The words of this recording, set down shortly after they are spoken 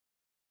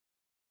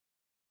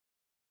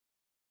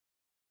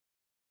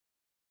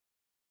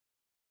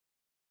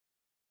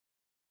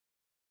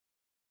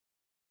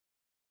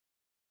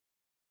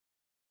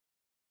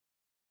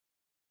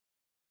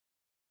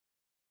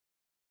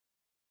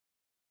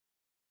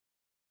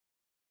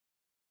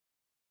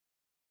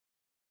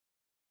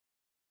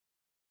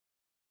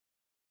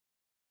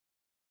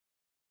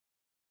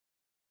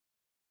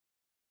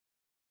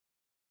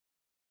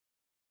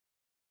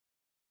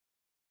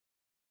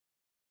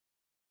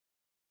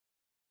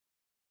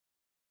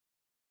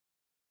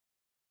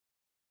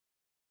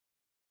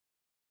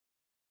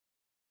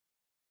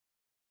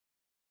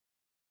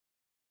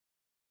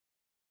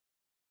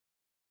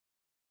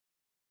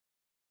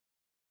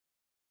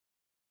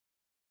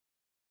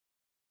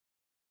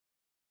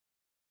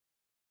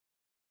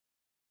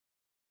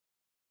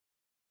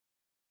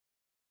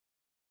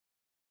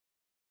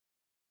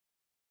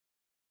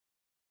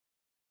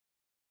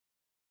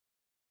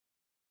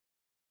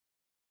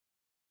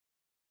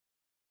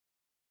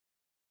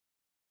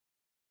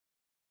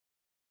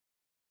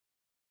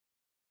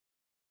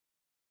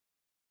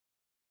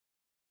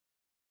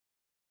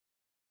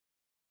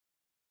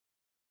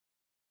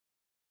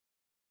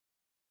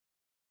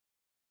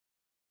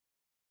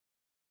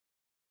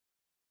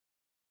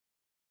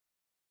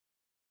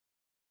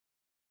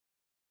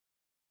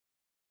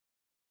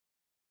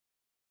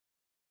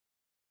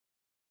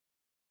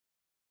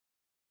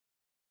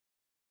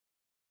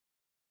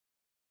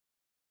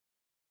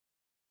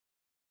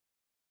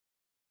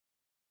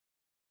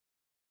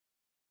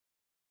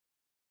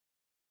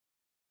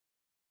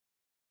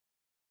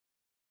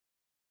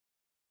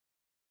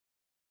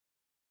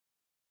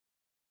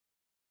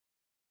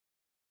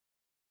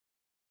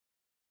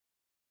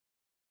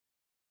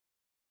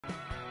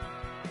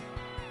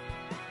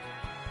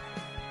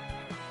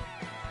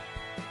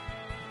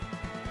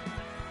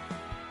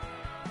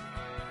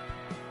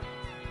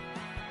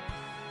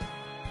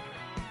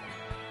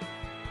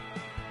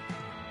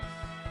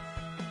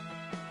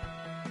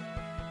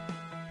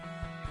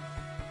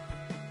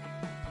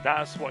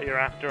That's what you're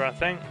after, I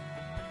think.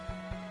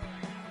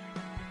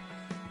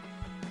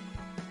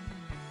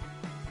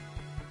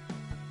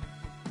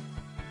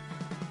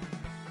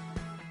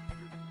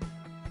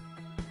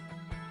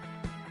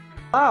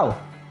 Hello?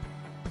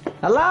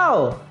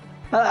 Hello?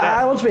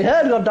 I want to be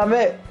heard,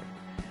 goddammit!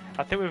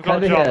 I think we've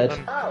got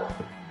Jonathan.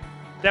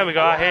 There we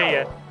go, I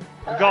hear you.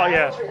 We got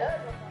you.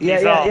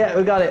 Yeah,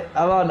 we got it.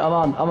 I'm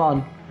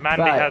on.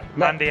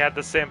 Mandy had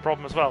the same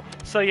problem as well.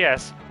 So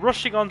yes,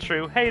 rushing on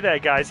through. Hey there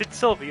guys, it's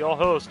Sylvie, your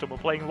host, and we're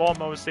playing Lawn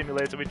Mowing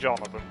Simulator with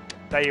Jonathan.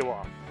 There you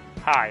are.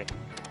 Hi.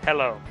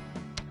 Hello.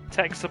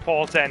 Tech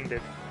support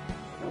ended.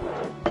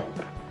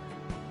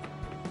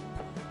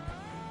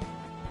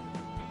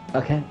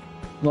 Okay.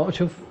 What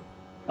was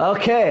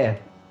Okay.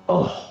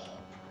 Oh,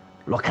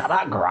 look at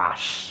that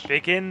grass.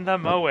 Begin the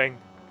mowing.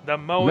 The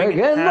mowing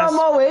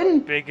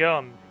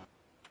begun.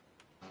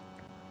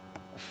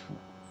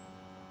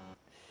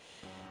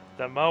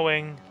 The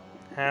mowing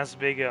has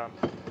begun.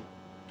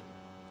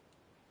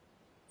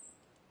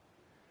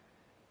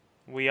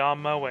 We are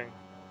mowing.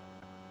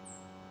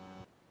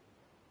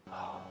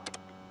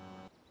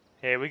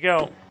 Here we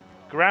go.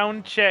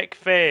 Ground check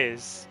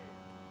phase.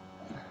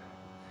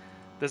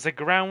 There's a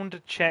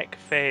ground check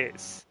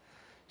phase.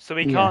 So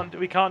we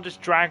can't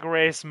just drag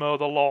race mow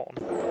the lawn.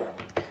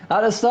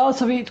 At the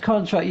start of each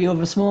contract, you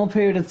have a small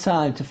period of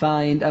time to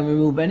find and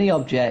remove any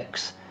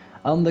objects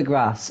on the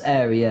grass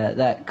area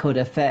that could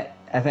affect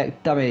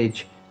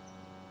damage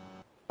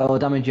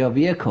your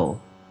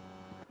vehicle.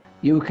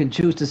 You can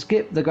choose to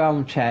skip the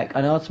ground check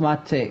and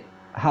automatically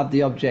have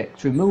the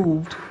objects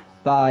removed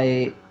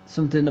by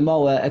something the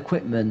mower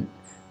equipment,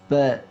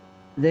 but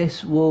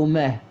this will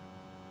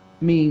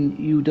mean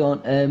you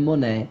don't earn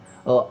money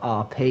or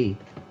RP.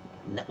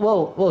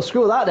 Well,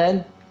 screw that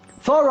then.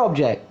 4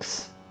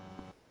 objects.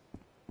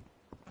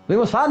 We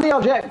must find the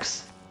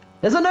objects.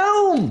 There's a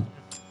gnome!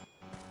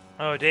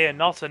 Oh dear,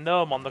 not a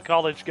gnome on the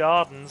college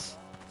gardens.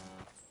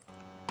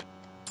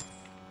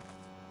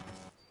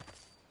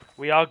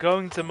 We are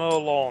going to mow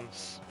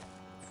lawns.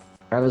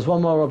 And there's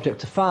one more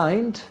object to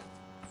find.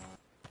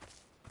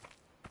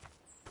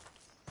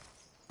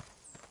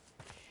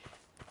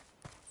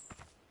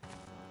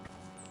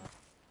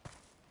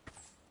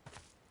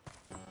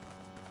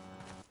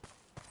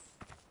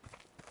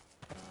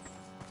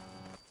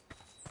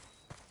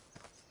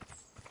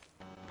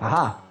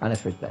 Aha, and a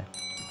frisbee.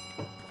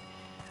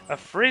 A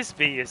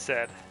frisbee, you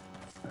said?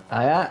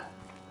 Yeah.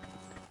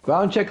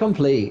 Ground check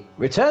complete.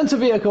 Return to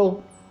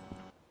vehicle.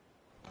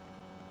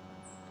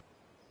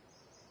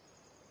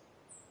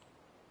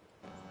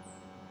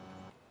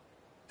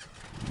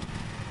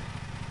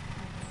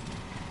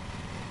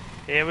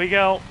 Here we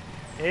go.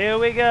 Here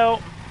we go.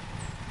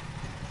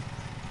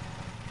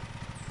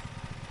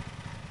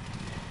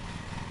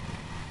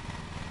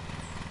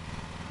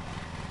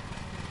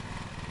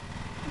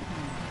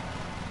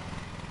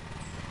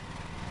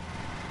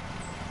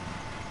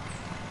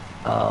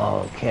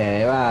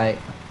 Okay, right.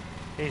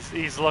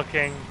 He's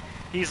looking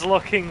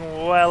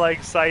well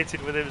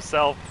excited with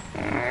himself.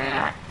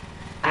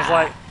 He's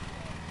like,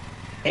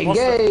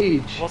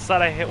 engage. What's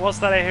that I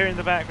hear in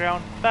the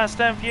background? Fast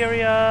and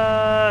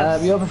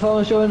Furious. Your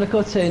performance during the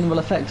cut-in will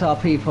affect our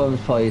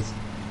performance points.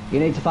 You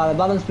need to find a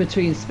balance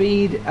between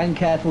speed and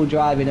careful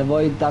driving.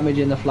 Avoid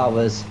damaging the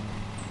flowers.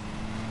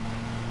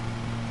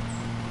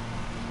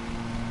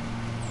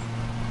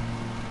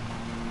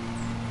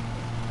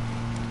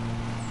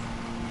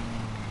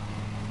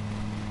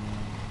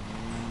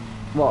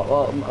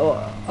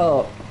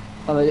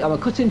 I'm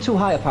cutting too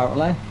high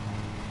apparently.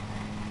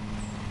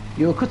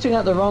 You were cutting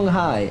at the wrong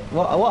height.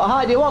 What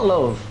height do you want,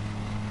 love?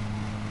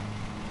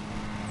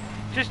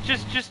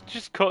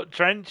 Just cut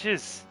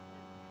trenches.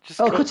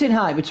 Cutting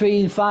height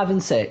between 5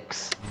 and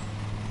 6.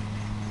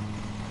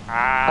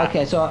 Ah.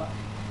 Okay, so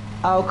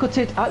I'll cut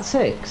it at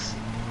 6.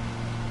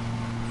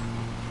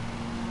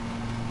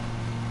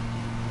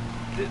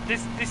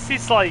 This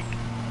is like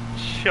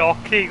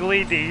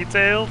shockingly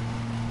detailed.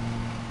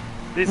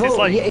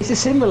 Yeah, it's a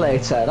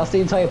simulator. That's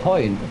the entire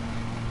point.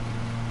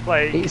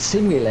 Like, it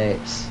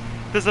simulates.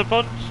 There's a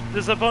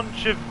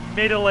bunch of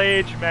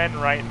middle-aged men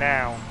right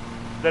now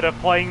that are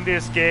playing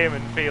this game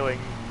and feeling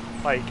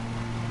like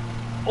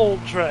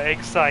ultra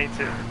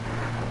excited.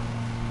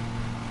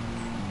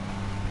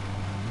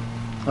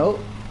 Oh,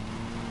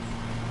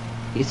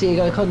 you see, you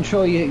gotta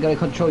control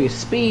your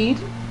speed.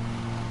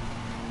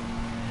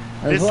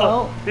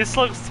 This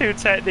looks too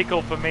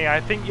technical for me. I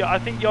think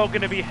you're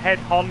going to be head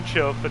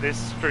honcho for this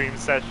stream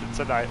session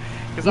tonight.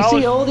 You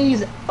see, all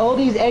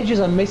these edges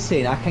are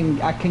missing. I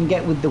can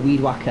get with the weed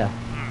whacker.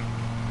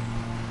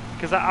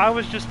 Because I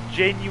was just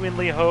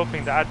genuinely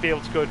hoping that I'd be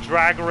able to go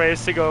drag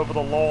racing over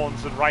the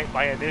lawns and write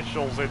my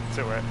initials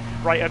into it.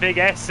 Write a big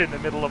S in the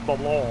middle of the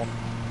lawn.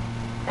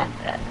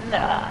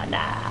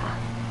 Nah.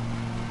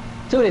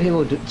 Too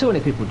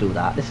many people do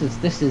that.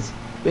 This is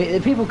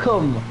people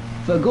come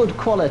for good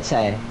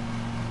quality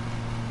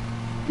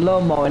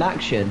lawn mowing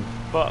action,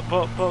 But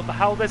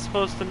how are they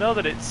supposed to know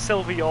that it's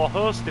Silver, your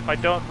host, if I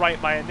don't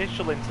write my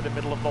initial into the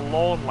middle of the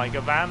lawn like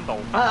a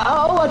vandal?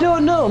 I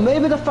don't know.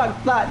 Maybe the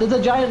fact that there's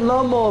a giant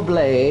lawnmower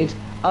blade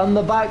on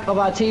the back of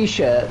our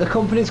T-shirt. The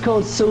company's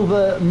called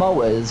Silver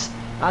Mowers,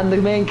 and the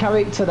main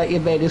character that you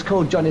made is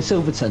called Johnny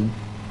Silverton.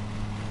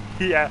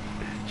 Yeah,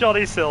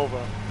 Johnny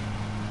Silver.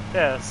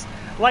 Yes,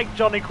 like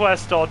Johnny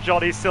Quest or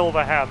Johnny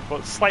Silverhand,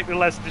 but slightly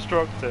less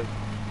destructive.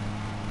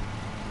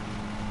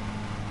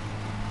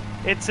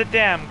 It's a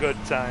damn good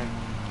time.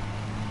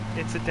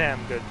 It's a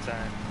damn good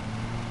time.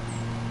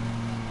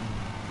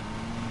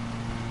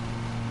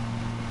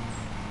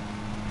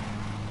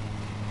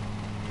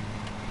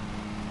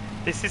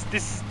 This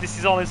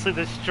is honestly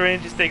the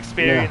strangest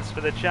experience for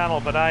the channel,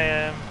 but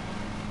I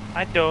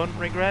don't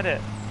regret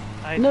it.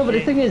 No, but the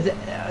thing is,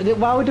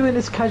 while we're doing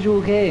this casual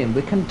game,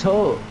 we can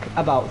talk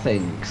about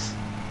things.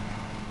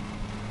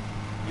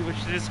 You wish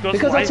to discuss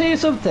because life? I'll tell you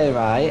something,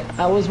 right?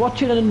 I was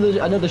watching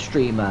another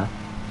streamer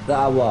that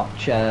I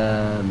watch.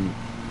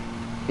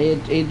 He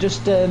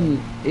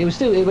was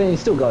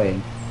still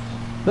going,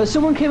 but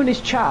someone came in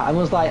his chat and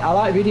was like, "I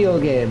like video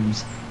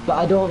games, but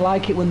I don't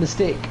like it when they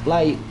stick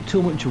like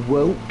too much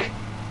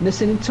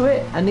wokeness into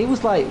it." And he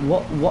was like,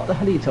 "What the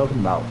hell are you talking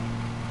about?"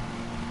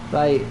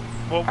 Like,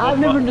 I've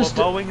never understood.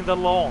 We're mowing the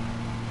lawn.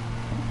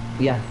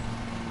 Yeah.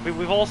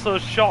 We've also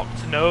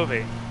shocked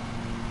Novi.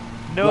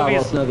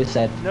 Novi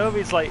said.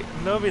 Novi's like,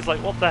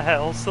 what the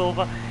hell,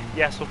 Silver?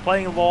 Yes, we're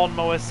playing Lawn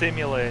Mower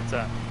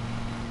Simulator.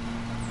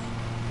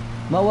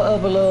 Mower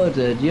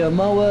overloaded. Your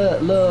mower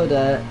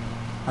loader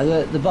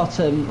at the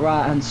bottom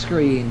right hand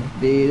screen.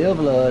 The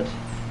overload.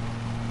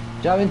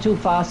 Driving too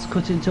fast,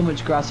 cutting too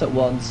much grass at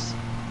once.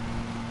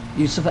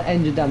 You suffer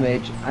engine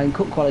damage and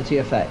cut quality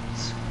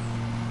effects.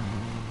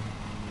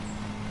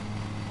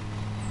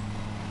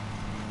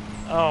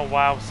 Oh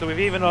wow, so we've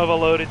even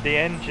overloaded the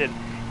engine.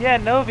 Yeah,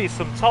 Novi,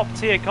 some top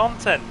tier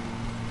content.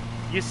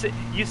 You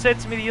said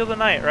to me the other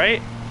night, right?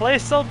 Play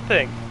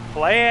something.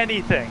 Play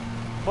anything.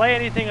 Play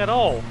anything at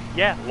all.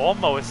 Yeah,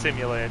 Lawnmower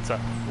Simulator.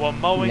 We're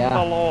mowing the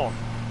lawn.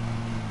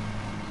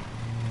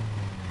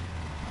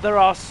 There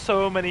are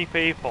so many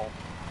people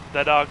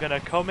that are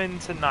gonna come in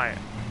tonight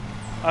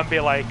and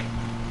be like,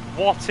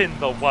 what in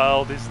the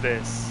world is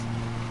this?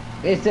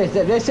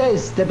 This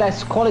is the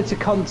best quality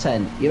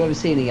content you've ever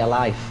seen in your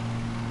life.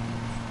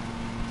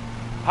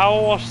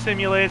 Power Wash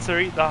Simulator,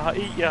 eat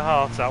your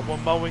heart out. We're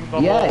mowing the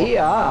lawn. Yeah, eat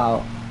your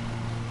heart out.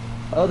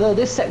 Although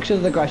this section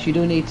of the grass you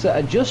do need to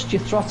adjust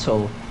your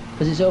throttle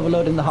because it's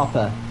overloading the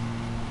hopper.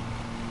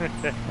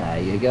 There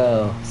you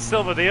go.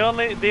 Silver, the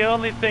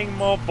only thing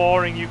more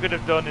boring you could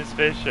have done is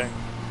fishing.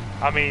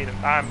 I mean,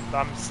 I'm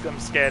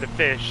scared of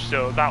fish,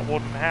 so that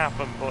wouldn't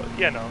happen. But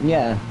you know.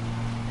 Yeah.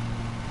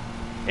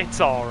 It's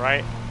all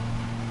right.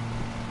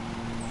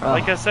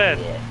 Like I said,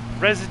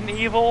 Resident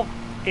Evil,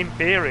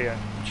 inferior.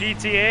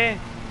 GTA,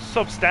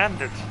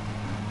 substandard.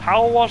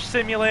 Power Wash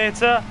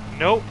Simulator,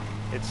 nope.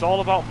 It's all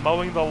about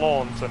mowing the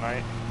lawn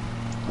tonight.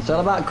 It's all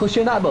about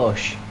cushioning that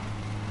bush.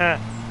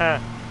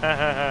 Yes.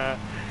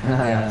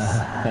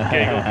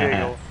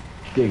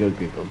 Giggle.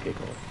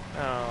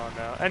 Oh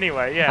no.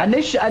 Anyway, yeah.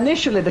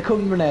 Initially, the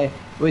company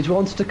which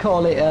wanted to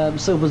call it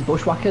Silver's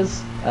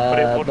Bushwhackers, but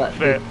it wouldn't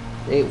fit.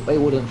 It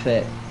wouldn't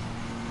fit.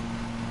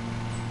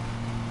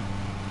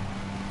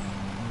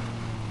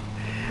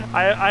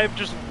 I'm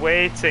just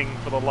waiting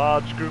for the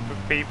large group of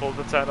people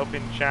to turn up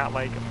in chat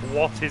like,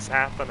 what is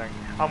happening?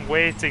 I'm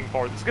waiting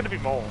for it. There's going to be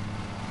more.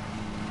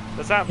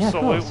 There's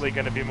absolutely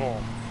going to be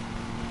more.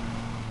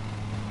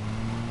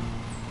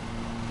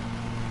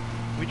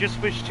 We just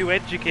wish to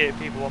educate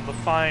people on the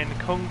fine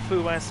kung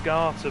fu-esque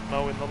art of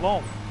mowing the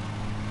lawn.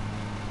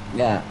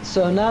 Yeah,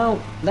 so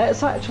now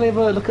let's actually have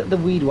a look at the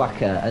weed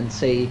whacker and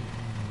see.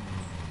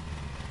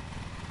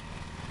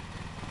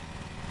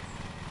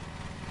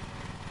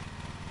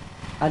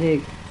 How do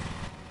you...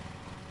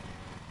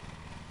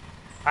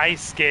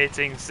 Ice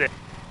skating sim.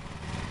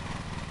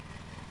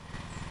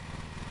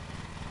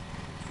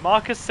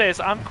 Marcus says,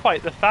 I'm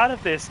quite the fan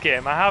of this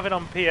game. I have it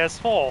on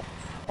PS4.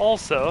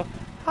 Also,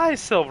 hi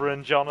Silver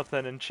and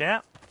Jonathan in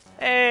chat.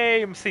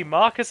 Hey, see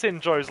Marcus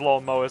enjoys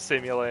Lawnmower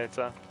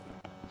Simulator.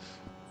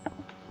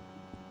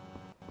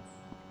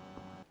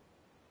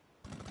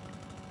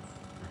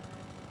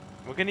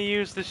 We're gonna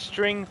use the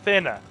string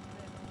thinner.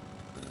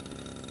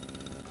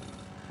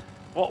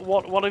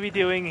 What are we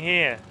doing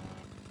here?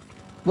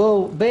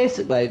 Well,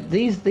 basically,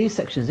 these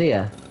sections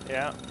here.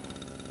 Yeah.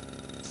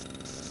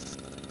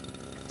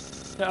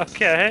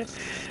 Okay.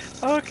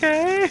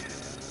 Okay.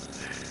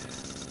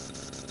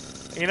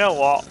 You know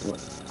what?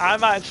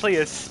 I'm actually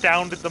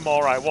astounded the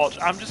more I watch.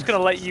 I'm just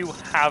gonna let you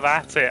have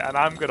at it, and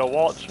I'm gonna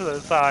watch for the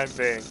time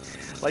being.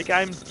 Like,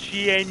 I'm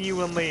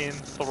genuinely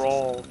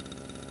enthralled.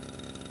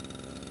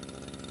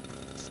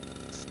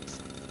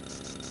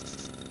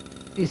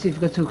 You see, if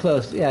you go too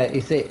close, yeah,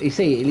 you see,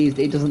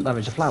 it doesn't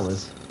damage the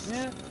flowers.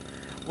 Yeah.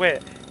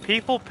 Wait,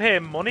 people pay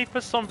money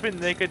for something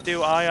they could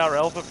do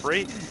IRL for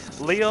free?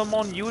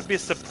 Leomon, you would be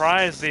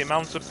surprised the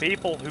amount of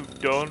people who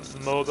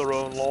don't mow their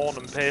own lawn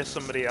and pay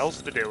somebody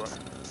else to do it.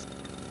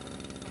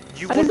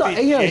 You And would it's not,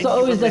 be you know, it's not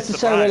always genuinely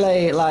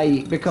necessarily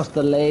like because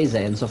they're lazy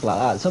and stuff like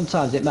that.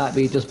 Sometimes it might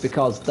be just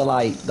because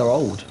they're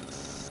old.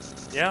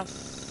 Yeah.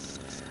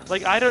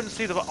 Like, I don't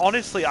see the...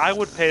 Honestly, I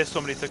would pay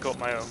somebody to cut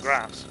my own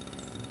grass.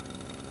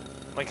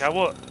 Like, I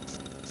would.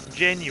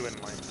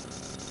 Genuinely.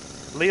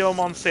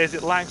 Leomon says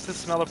it lacks the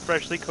smell of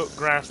freshly cut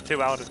grass,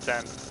 2 out of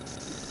 10.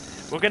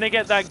 We're going to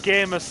get that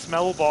gamer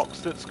smell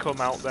box that's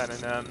come out then,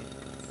 and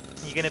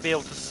you're going to be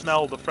able to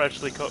smell the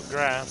freshly cut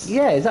grass.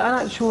 Yeah, is that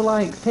an actual,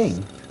 like,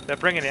 thing? They're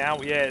bringing it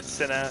out, yeah,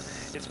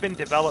 it's been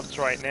developed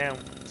right now.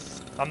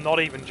 I'm not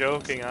even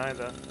joking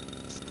either.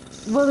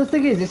 Well, the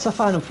thing is, it's a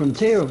final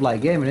frontier of,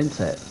 like, gaming,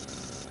 isn't it?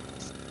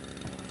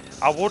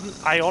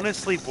 I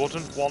honestly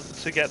wouldn't want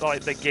to get,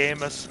 like, the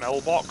gamer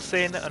smell box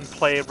in and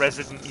play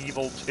Resident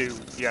Evil 2,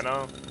 you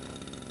know?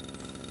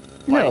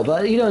 No, Like,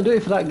 but you don't do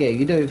it for that game,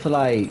 you do it for,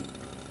 like,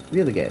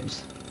 the other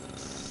games.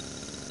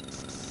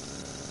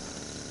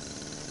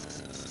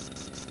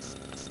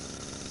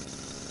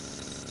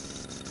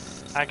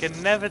 I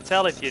can never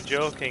tell if you're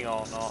joking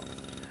or not.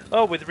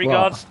 Oh, with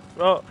regards...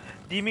 Oh,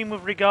 do you mean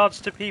with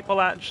regards to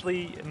people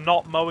actually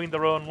not mowing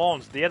their own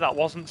lawns? Yeah, that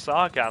wasn't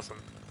sarcasm.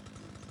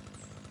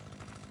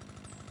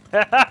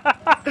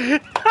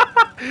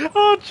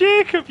 Oh,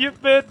 Jacob,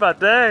 you've made my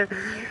day.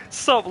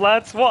 Sup,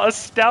 lads? What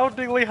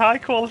astoundingly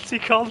high-quality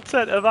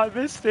content have I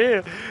missed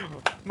here?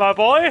 My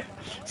boy,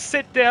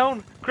 sit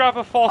down, grab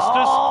a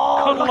Foster's,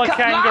 cuddle a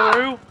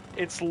kangaroo.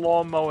 It's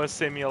Lawnmower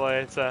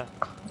Simulator.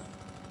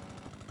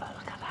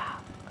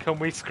 Can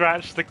we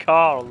scratch the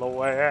car on the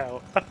way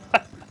out?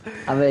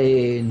 I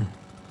mean,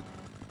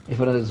 if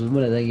one of those was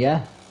money, then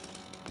yeah.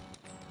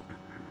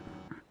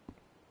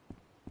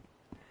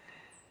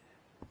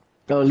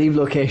 Oh, leave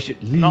location.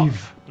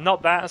 Leave.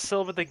 Not that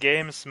Silver the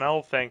Game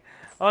smell thing.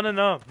 Oh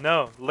no,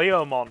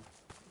 Leomon.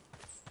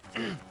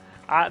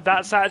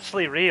 That's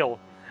actually real.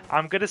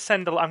 I'm gonna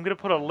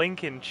put a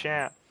link in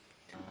chat.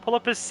 Pull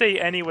up a seat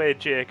anyway,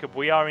 Jacob.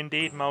 We are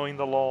indeed mowing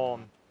the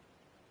lawn.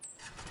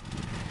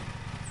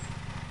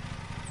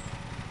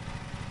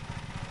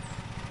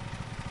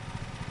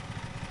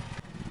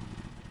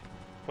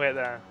 Wait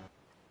there.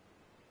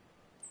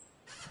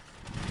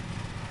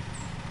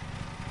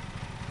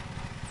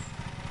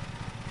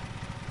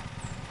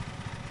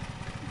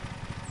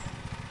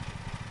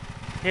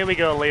 Here we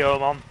go,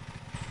 Leomon.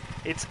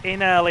 It's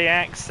in early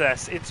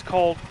access. It's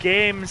called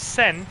Game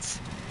Scent,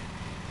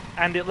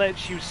 and it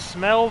lets you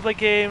smell the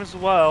game's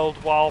world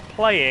while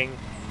playing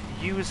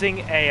using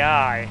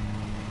AI.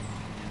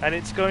 And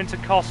it's going to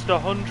cost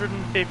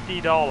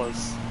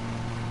 $150.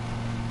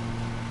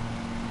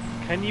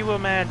 Can you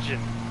imagine?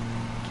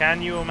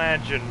 Can you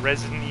imagine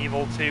Resident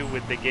Evil 2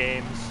 with the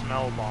game's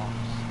smell box?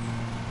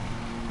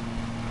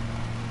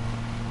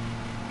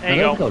 There you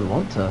go. I don't think I would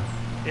want to.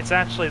 It's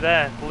actually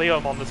there.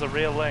 Leomon, there's a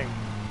real link.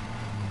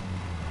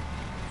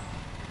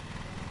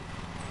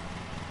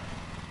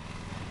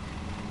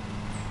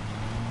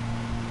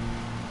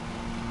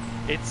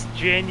 It's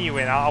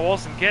genuine. I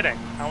wasn't kidding.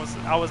 I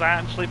was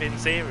actually being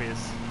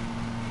serious.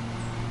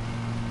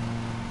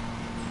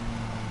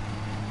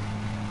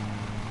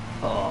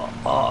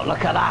 Oh,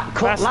 look at that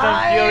cut Fast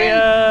line!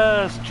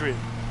 and Furious! Drift.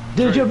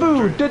 Deja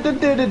vu!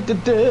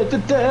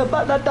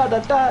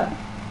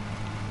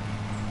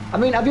 I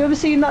mean, have you ever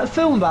seen that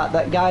film about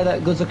that guy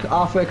that goes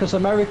halfway across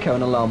America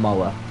on a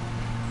lawnmower?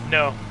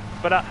 No,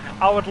 but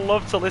I would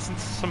love to listen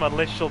to some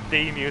Initial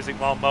D music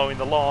while mowing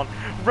the lawn.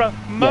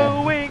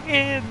 Mowing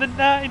in the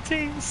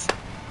 90s!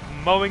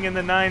 Mowing in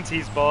the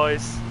 90s,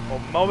 boys.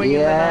 Or mowing in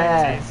the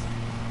 90s.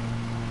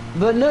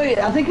 But no,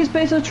 I think it's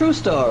based on a true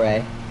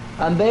story.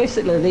 And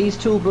basically, these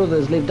two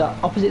brothers lived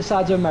at opposite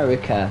sides of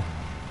America.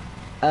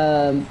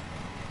 And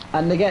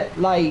they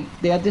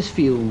had this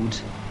feud.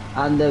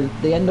 And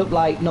they end up,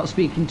 like, not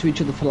speaking to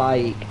each other for,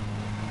 like,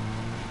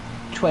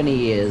 20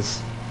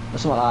 years. Or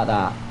something like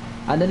that.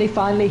 And then he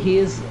finally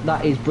hears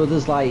that his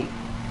brother's, like,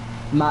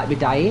 might be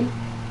dying.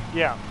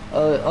 Yeah.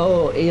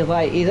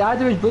 He's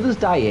either his brother's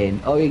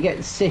dying, or he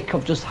gets sick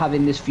of just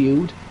having this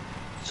feud.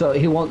 So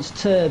he wants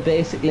to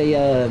basically,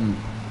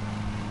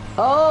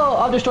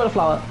 I'll destroy the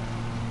flower.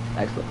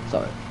 Excellent,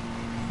 sorry.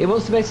 He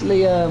wants to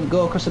basically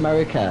go across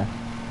America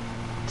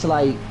to,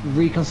 like,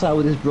 reconcile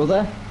with his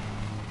brother.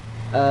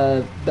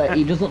 But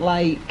he doesn't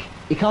like...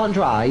 He can't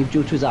drive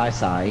due to his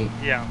eyesight.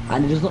 Yeah.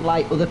 And he doesn't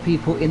like other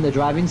people in the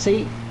driving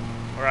seat.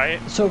 Right.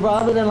 So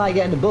rather than, like,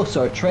 getting a bus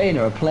or a train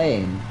or a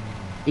plane,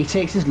 he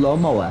takes his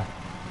lawnmower,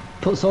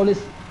 puts all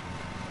his...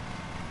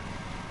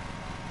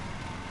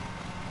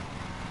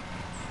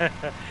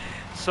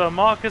 So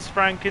Marcus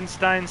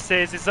Frankenstein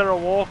says, is there a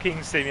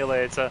walking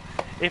simulator?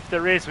 If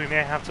there is, we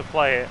may have to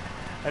play it.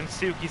 And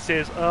Suki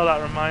says, oh,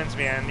 that reminds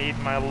me, I need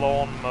my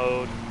lawn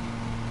mowed.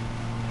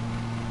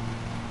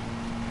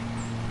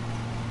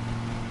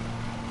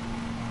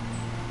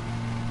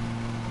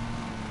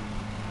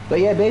 But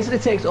yeah, basically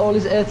takes all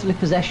his earthly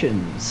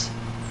possessions,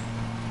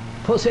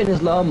 puts it in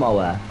his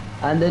lawnmower,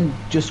 and then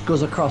just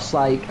goes across,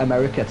 like,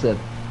 America to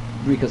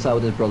reconcile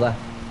with his brother.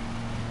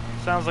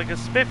 Sounds like a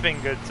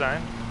spiffing good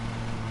time.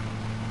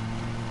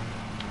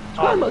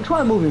 It's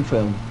quite a moving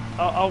film.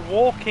 a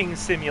walking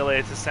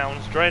simulator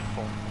sounds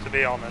dreadful, to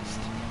be honest.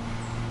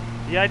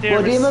 The idea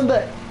Well, is... do you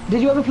remember?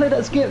 Did you ever play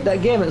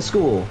that game at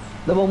school?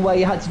 The one where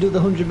you had to do the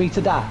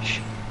 100-meter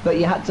dash, but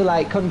you had to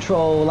like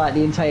control like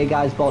the entire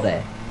guy's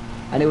body,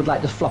 and it would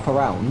like just flop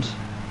around.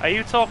 Are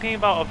you talking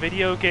about a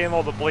video game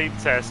or the bleep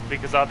test?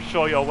 Because I'm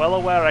sure you're well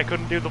aware I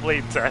couldn't do the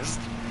bleep test.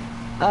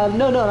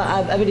 No,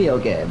 a video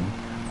game.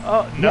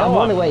 Oh, Yeah, no. I'm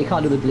only way you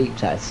can't do the bleep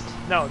test.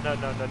 No.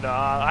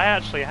 I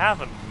actually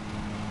haven't.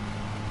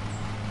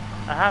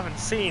 I haven't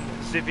seen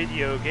the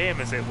video game,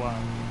 as it were.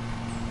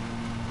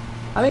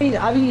 I mean,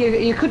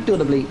 you could do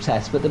the bleep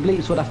test, but the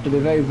bleeps would have to be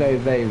very, very,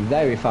 very,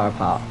 very far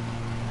apart.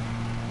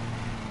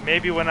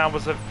 Maybe when I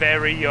was a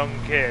very young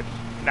kid.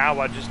 Now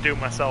I just do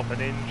myself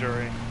an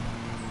injury.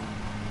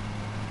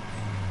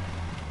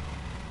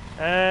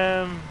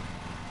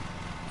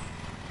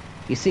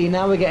 You see,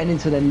 now we're getting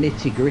into the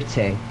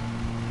nitty-gritty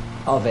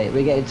of it.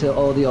 We're getting to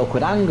all the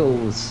awkward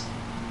angles.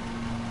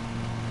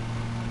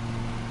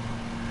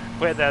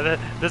 Wait,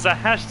 there's a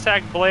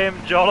hashtag blame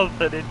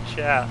Jonathan in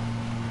chat.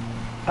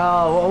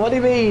 Oh, what do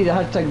you mean?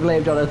 Hashtag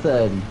blame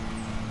Jonathan.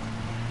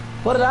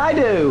 What did I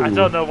do? I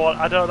don't know.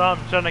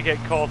 I'm trying to get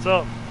caught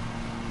up.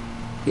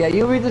 Yeah,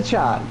 you read the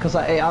chat, because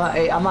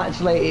I'm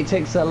actually, it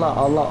takes a lot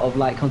of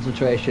like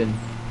concentration.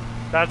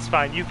 That's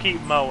fine, you keep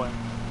mowing.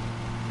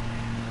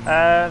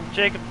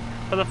 Jacob,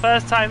 for the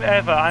first time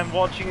ever, I'm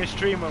watching a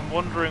stream and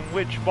wondering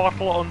which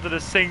bottle under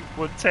the sink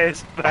would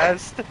taste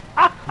best.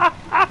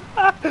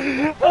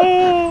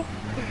 Oh,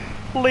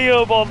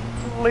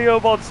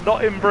 Leobod's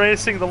not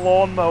embracing the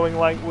lawn mowing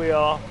like we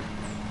are.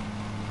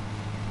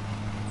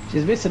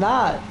 She's missing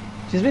out.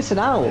 She's missing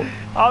out.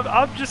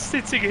 I'm just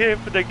sitting here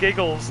for the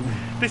giggles.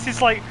 This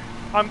is like,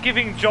 I'm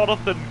giving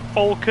Jonathan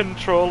full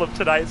control of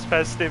tonight's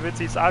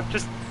festivities. I'm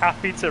just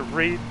happy to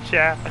read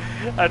chat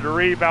and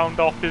rebound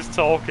off his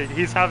talking.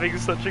 He's having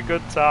such a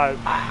good time.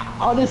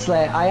 Honestly,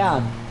 I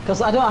am,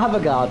 because I don't have a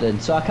garden,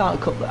 so I can't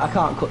cut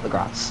the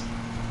grass.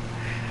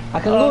 I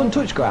can go and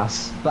touch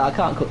grass, but I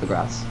can't cut the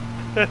grass.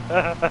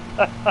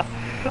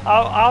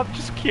 I'm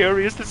just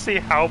curious to see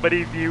how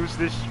many views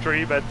this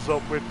stream ends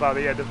up with by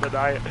the end of the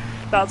night.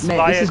 That's Mate,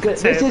 my this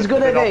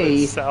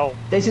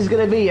is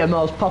gonna be a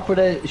most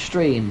popular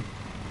stream.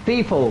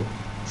 People,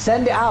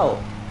 send it out.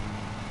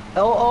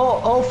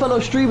 All fellow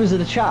streamers in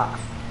the chat,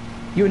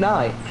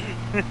 unite.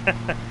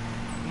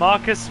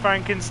 Marcus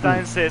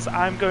Frankenstein says,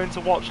 I'm going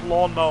to watch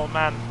Lawn Mower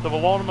Man, the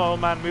Lawn Mower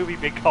Man movie,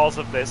 because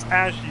of this,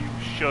 as you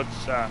should,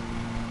 sir.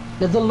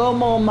 There's a Lawn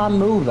Mower Man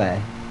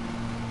movie.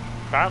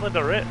 Apparently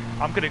there is.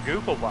 I'm going to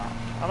Google that.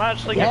 I'm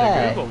actually going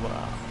to Google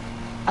that.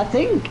 I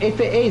think,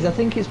 if it is, I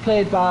think it's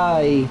played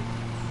by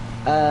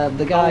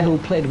the guy who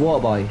played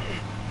Waterboy.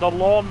 The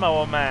Lawn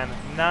Mower Man,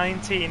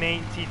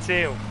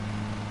 1982.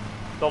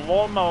 The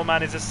Lawn Mower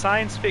Man is a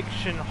science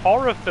fiction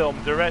horror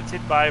film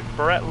directed by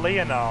Brett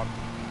Leonard.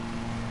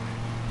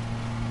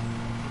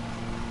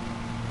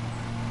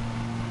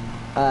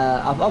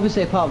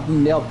 Obviously, apart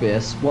from the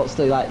obvious, what's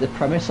the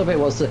premise of it?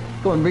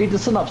 Go and read the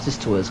synopsis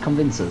to us,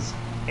 convince us.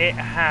 It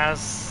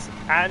has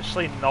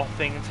actually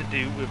nothing to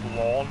do with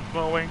lawn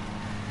mowing.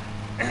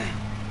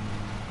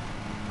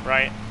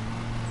 Right,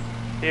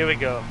 here we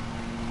go.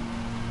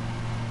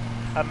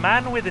 A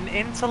man with a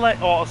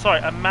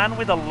man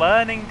with a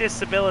learning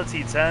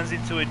disability turns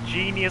into a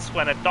genius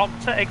when a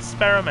doctor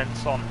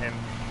experiments on him.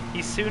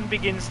 He soon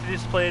begins to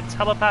display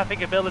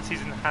telepathic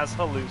abilities and has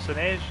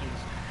hallucinations.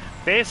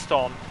 Based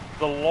on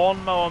The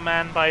Lawn Mower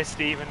Man by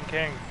Stephen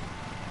King.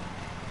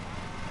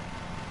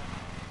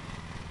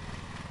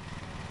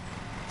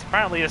 It's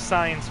apparently a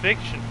science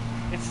fiction.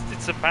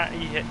 It's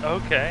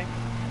okay.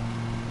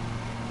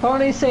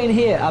 Apparently he's saying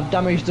here, I've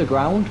damaged the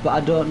ground, but I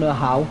don't know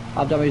how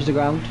I've damaged the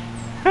ground.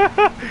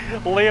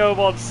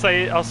 Leomod's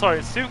saying,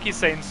 Suki's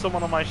saying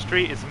someone on my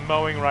street is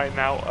mowing right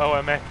now,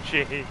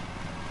 OMFG.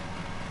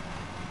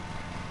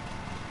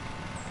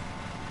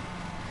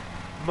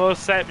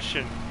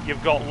 Moception,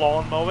 you've got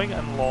lawn mowing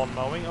and more lawn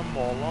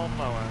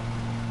mowing.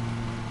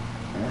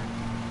 Yeah.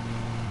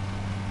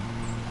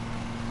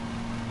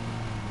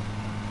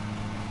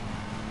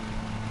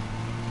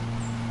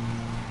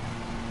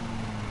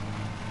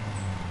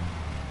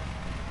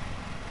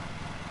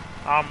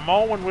 I'm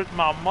mowing with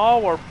my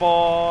mower,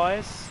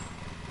 boys.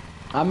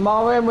 I'm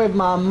mowing with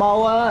my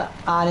mower,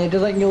 and it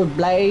doesn't use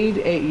blade,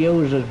 it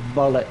uses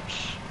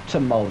bullets to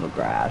mow the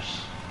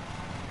grass.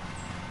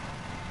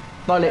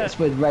 Bullets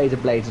with razor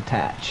blades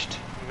attached.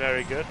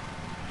 Very good.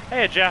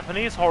 Hey, a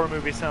Japanese horror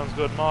movie sounds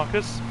good,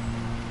 Marcus.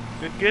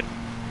 Good.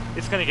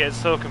 It's gonna get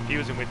so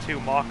confusing with two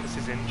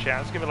Marcuses in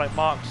chat. It's gonna be like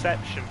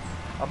Markception.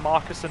 A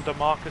Marcus and a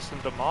Marcus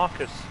and a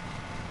Marcus.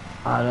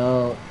 I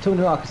know, too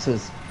many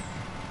Marcuses.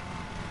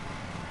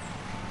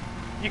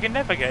 You can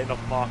never get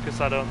enough Marcus,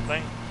 I don't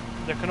think.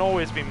 There can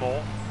always be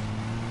more.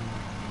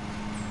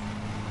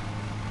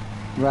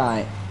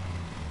 Right.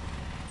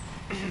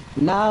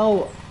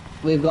 Now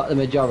we've got the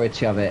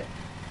majority of it.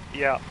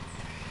 Yeah.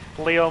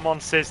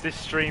 Leomon says this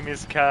stream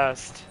is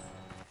cursed.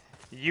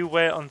 You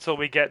wait until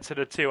we get to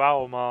the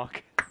 2-hour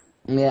mark.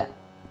 Yeah.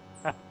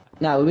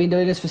 Now we've been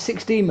doing this for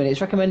 16 minutes.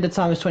 Recommended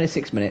time is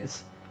 26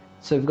 minutes.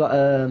 So we've got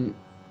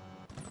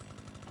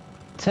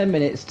 10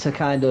 minutes to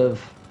kind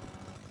of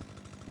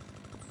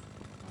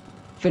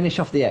finish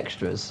off the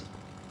extras.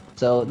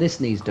 So this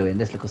needs doing,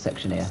 this little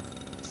section here.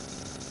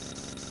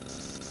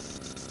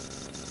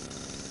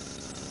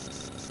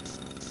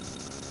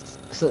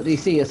 So you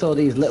see, it's all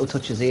these little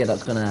touches here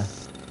that's gonna.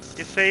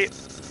 You see,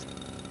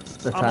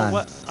 The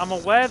time. I'm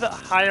aware that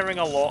hiring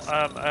a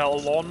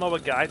lawnmower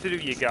guy to do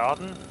your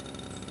garden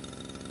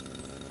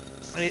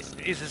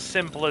is as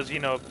simple as, you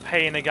know,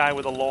 paying a guy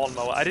with a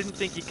lawnmower. I didn't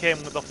think he came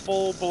with a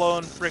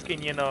full-blown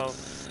freaking, you know,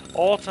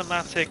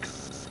 automatic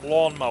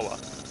lawnmower.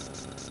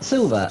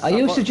 Silver, are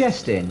you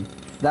suggesting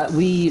that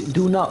we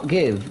do not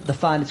give the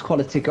finest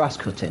quality grass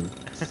cutting?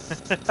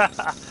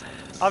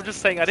 I'm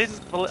just saying I didn't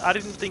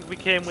think we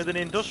came with an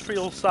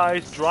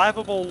industrial-sized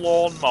drivable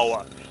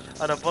lawnmower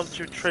and a bunch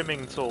of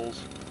trimming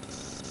tools.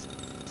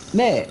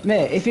 Mate,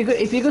 if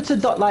you go to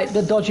like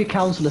the dodgy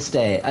council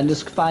estate and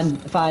just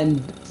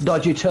find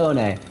dodgy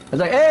Tony, it's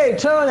like, hey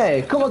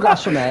Tony, come on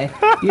grass for me,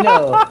 you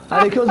know,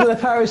 and he comes with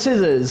a pair of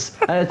scissors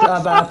and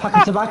a pack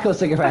of tobacco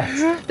cigarettes.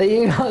 Then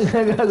you got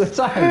a good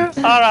time.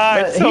 All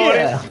right, Tony,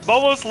 here,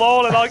 Momo's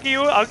lawn, and I'll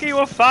give you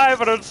a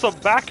fiver and some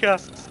backer.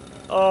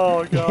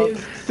 Oh god.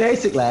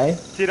 Basically.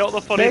 Do you know what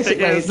the funny thing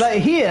is?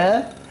 Like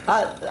here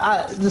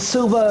at the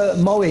Silver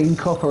Mowing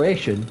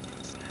Corporation.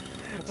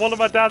 One of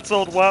my dad's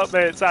old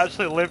workmates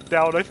actually lived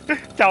down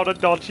a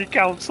dodgy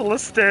council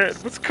estate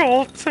and was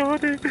called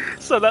Tony.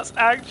 So that's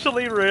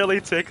actually really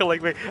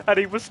tickling me. And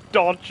he was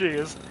dodgy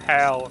as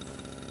hell.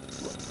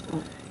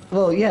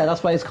 Well, yeah,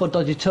 that's why it's called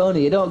Dodgy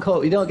Tony. You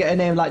don't get a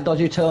name like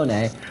Dodgy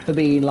Tony for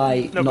being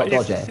like not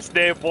dodgy. His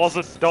name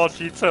wasn't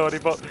Dodgy Tony,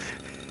 but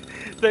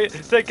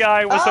the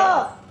guy was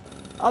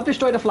I've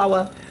destroyed a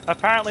flower.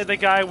 Apparently the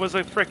guy was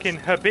a freaking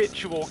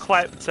habitual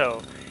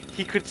klepto.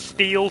 He could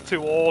steal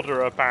to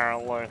order,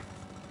 apparently.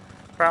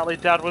 Apparently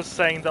Dad was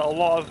saying that a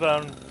lot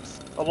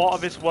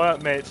of his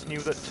workmates knew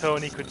that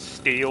Tony could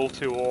steal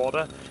to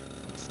order.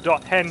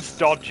 Hence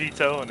Dodgy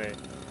Tony.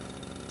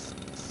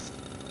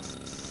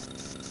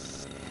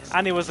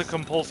 And he was a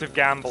compulsive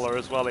gambler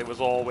as well. He was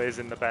always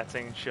in the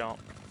betting shop.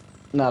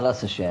 No,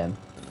 that's a shame.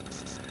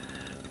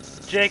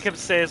 Jacob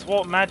says,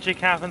 what magic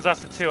happens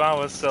after 2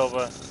 hours,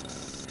 Silver?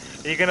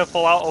 Are you gonna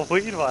pull out a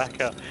weed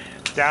whacker?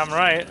 Damn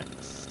right.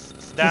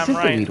 Damn this is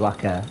right. the weed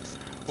whacker.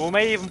 We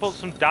may even put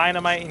some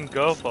dynamite in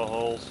gopher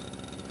holes.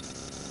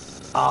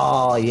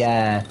 Oh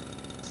yeah.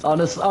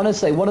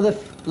 Honestly, one of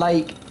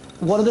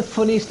the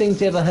funniest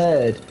things you ever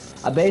heard.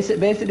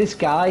 Basically, this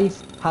guy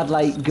had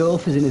like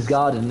gophers in his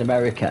garden in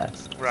America.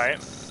 Right.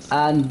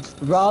 And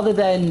rather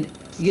than,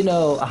 you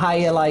know,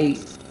 hire like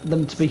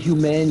them to be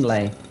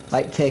humanely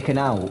like taken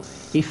out,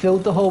 he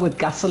filled the hole with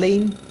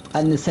gasoline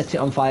and then set it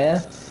on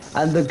fire.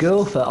 And the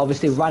gopher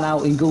obviously ran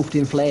out engulfed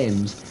in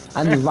flames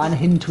and ran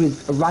into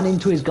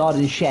his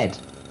garden shed,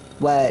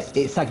 where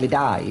it sadly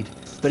died.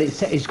 But it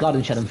set his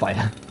garden shed on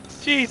fire.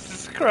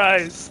 Jesus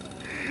Christ!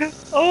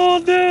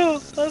 Oh no,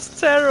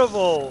 that's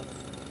terrible.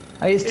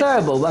 I mean, it's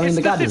terrible, but I mean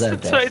the guy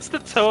deserved it. It's the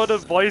tone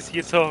of voice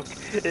you took.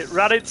 It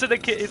ran into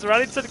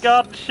the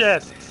garden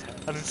shed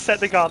and then set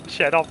the garden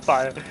shed on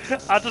fire.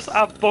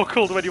 I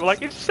buckled when you were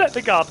like, it set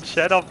the garden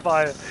shed on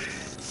fire.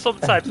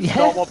 Sometimes it's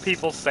not what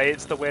people say,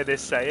 it's the way they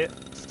say it.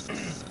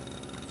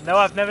 No,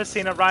 I've never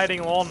seen a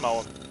riding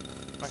lawnmower.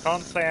 I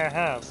can't say I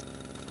have.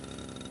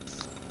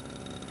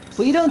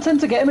 Well, you don't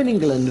tend to get them in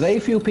England. Very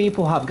few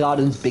people have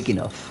gardens big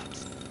enough.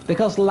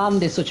 Because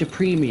land is such a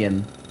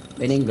premium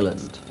in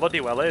England.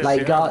 Bloody well is,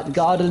 like, yeah.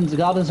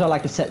 Gardens are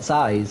like a set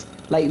size.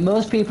 Like,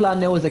 most people I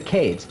know as a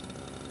kid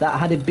that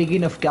had a big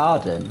enough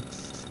garden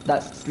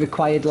that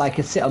required, like,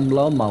 a sit-on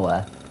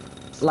lawnmower,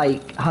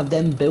 like, have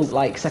them built,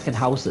 like, second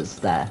houses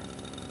there.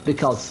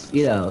 Because,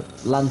 you know,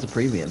 land's a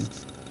premium.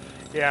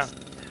 Yeah.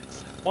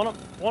 One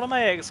of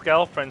my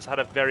ex-girlfriends had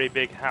a very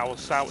big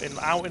house out in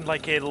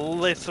like a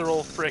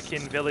literal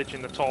freaking village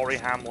in the Tory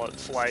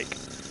hamlets, like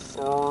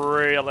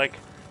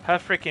her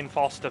freaking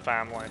foster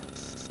family.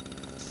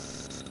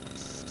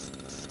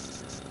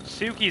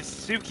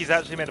 Suki's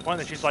actually made a point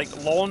that she's like,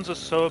 lawns are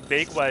so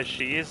big where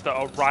she is that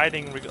a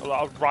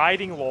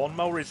riding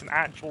lawnmower is an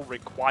actual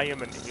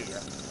requirement here.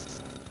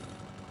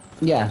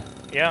 Yeah.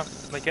 Yeah,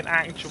 like an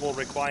actual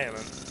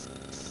requirement.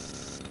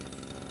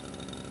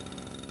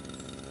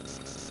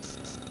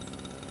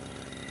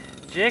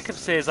 Jacob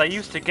says, I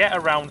used to get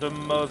around and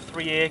mow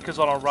 3 acres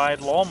on a ride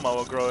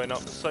lawnmower growing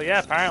up. So yeah,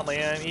 apparently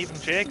even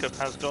Jacob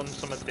has done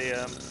some of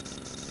the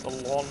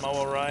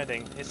lawnmower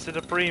riding. It's at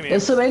a premium.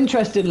 There's some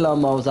interesting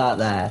lawnmowers out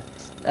there.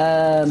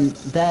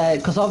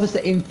 Because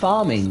obviously in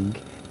farming,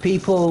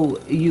 people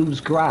use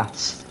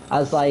grass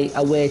as like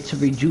a way to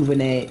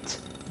rejuvenate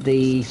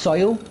the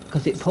soil,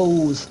 because it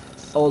pulls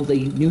all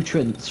the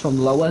nutrients from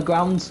lower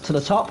grounds to the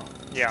top.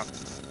 Yeah.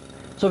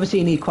 So obviously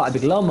you need quite a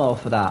big lawnmower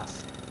for that.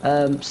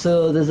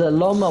 So there's a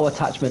lawnmower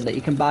attachment that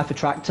you can buy for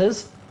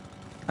tractors.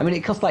 I mean,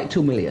 it costs like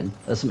 2 million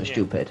or something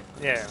stupid.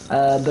 Yeah.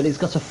 But it's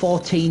got a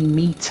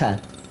 14-meter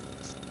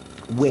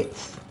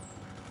width.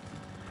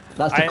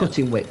 That's the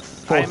cutting width.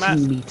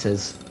 14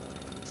 meters.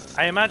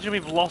 I imagine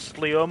we've lost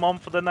Leomon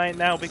for the night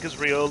now because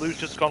Riolu's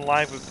just gone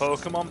live with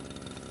Pokemon.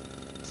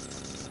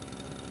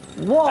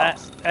 What?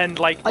 And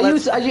like,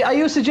 Are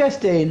you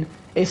suggesting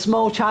a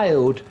small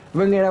child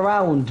running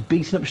around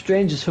beating up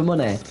strangers for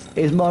money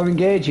is more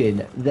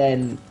engaging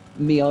than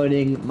me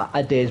owning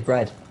a day's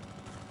bread?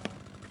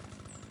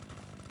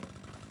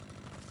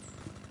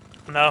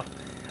 No,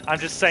 I'm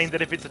just saying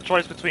that if it's a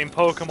choice between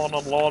Pokemon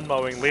and lawn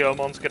mowing,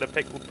 Leomon's gonna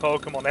pick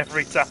Pokemon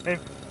every time.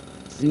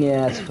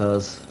 Yeah, I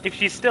suppose. If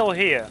she's still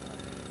here,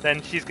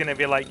 then she's gonna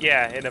be like,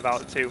 yeah, in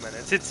about 2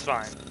 minutes, it's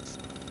fine.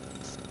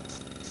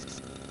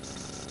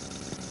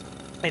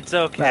 It's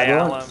okay.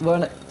 Right, we're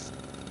on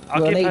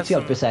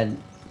 80%.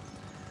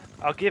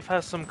 I'll give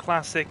her some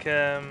classic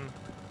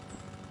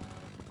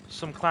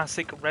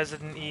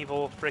Resident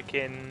Evil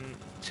frickin'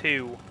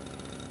 2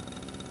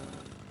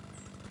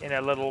 in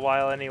a little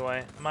while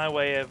anyway. My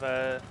way of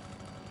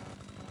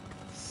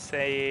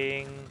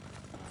saying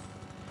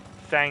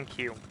thank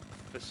you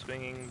for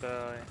swinging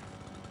by.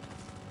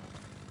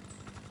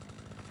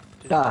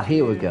 Ah,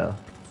 here we go.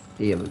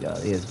 Here we go.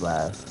 Here's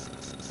where.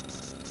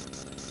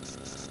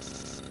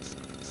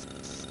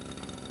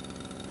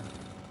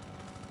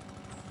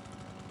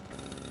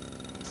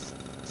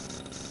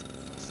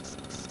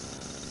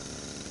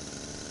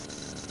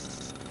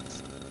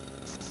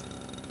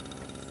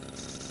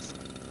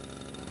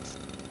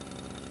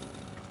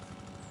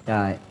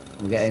 Right,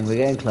 we're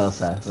getting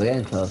closer. We're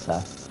getting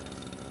closer.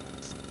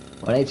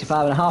 We're at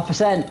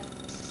 85.5%.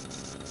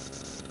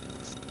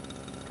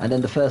 And then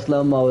the first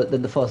lawn mower,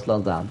 then the first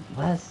lawn down.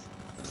 Where's?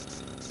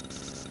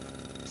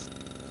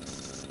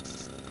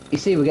 You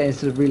see, we're getting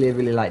to the really,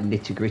 really like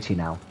nitty gritty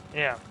now.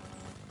 Yeah.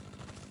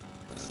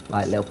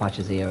 Like little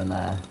patches here and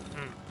there.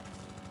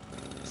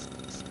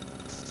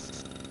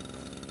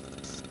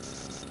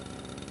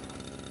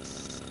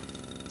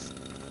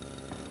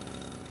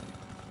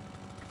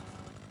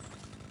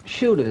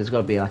 Surely there's got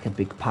to be like a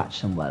big patch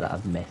somewhere that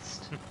I've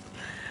missed.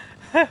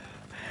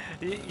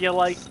 You're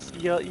like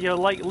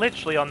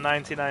literally on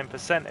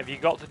 99%. Have you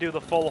got to do the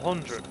full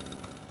 100?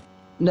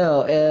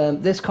 No,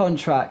 this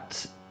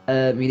contract,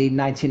 you need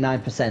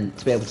 99%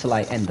 to be able to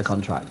like end the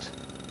contract.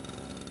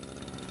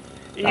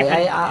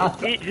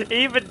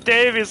 Even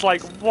Dave is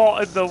like,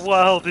 what in the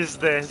world is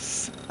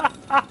this?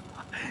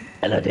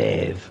 Hello,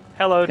 Dave.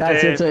 Hello,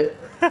 Guys, Dave.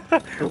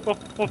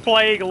 We're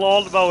playing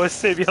Lawn Mowing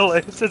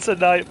Simulator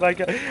tonight, my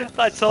guy.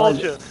 I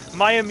told you,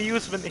 my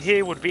amusement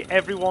here would be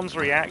everyone's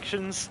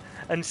reactions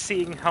and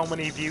seeing how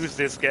many views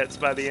this gets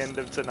by the end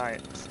of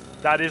tonight.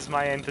 That is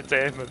my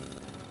entertainment.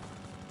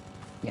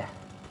 Yeah.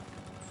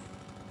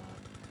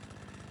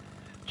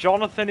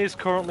 Jonathan is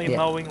currently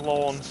mowing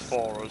lawns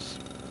for us.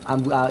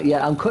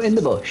 I'm cutting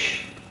the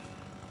bush.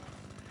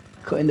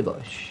 Cutting the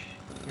bush.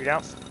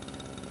 Yeah.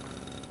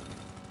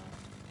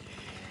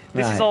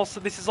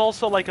 This is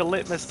also like a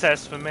litmus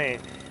test for me.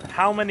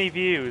 How many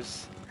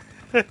views?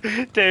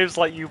 Dave's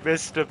like, you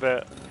missed a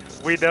bit.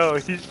 We know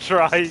he's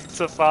trying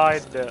to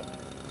find it.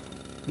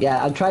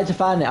 Yeah, I'm trying to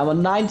find it. I'm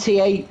on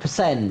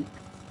 98%,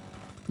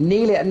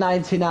 nearly at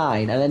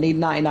 99, and I need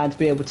 99 to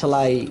be able to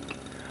like.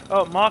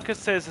 Oh, Marcus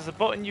says there's a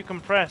button you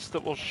can press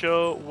that will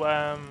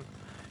show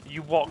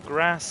you what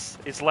grass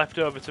is left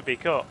over to be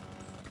cut.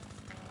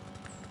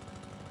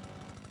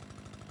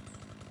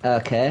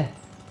 Okay.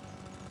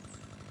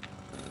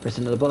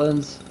 Pressing the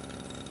buttons.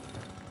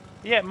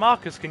 Yeah,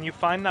 Marcus, can you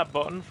find that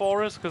button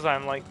for us? Because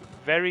I'm like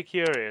very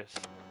curious.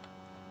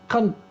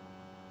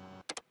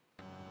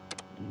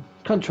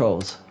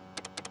 Controls.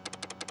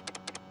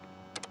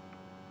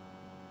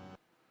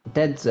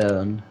 Dead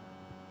zone.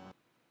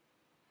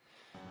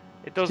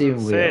 It doesn't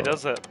say,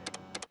 does it?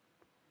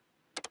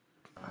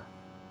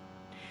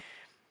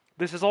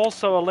 This is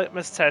also a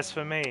litmus test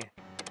for me.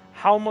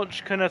 How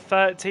much can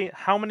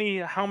how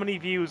many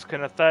views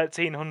can a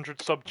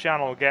 1300 sub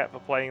channel get for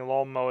playing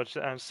Lawn Mowing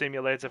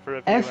Simulator for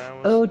a few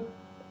hours?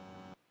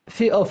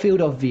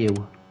 Field of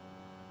view.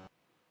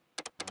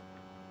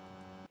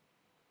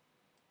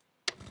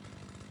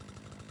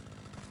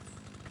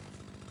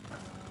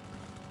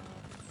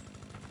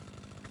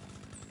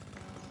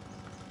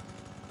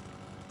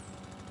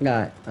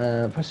 Right,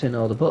 pressing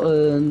all the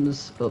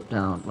buttons, up,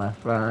 down,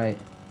 left, right.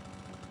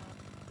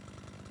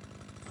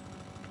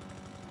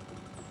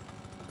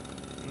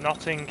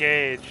 Not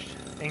engaged.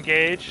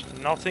 Engaged?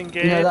 Not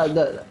engaged?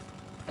 No,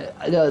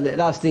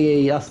 that's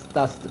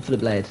for the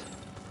blade.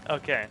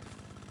 Okay.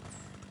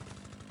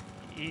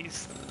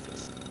 This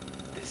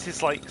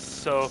is like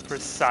so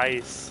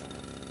precise.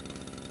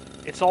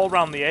 It's all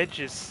around the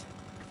edges.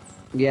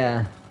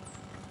 Yeah.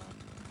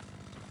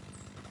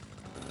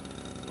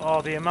 Oh,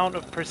 the amount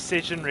of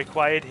precision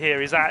required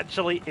here is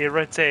actually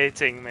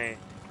irritating me.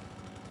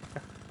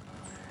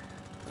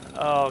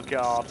 Oh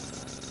god.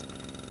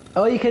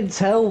 Oh, you can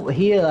tell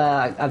here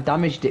I've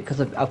damaged it because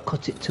I've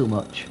cut it too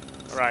much.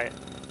 Right.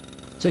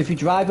 So if you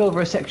drive over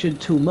a section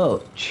too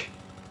much,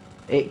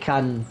 it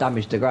can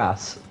damage the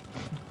grass.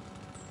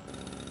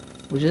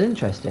 Which is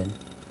interesting.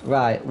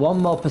 Right, 1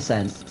 more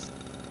 %.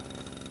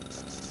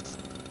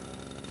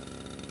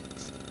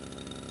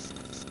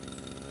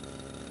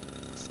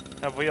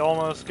 Have we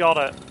almost got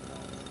it?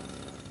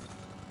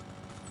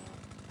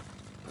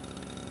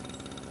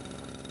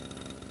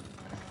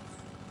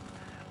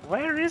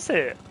 Where is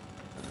it?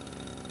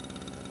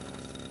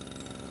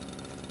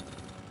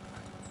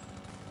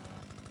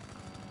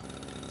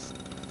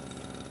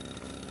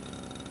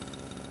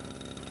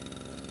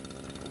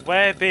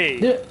 Where be?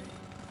 Do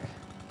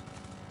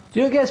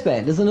you guess,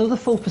 Ben? There's another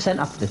full percent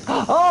after this.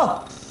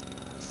 Oh!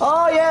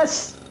 Oh,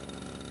 yes!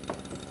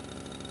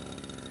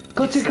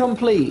 Cutting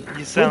complete.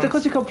 With the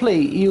cutting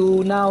complete,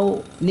 you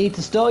now need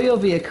to store your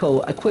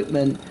vehicle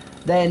equipment,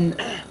 then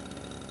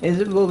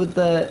with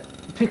the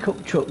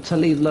pickup truck to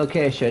leave the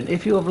location.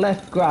 If you have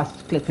left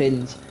grass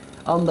clippings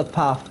on the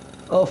path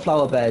or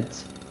flower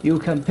beds, you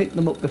can pick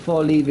them up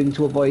before leaving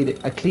to avoid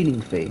a cleaning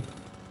fee.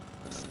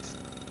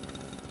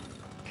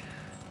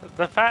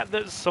 The fact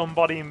that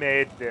somebody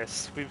made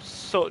this with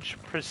such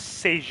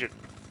precision.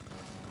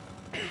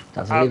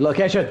 That's a leave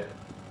location.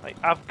 Like,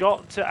 I've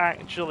got to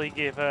actually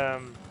give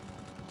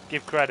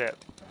credit.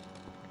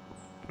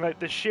 Like,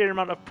 the sheer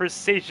amount of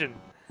precision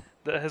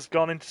that has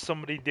gone into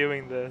somebody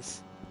doing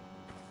this.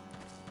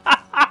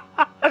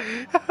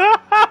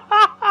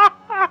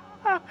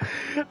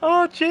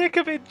 Oh,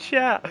 Jacob in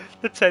chat.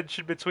 The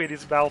tension between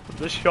his mouth and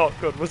the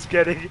shotgun was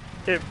getting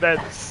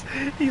immense.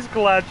 He's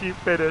glad you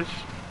finished.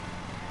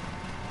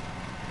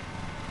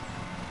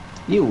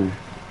 You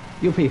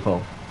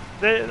people.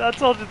 I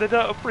told you they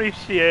don't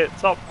appreciate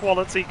top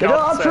quality content. They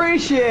don't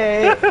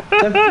appreciate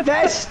the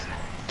best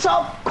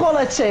top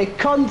quality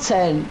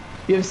content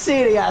you've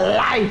seen in your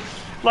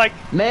life. Like,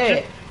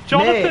 mate,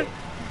 Jonathan. mate.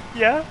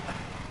 Yeah?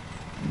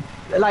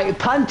 Like,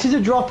 panties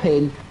are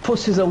dropping,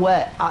 pussies are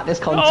wet at this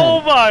content.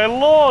 Oh my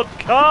lord,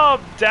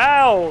 calm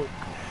down!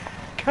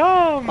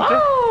 Calm down!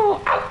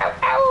 Ow,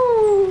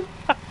 ow,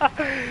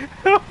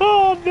 ow.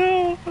 Oh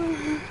no!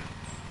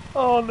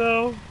 Oh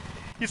no.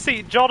 You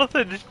see,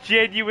 Jonathan is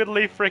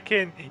genuinely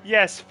freaking...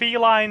 Yes,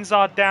 felines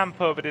are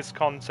damp over this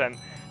content,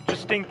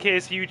 just in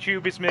case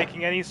YouTube is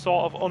making any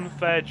sort of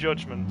unfair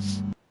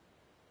judgments.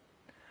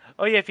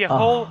 Oh yeah, if you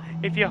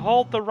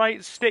hold the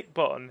right stick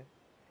button,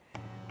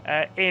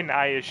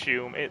 I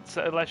assume, it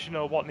lets you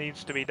know what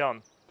needs to be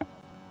done.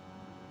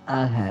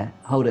 Okay,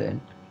 hold it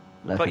in.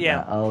 Look but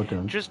yeah, all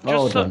done. Just so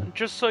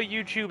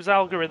YouTube's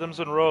algorithms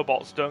and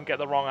robots don't get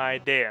the wrong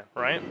idea,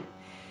 right?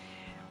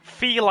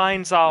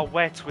 Felines are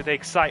wet with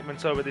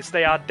excitement over this.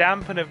 They are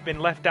damp and have been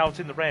left out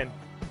in the rain.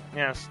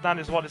 Yes, that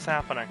is what is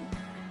happening.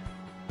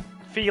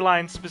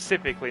 Felines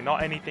specifically,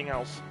 not anything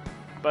else.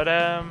 But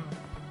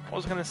what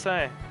was I gonna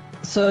say?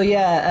 So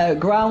yeah,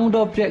 ground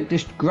object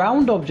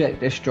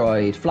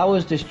destroyed,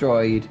 flowers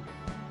destroyed.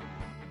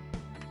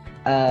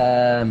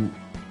 So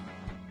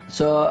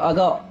I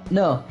got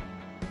no.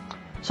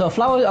 So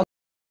flowers.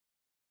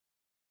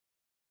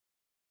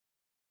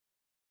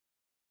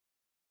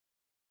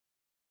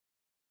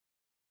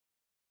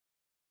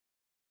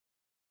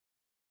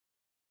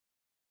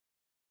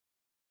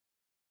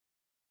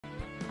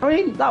 I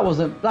mean, that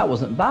wasn't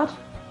bad.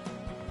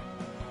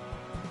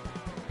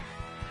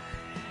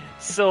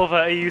 Silver,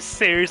 are you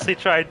seriously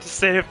trying to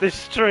save this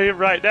stream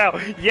right now?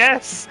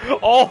 Yes!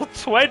 All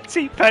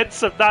 20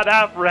 pence of that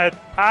ad rev,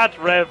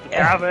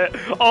 damn it!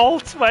 All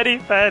 20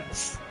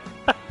 pence!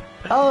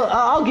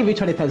 I'll give you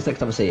 20 pence next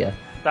time I see you.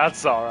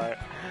 That's alright.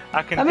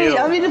 I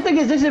mean, the thing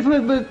is, this is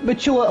for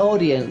mature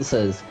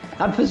audiences.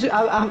 I'm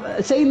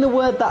saying the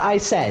word that I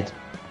said.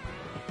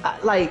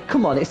 Like,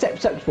 come on, it's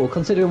acceptable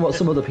considering what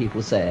some other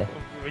people say.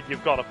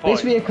 You've got a point.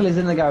 This vehicle is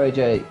in the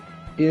garage.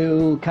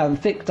 You can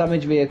fix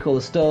damaged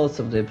vehicles, store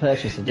something,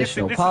 purchase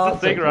additional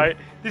parts. This is the thing, right?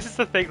 This is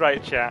the thing,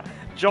 right, chat?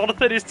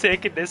 Jonathan is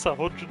taking this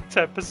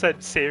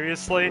 110%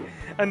 seriously,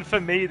 and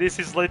for me, this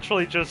is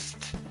literally just...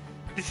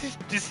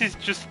 This is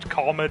just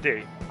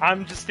comedy.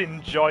 I'm just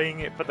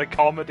enjoying it for the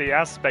comedy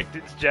aspect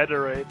it's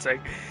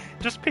generating.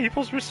 Just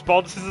people's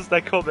responses as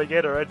they're coming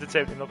in are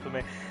entertaining enough for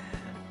me.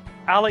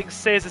 Alex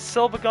says, "Is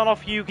Silver gone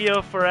off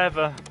Yu-Gi-Oh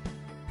forever?"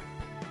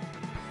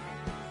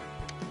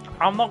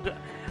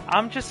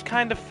 I'm just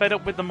kind of fed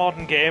up with the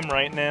modern game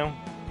right now.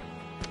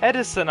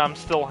 Edison I'm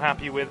still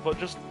happy with, but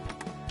just...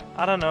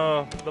 I don't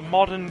know. The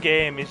modern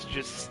game is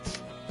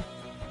just...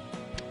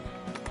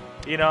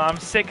 You know, I'm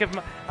sick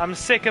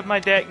of my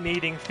deck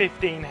needing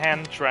 15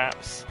 hand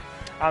traps.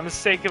 I'm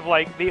sick of,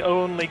 like, the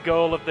only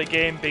goal of the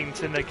game being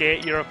to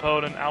negate your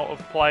opponent out of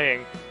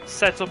playing,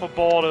 set up a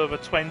board over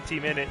 20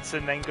 minutes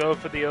and then go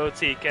for the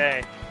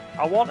OTK.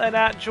 I want an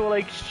actual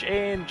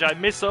exchange. I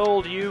miss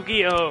old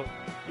Yu-Gi-Oh!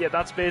 Yeah,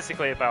 that's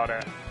basically about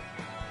it.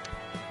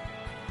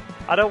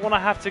 I don't want to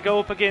have to go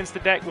up against a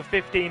deck with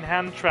 15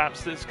 hand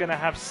traps that's going to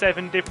have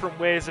 7 different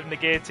ways of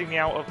negating me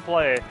out of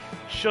play,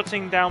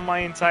 shutting down my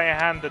entire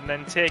hand and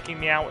then taking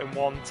me out in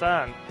one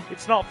turn.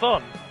 It's not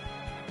fun.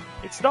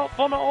 It's not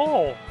fun at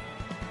all.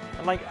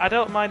 And, like, I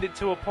don't mind it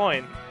to a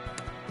point.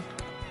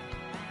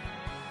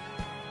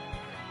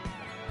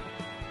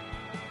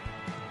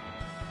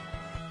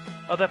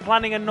 Oh, they're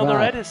planning another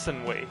Right.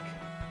 Edison week.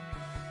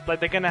 Like,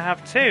 they're going to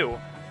have 2.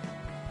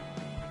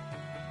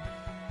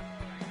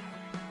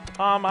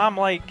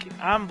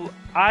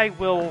 I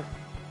will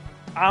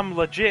I'm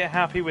legit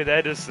happy with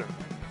Edison.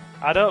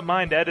 I don't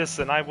mind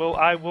Edison. I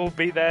will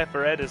be there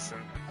for Edison.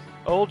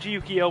 Old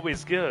Yu-Gi-Oh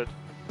is good.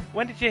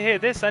 When did you hear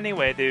this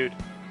anyway, dude?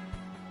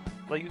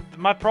 Like,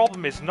 my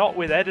problem is not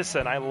with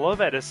Edison. I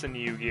love Edison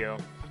Yu-Gi-Oh.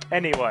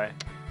 Anyway,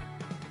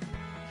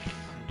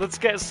 let's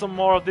get some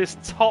more of this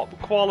top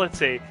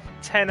quality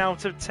 10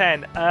 out of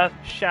 10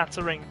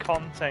 earth-shattering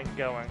content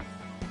going.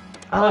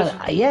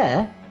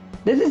 Yeah.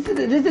 This is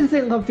the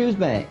thing that confused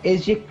me,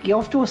 is you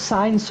have to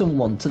assign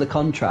someone to the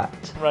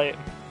contract. Right.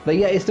 But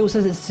yeah, it still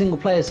says it's a single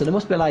player, so there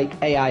must be like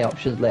AI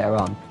options later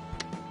on.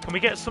 Can we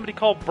get somebody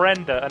called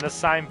Brenda and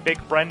assign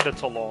Big Brenda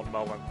to lawn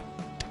mowing?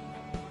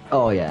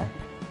 Oh yeah.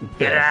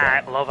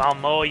 Right, love, I'll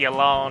mow your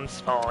lawns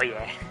for you.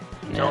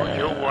 Don't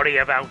you worry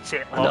about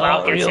it, love.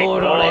 I'll get it Don't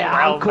going worry,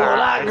 I'll well cut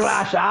that nice.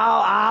 grass.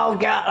 I'll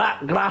get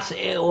that grass.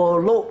 It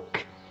will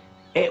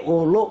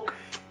look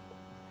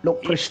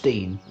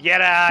pristine.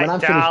 Yeah, right,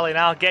 darling.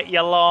 I'll get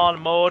your lawn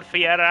mowed for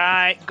you,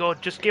 right?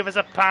 Good. Just give us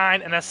a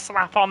pint and a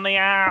slap on the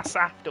arse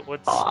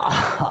afterwards.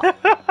 I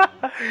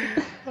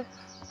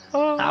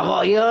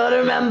want you to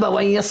remember,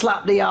 when you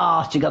slap the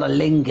arse, you gotta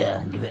linger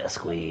and give it a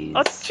squeeze.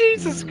 Oh,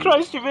 Jesus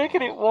Christ, you're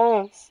making it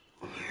worse.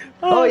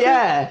 Oh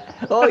yeah.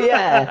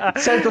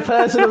 Says the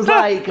person who's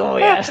like, oh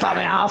yeah, slap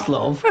my arse,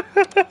 love.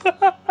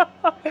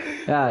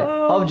 Right,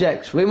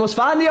 objects. We must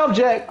find the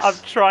objects. I'm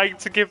trying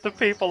to give the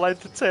people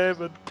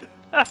entertainment.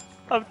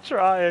 I'm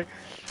trying.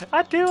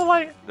 I do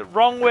like the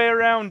wrong way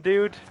around,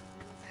 dude.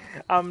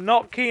 I'm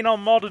not keen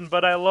on modern,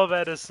 but I love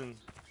Edison.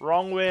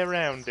 Wrong way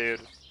around, dude.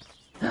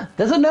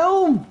 There's a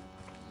gnome.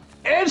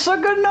 It's a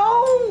good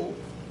gnome.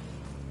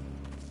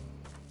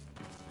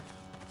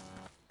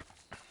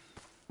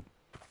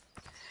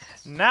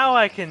 Now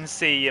I can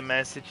see your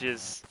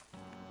messages.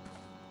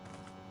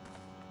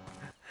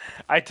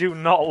 I do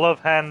not love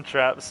hand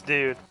traps,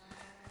 dude.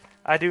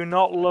 I do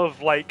not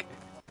love, like,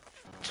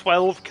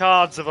 12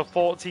 cards of a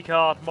 40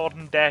 card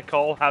modern deck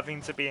all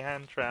having to be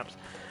hand traps.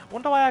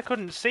 Wonder why I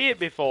couldn't see it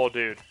before,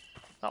 dude.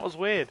 That was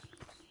weird.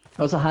 It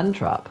was a hand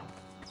trap.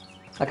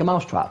 Like a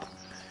mouse trap.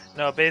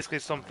 No, basically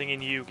something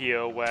in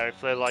Yu-Gi-Oh! Where if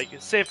they're like,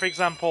 say for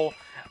example,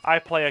 I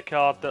play a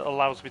card that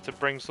allows me to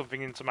bring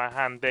something into my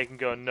hand, they can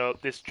go, no,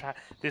 this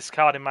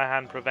card in my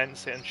hand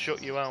prevents it and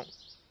shut you out.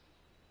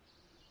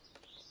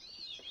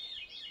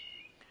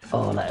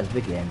 Oh, let us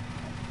begin.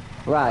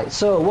 Right,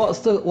 so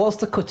what's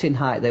the cutting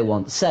height they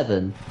want?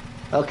 7.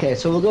 Okay,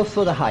 so we'll go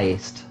for the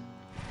highest.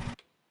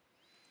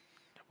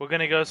 We're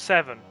gonna go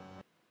 7.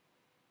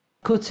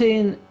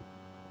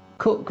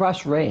 Cut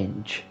grass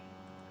range.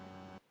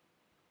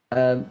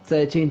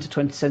 13 to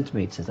 20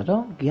 centimeters. I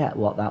don't get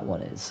what that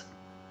one is.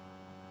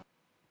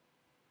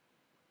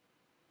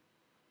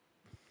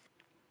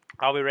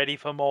 Are we ready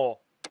for more?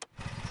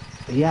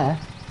 Yeah.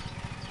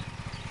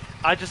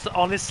 I just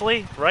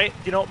honestly, right?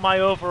 You know what my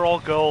overall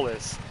goal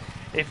is?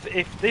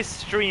 If this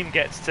stream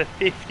gets to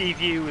 50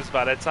 views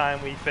by the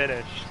time we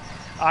finish,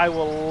 I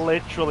will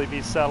literally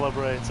be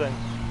celebrating.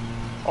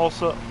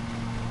 Also,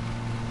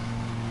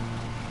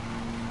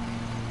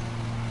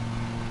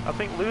 I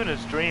think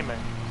Luna's dreaming.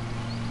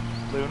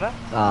 Luna?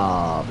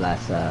 Oh,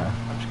 bless her.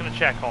 I'm just gonna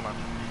check on her.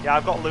 Yeah,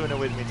 I've got Luna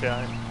with me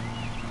tonight.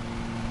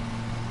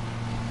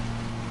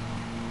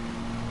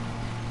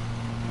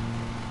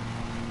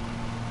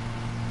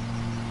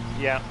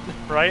 Yeah,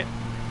 right?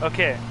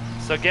 Okay,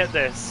 so get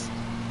this.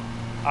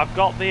 I've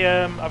got the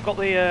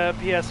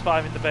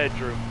PS5 in the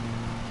bedroom.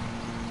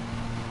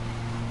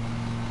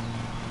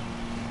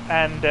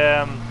 And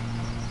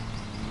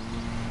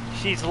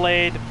she's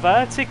laid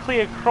vertically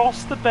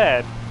across the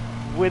bed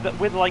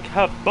with like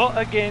her butt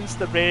against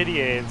the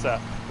radiator,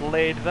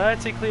 laid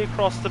vertically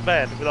across the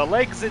bed with her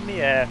legs in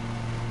the air.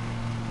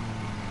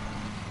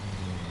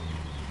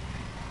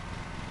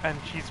 And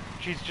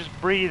she's just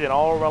breathing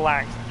all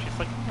relaxed. And she's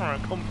like, oh,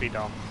 comfy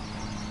dom.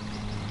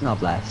 Oh,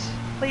 bless.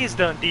 Please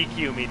don't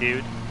DQ me,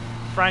 dude.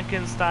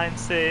 Frankenstein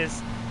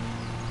says,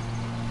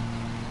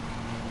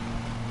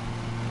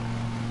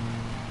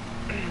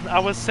 I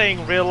was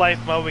saying real life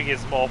mowing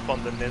is more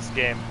fun than this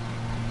game.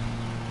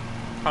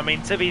 I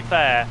mean, to be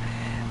fair,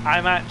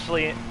 I'm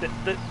actually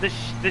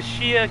the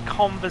sheer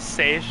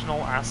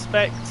conversational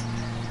aspect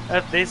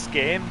of this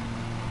game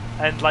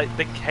and like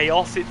the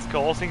chaos it's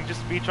causing,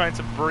 just me trying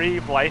to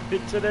breathe life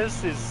into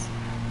this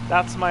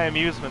that's my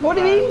amusement. What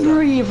do you mean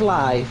breathe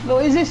life?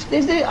 Is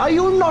this? Are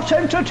you not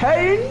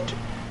entertained?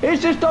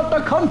 Is this not the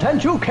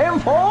content you came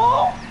for?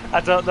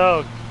 I don't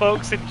know,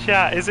 folks in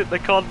chat. Is it the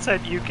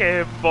content you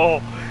came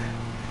for?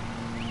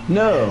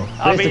 No,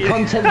 it's the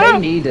content they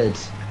needed.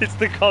 It's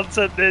the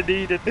content they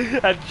needed,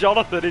 and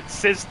Jonathan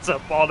insists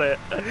upon it.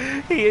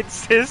 He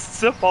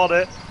insists upon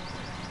it.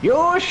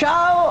 You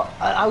shall.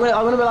 I'm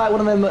gonna be like one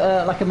of them,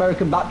 like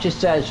American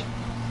Baptist says.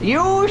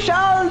 You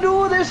shall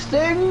do this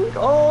thing,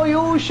 or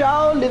you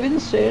shall live in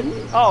sin.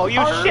 Oh,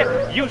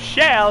 you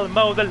shall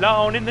mow the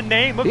lawn in the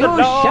name of the Lord.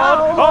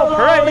 Shall Oh,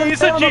 praise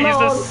to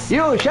Jesus.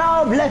 You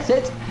shall bless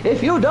it.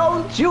 If you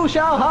don't, you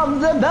shall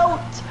have the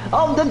belt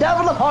of the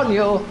devil upon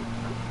you.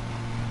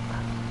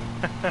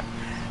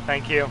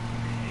 Thank you.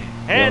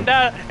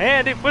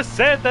 And it was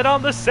said that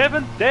on the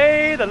seventh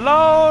day the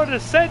Lord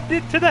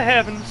ascended to the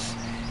heavens,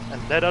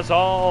 and let us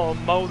all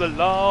mow the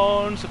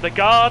lawns of the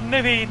Garden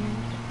of Eden,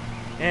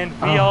 and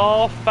we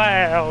all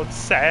found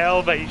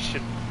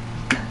salvation.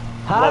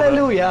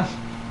 Hallelujah!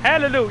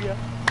 Hallelujah!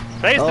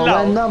 Praise the Oh,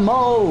 Lord! when the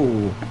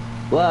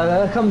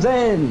mower comes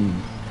in.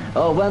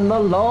 Oh, when the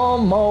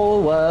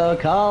lawnmower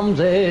comes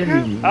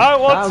in, I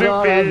want I'm to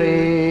gonna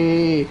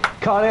be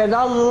cutting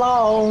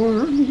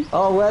along.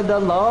 Oh, when the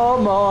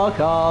lawnmower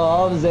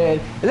comes in,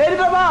 lady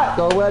go back.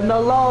 Oh, when the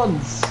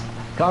lawns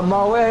come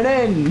mowing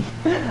in.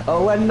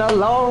 Oh, when the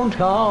lawns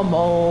come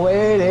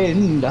mowing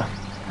in,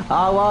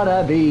 I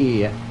wanna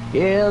be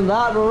in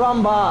that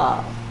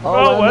rumba.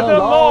 Oh, when the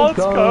lawns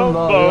come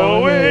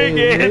mowing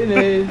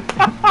in.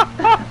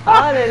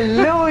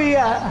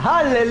 Hallelujah!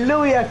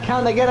 Hallelujah!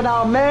 Can I get an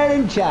amen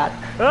in chat?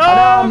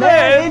 An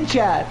amen in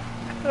chat!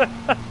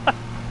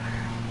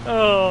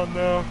 Oh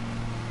no.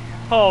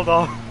 Hold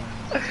on.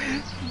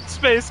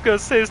 Space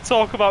Ghost says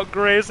talk about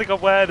grazing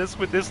awareness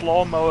with this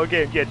lawnmower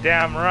game. Yeah,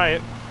 damn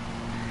right.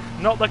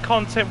 Not the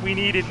content we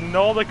needed,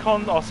 nor the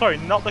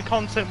not the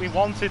content we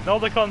wanted, nor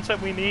the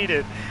content we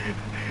needed.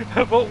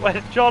 But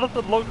when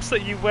Jonathan looks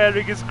at you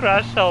wearing his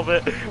crash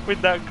helmet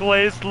with that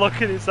glazed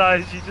look in his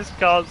eyes, you just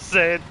can't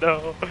say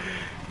no.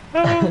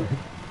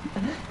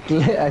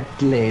 A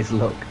glazed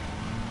look.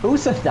 Who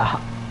said that?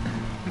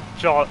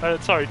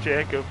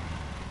 Jacob.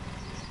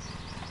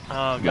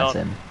 Oh That's god.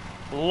 him.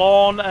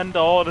 Lawn and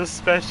Order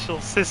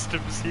Special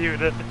Systems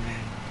Unit.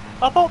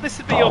 I thought this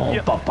would be your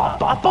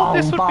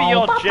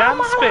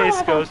jam,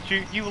 Space Ghost.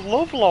 You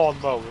love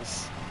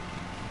lawnmowers.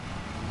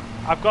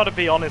 I've got to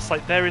be honest,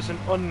 like, there is an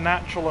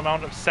unnatural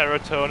amount of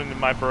serotonin in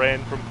my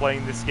brain from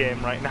playing this game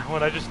right now,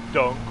 and I just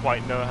don't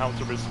quite know how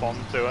to respond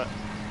to it.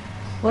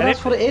 Well, And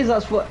that's what it is.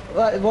 That's what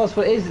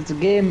it is. It's a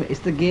game.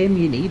 It's the game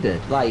you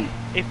needed. Like,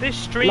 if this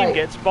stream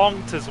gets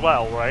bonked as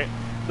well, right?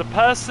 The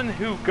person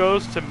who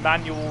goes to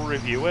manual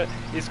review it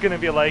is going to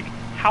be like,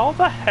 how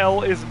the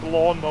hell is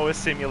Lawnmower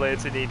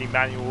Simulator needing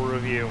manual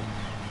review?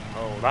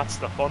 Oh, that's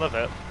the fun of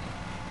it.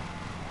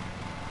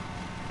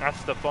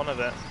 That's the fun of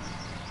it.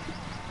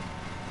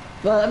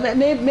 well,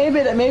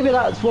 maybe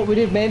that's what we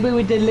did. Maybe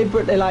we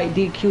deliberately like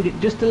DQ'd it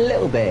just a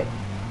little bit,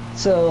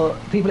 so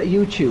people at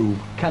YouTube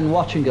can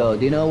watch and go,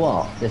 do you know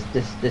what?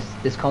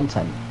 This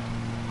content,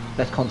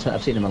 best content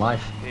I've seen in my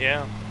life.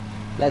 Yeah.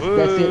 Let's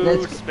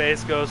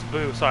Space Ghost,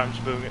 boo. Sorry, I'm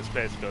just booing at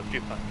Space Ghost. You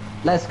fine.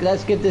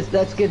 let's give this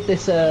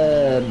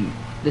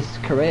this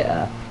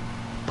creator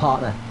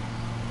partner.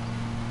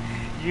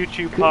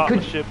 YouTube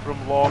partnership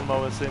from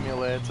Lawnmower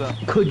Simulator.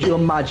 Could you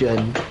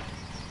imagine?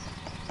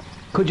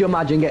 Could you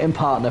imagine getting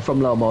partner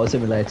from Lawnmower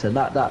Simulator?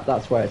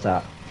 That's where it's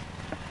at.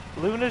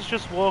 Luna's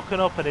just woken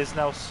up and is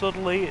now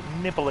subtly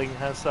nibbling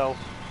herself.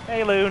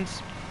 Hey,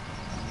 Loons.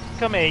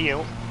 Come here,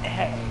 you.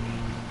 Hey.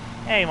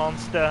 Hey,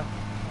 monster.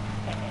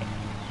 Hey.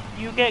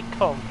 You get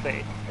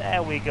comfy.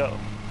 There we go.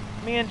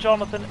 Me and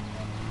Jonathan...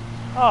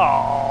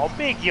 Oh,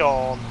 big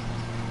yawn.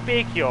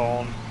 Big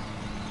yawn.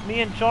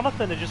 Me and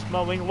Jonathan are just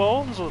mowing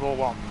lawns, little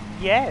one.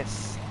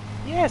 Yes.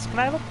 Yes, can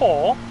I have a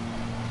paw?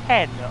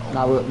 Head no.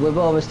 Now we've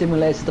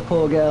overstimulated the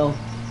poor girl.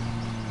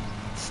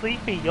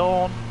 Sleepy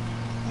yawn.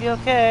 You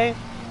okay?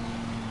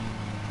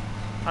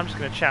 I'm just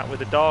gonna chat with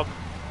the dog.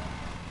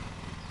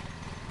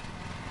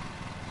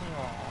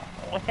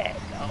 Oh,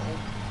 hello.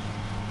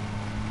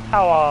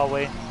 How are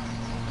we?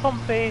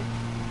 Comfy?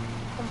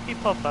 Comfy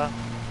pupper?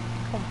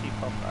 Comfy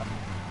pupper?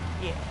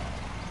 Yeah.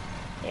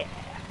 Yeah.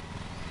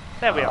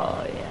 There we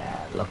are. Oh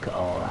yeah, look at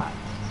all that.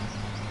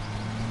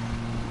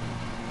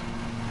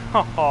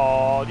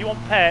 Oh, do you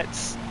want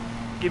pets?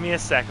 Give me a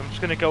sec, I'm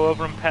just gonna go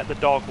over and pet the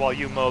dog while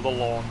you mow the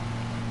lawn.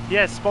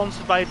 Yes,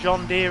 sponsored by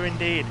John Deere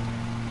indeed.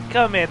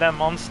 Come here then,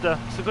 monster.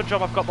 It's a good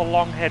job I've got the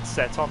long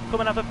headset on. Come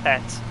and have a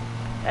pet.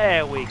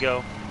 There we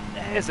go.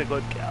 There's a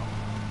good girl.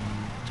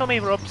 Tummy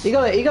rubs. You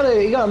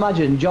gotta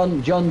imagine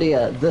John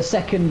Deere, the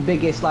second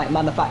biggest like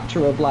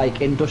manufacturer of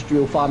like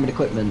industrial farming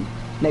equipment,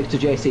 next to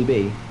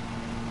JCB.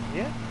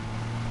 Yeah.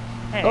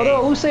 Hey. Although I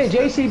will say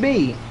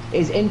JCB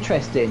is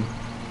interesting.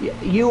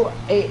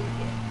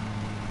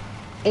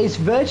 It's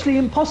virtually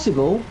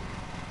impossible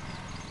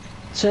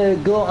to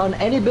go on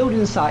any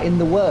building site in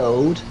the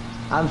world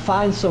and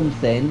find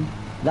something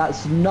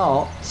that's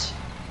not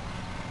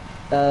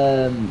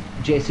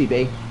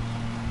JCB.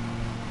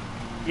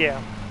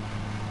 Yeah.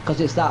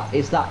 Because it's that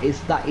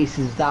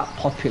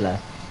popular,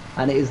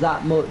 and it is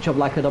that much of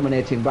like a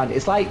dominating brand.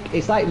 It's like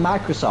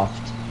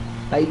Microsoft.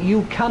 Like,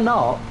 you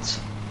cannot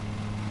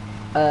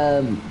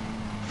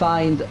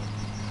find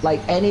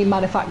like any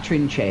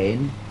manufacturing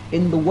chain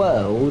in the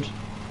world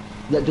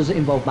that doesn't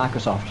involve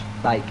Microsoft.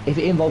 Like, if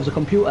it involves a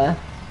computer,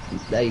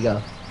 there you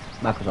go,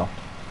 Microsoft.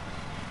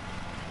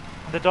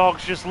 The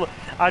dog's just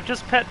I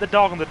just pet the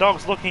dog and the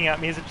dog's looking at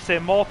me as if to say,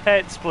 more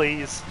pets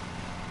please.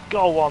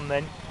 Go on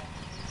then.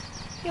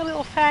 Your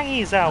little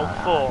fangy's out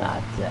for.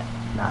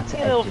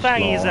 Your little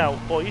fangy's out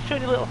for. You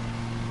showing your little.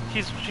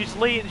 She's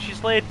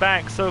laid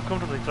back so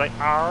comfortably. She's like,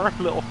 arr,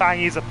 little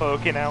fangies are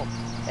poking out.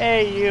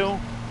 Hey you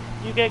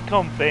get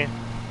comfy.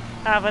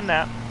 Have a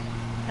nap.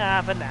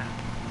 have a nap.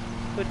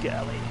 Good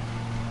girlie.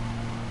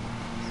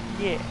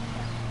 Yeah.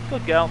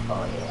 Good girl.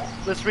 Oh yeah.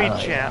 Let's read Oh,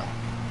 chat.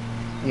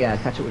 Yeah,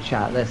 catch up with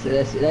chat. Let's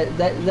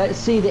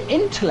see the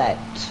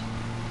intellect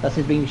that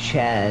has been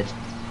shared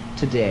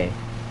today.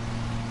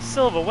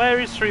 Silver, where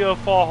is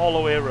 304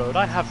 Holloway Road?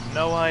 I have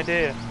no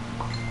idea.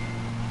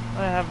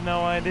 I have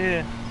no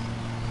idea.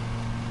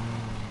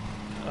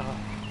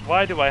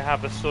 Why do I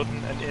have a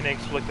sudden and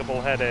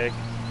inexplicable headache?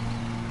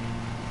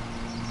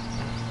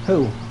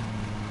 Who?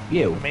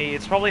 You? Me,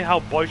 it's probably how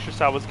boisterous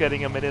I was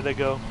getting a minute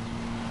ago.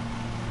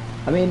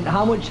 I mean,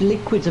 how much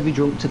liquids have you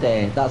drunk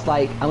today? That's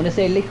like, I'm gonna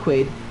say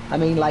liquid, I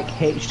mean like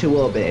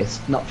H2O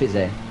based, not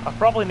fizzy. I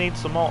probably need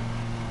some more.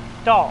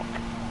 Doc.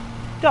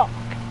 Doc.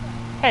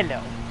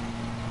 Hello.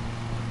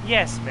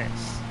 Yes,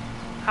 miss.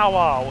 How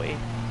are we?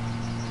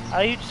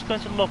 Are you just going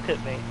to look at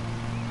me?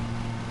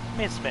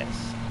 Miss.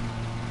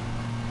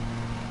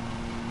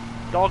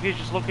 Dog is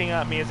just looking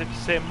at me as if to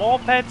say, more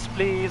pets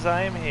please,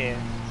 I am here.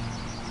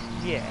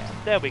 Yeah,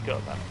 there we go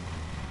then.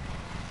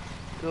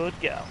 Good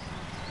girl.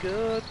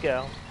 Good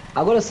girl.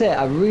 I gotta say,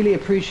 I really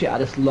appreciate how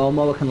this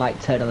lawnmower can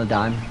like turn on a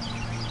dime.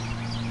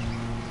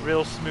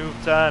 Real smooth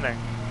turning.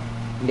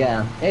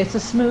 Yeah, it's a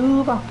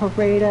smooth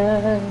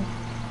operator.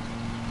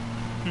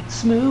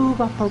 Smooth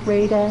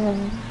operator.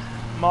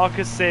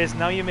 Marcus says,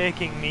 now you're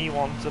making me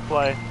want to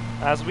play.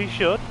 As we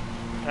should.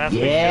 As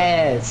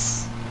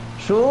yes.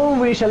 Soon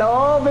we shall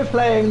all be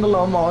playing the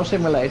Lawn Mowing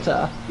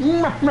Simulator.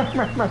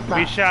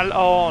 We shall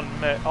all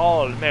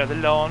mow the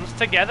lawns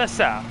together,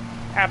 sir.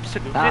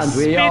 Absolutely and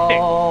we spiffing.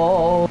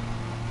 all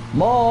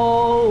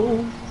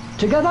mow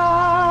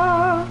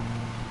together.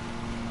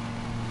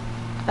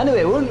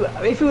 Anyway,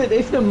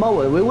 if the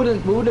mower, we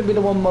wouldn't be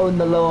the one mowing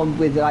the lawn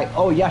with like,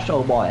 oh yes,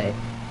 old boy.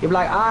 You'd be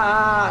like,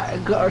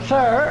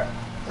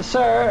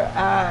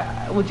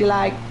 sir, would you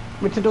like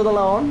me to do the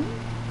lawn?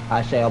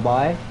 I say, oh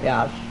boy,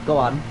 yes, go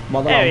on,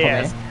 mow the lawn for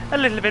yes. me. A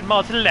little bit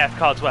more to the left,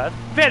 Codsworth.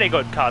 Very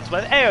good,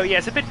 Codsworth. Oh,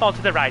 yes, a bit more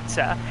to the right,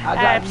 sir.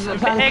 Absolutely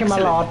thank you, my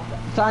excellent. lord.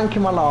 Thank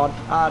you, my lord.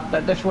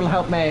 This will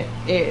help me.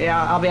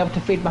 I'll be able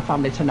to feed my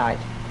family tonight.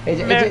 Is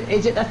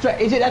it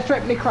a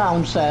Threepenny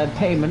Crown, sir?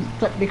 Payment,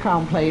 Threepenny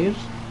Crown, please.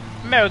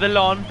 Mow the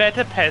lawn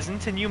better,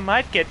 peasant, and you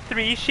might get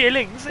 3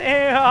 shillings.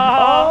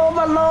 Oh,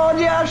 my lord,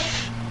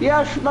 yes,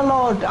 yes, my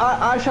lord.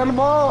 I shall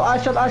mow. I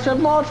shall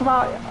mow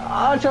tonight.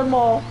 I shall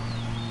mow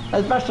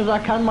as best as I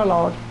can, my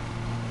lord.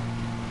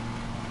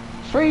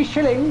 3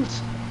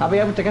 shillings. I'll be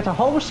able to get a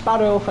whole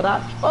sparrow for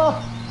that. Oh,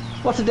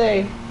 what a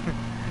day.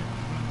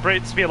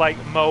 Brits feel like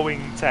mowing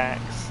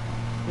tax.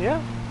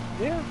 Yeah.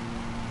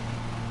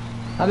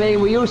 I mean,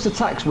 we used to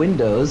tax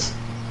windows.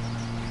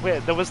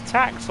 Wait, there was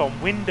tax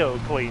on window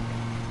cleaning.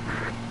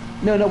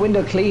 No,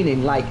 window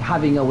cleaning, like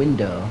having a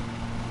window.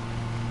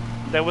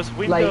 There was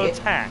window like,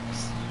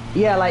 tax.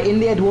 Yeah, like in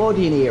the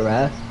Edwardian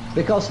era,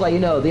 because like, you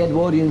know, the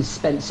Edwardians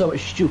spent so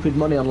much stupid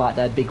money on like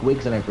their big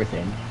wigs and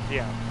everything.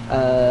 Yeah.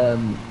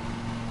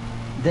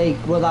 They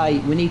were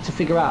like, we need to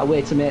figure out a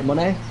way to make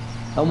money.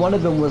 And one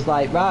of them was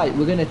like, right,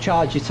 we're going to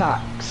charge you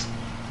tax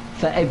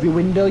for every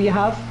window you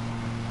have.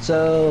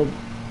 So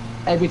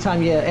every time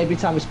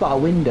we spot a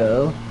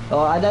window,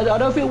 or I don't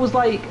know if it was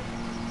like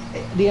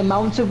the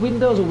amount of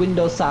windows or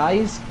window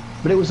size,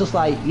 but it was just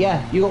like,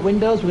 yeah, you got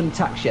windows, we're going to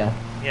tax you.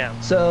 Yeah.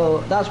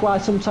 So that's why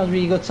sometimes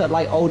when you go to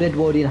like old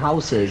Edwardian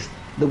houses,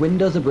 the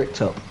windows are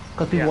bricked up.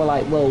 Because people are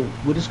like, well,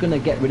 we're just going to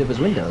get rid of his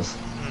windows.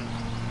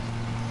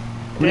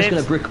 We're just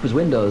going to brick up his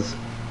windows.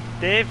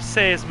 Dave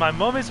says, my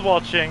mum is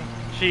watching,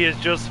 she has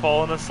just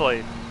fallen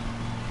asleep.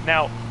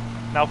 Now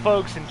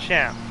folks in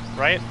chat,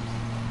 right?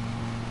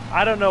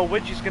 I don't know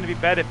which is going to be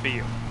better for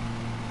you.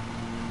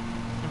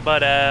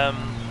 But,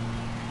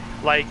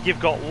 like,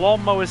 you've got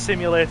Lawn Mowing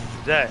Simulator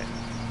today,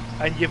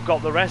 and you've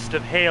got the rest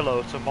of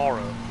Halo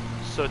tomorrow.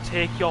 So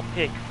take your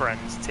pick,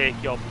 friends,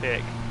 take your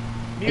pick.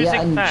 Music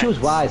and facts. choose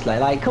wisely.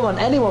 Like, come on,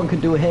 anyone can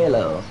do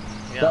Halo.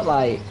 Yeah. But,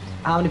 like,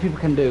 how many people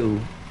can do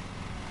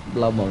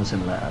Lawn Mowing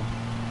Simulator?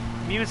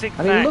 Music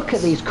I mean, facts.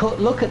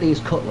 look at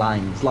these cut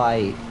lines.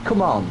 Like,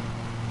 come on,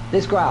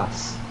 this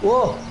grass.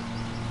 Whoa!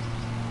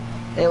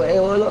 It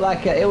will look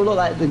like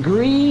the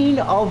green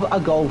of a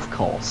golf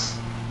course,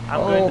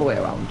 all the way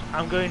around.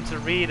 I'm going to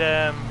read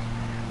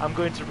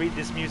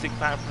this music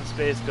fact from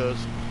Space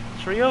Ghost.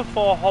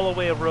 304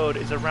 Holloway Road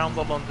is around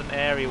the London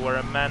area where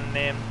a man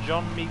named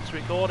John Meek's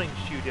recording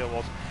studio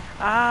was.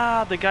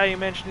 Ah, the guy you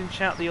mentioned in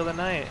chat the other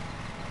night.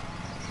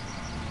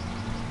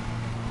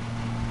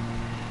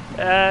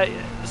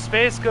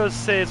 Space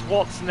Ghost says,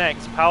 what's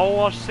next? Power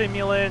Wash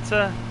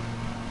Simulator?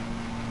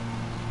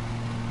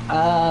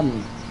 I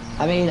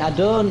mean, I'll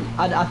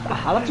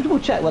have to double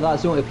check whether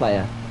that's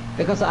multiplayer.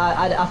 Because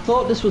I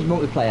thought this was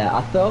multiplayer.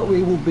 I thought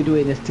we would be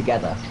doing this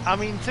together. I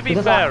mean, to be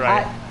fair,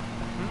 right?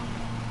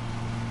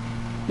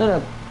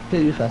 No,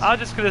 please first. I was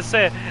just going to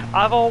say,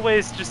 I've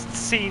always just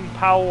seen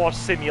Power Wash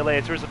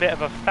Simulator as a bit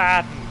of a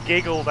fad and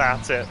giggled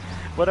at it.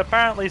 But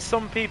apparently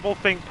some people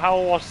think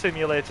Power Wash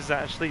Simulator is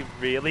actually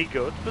really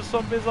good for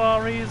some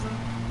bizarre reason.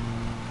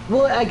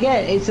 Well,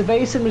 again, it's a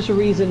very similar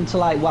reason to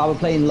like why we're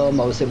playing Lawn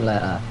Mowing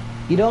Simulator.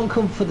 You don't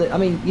come for the. I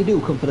mean, you do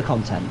come for the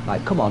content.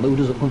 Like, come on, who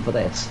doesn't come for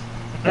this?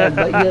 But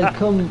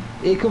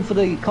you come for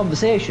the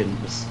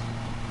conversations.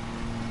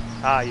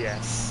 Ah,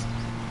 yes.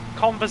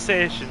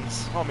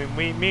 Conversations. I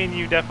mean, me and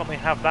you definitely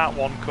have that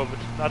one covered.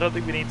 I don't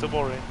think we need to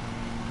worry.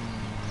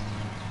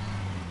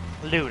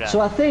 Luna. So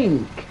I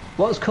think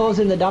what's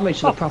causing the damage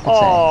to the property.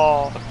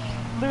 Oh,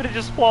 Luna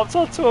just flops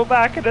onto her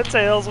back and her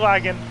tail's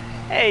wagging.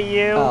 Hey,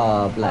 you.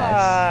 Oh, bless.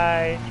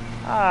 Hi.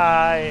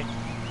 Hi.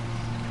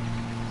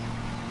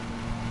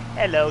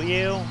 Hello,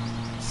 you.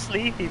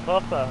 Sleepy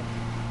pupper.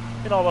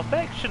 Been all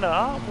affectionate,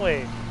 aren't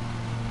we?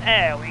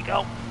 There we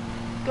go.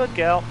 Good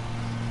girl.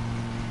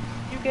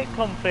 You get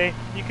comfy.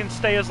 You can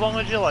stay as long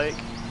as you like.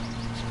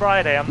 It's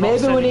Friday. I'm not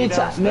sending you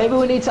downstairs. Maybe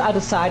we need to add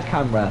a side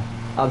camera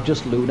of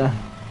just Luna.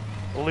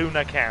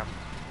 Luna cam.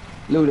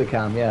 Luna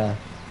cam, yeah.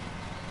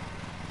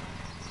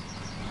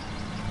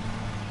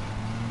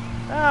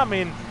 I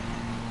mean,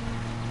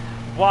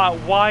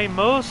 why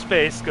Mo,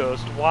 Space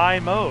Ghost? Why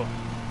Mo?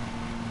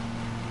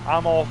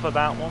 I'm all for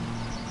that one.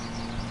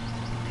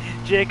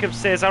 Jacob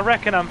says, I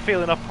reckon I'm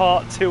feeling a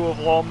part 2 of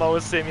Lawn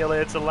Mowing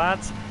Simulator,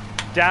 lads.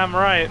 Damn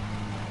right.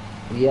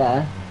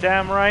 Yeah.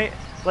 Damn right.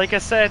 Like I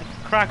said,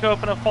 crack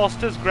open a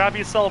Foster's, grab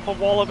yourself a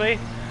wallaby.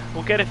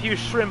 We'll get a few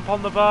shrimp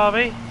on the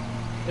barbie.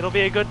 It'll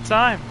be a good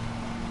time.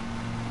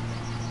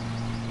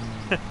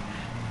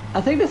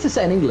 I think this is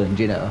set in England,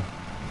 you know.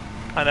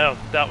 I know,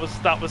 that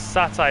was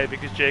satire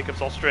because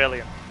Jacob's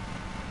Australian.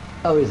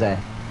 Oh, is there?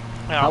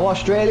 Yeah. How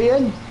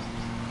Australian?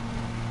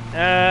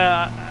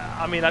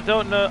 I mean, I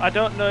don't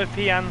know if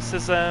he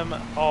answers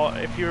or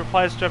if he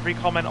replies to every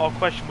comment or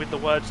question with the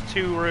words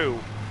 "Turu"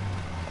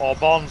 or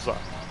 "Bonza,"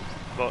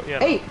 but you know.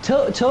 Hey,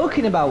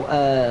 talking about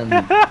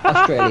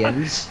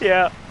Australians.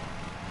 Yeah.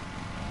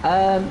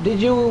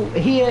 Did you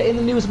hear in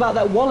the news about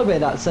that wallaby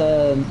that's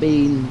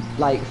been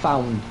like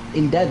found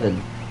in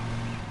Devon?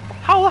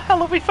 How the hell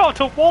have we found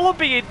a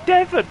wallaby in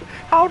Devon?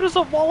 How does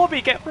a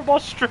wallaby get from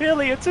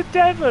Australia to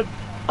Devon?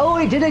 Oh,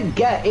 it didn't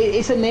get.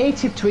 It's a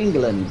native to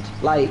England.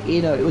 Like,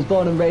 you know, it was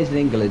born and raised in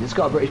England. It's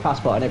got a British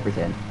passport and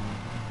everything.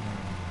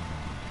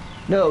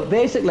 No,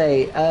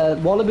 basically,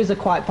 wallabies are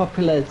quite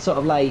popular, sort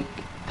of like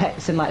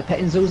pets in like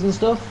petting zoos and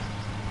stuff.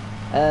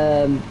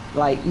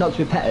 Like not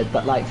to be petted,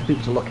 but like for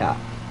people to look at.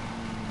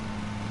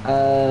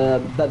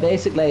 But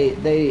basically,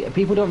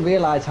 people don't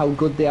realise how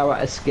good they are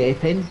at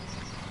escaping.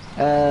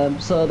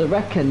 So they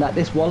reckon that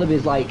this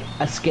wallaby's like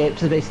escaped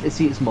to basically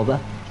see its mother.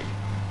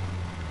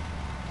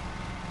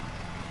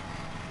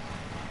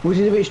 Which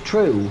is, if it's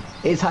true,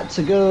 it's had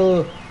to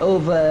go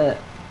over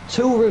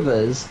 2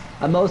 rivers,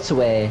 a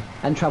motorway,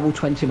 and travel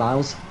 20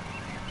 miles.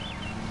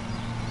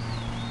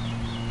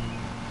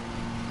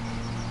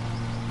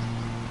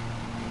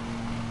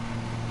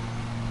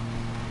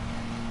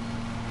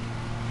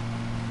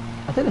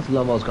 I think this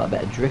lawnmower's got a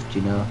bit of drift,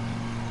 you know.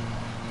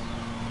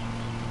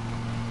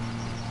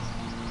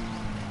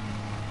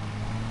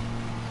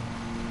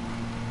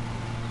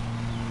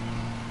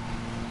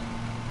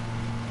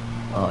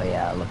 Oh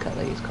yeah, look at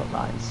these cut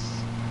lines.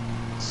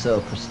 So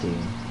pristine.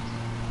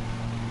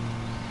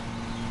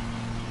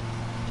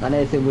 And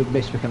anything we've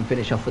missed we can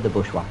finish off with the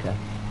bushwhacker.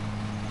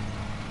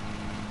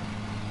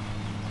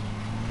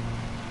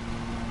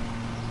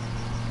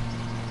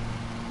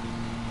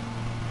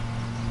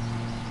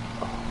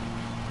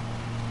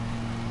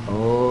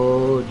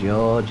 Oh,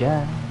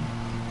 Georgia.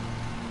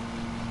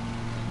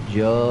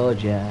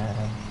 Georgia.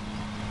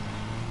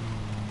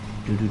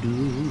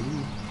 Do-do-do.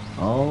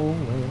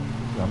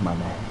 Always on my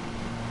man.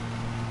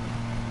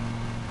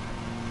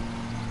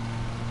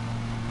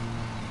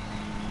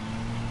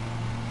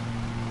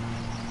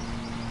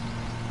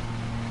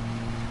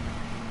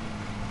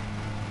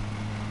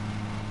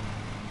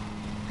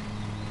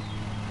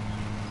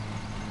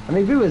 I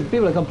mean,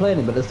 people are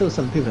complaining, but there's still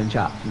some people in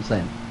chat. I'm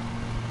saying.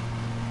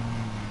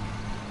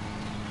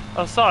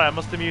 Oh, sorry, I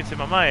must have muted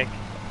my mic.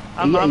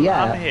 I'm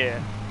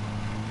here.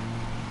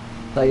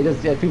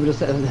 So people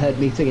just heard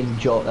me singing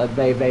a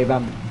very, very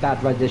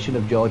bad rendition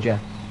of Georgia.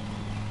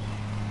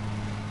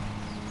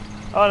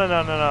 Oh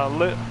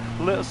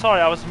no!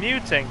 Sorry, I was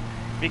muting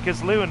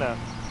because Luna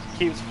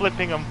keeps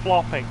flipping and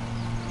flopping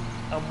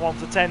and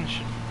wants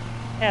attention.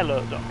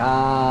 Hello, Doc.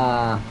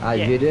 Ah, as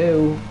you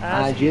do,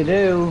 as you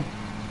do.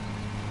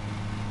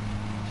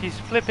 She's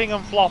flipping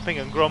and flopping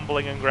and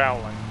grumbling and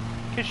growling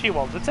because she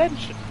wants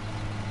attention.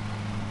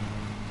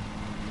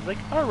 She's like,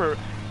 arr.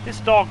 This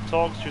dog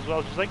talks to you as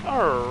well. She's like,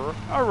 arr,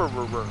 arr, arr,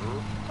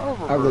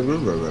 arr,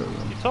 arr.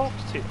 She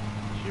talks to you.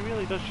 She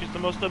really does. She's the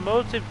most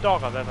emotive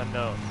dog I've ever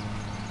known.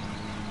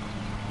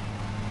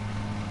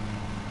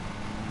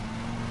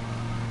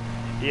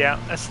 Yeah,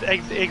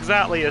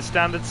 exactly a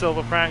standard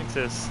silver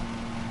practice.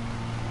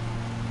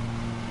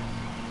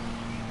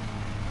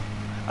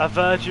 A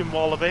virgin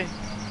wallaby.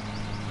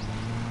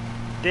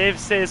 Dave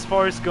says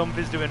Forrest Gump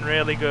is doing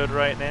really good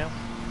right now.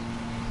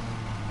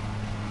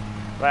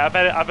 Right,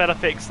 I better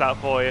fix that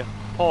for you.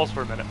 Pause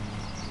for a minute.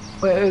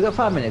 Wait, we've got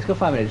 5 minutes. Got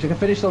 5 minutes. We can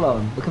finish the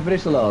loan. We can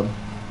finish the loan.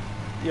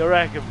 You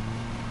reckon?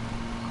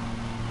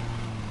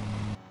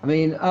 I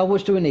mean, how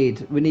much do we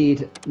need? We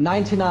need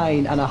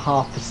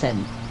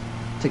 99.5%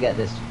 to get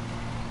this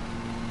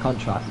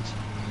contract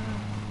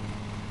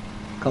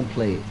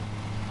complete.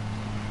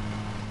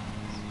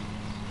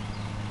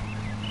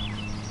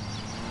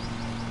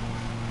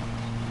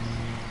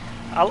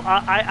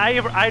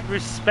 I'd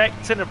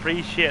respect and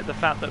appreciate the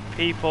fact that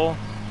people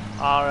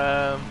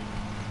are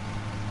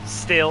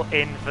still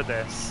in for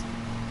this.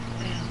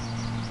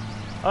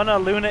 Oh no,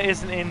 Luna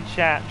isn't in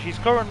chat. She's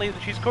currently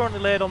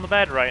laid on the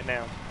bed right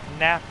now,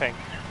 napping,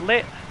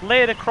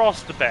 laid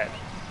across the bed,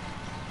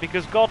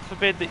 because God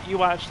forbid that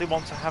you actually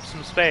want to have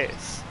some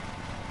space.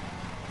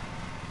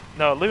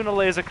 No, Luna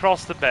lays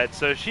across the bed,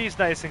 so she's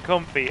nice and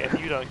comfy, and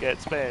you don't get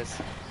space.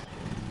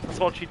 That's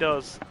what she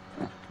does.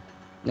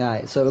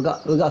 Right, so we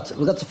got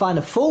to find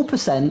a full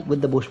percent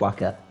with the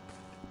bushwhacker.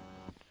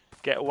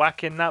 Get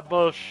whacking that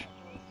bush.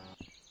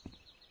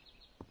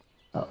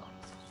 Oh.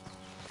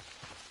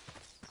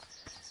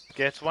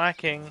 Get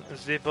whacking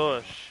the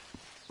bush.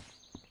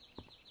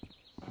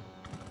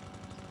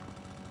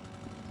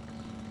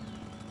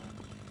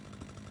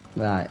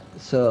 Right,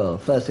 so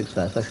first things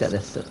first, let's get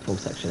this full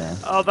section in.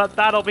 Oh,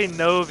 that'll be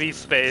Novi,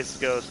 Space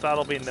Ghost.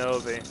 That'll be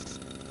Novi.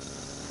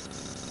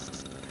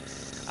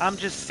 I'm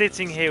just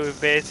sitting here with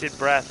bated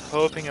breath,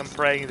 hoping and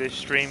praying this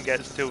stream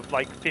gets to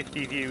like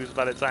 50 views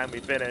by the time we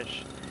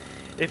finish.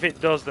 If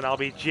it does, then I'll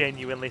be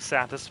genuinely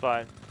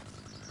satisfied.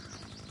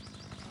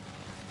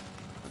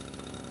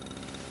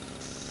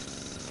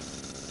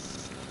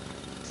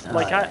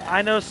 Like,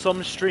 I know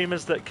some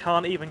streamers that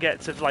can't even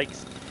get to like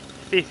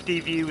 50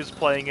 views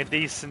playing a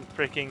decent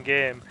freaking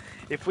game.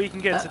 If we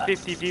can get to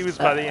 50 views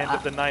by the end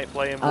of the night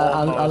playing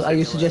Lawn Mowing Simulator... Are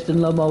you suggesting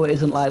Lawn Mower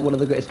isn't like one of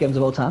the greatest games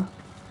of all time?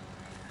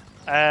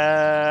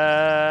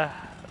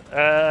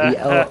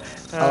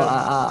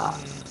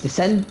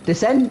 Descent.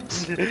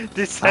 Descent in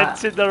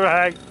the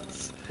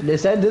ranks.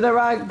 Descent in the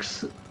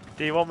ranks.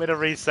 Do you want me to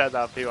reset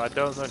that for you? I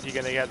don't know if you're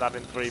going to get that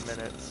in 3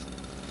 minutes.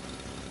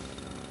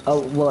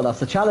 Oh, well, that's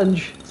the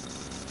challenge.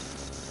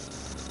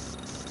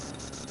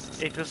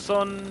 If the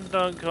sun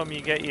don't come,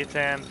 you get your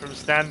tan from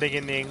standing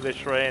in the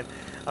English rain.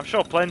 I'm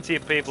sure plenty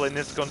of people in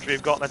this country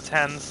have gotten a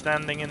tan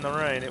standing in the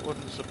rain. It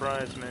wouldn't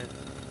surprise me.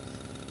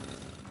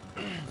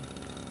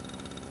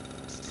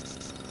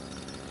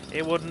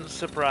 It wouldn't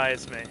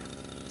surprise me.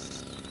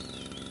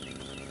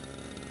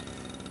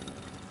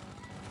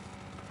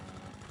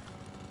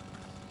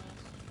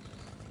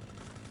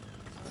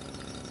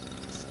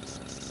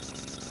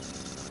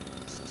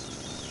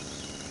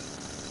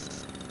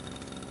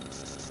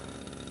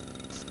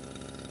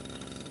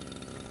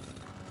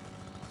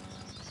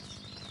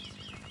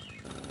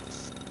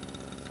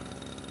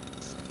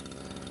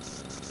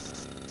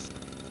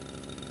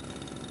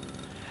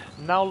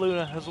 Now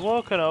Luna has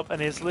woken up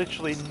and is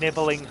literally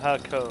nibbling her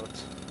coat.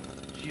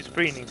 She's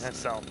preening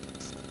herself.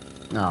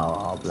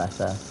 Oh, bless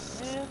her.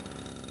 Yeah.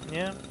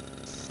 Yeah.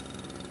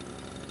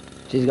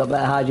 She's got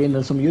better hygiene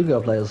than some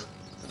Yu-Gi-Oh players.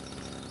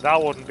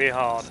 That wouldn't be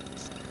hard.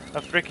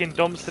 A freaking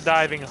dumpster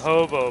diving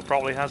hobo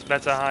probably has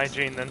better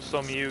hygiene than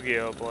some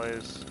Yu-Gi-Oh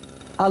players.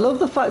 I love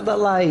the fact that,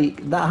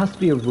 like, that has to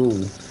be a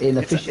rule. In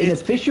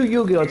official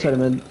Yu-Gi-Oh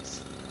tournaments,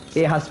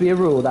 it has to be a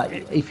rule that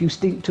if you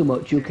stink too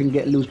much, you can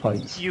lose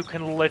points. You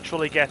can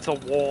literally get a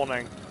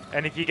warning.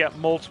 And if you get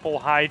multiple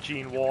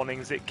hygiene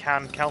warnings, it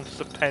can count as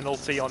a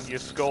penalty on your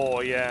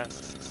score, yeah.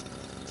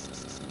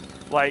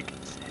 Like,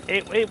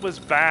 it was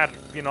bad,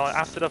 you know,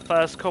 after the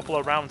first couple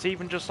of rounds,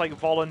 even just like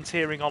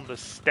volunteering on the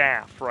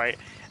staff, right?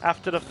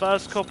 After the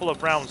first couple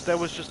of rounds, there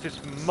was just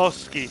this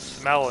musky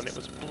smell and it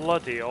was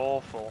bloody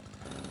awful.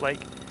 Like,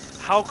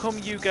 how come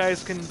you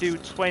guys can do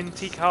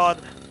 20 card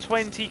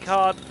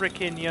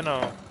freaking, you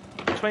know,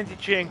 20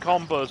 chain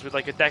combos with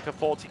like a deck of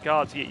 40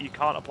 cards, yet you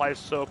can't apply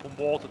soap and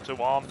water to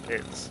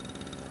armpits?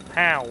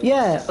 How?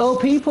 Yeah, or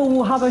people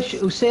will have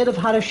who say they've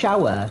had a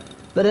shower,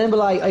 but then be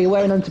like, are you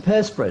wearing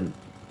antiperspirant?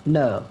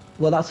 No.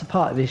 Well, that's a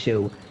part of the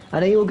issue.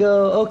 And then you'll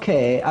go,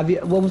 okay,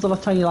 when was the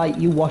last time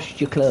you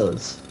washed your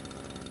clothes?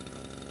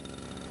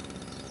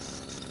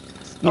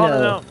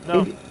 No.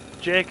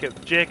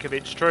 Jacob,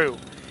 it's true.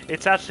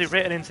 It's actually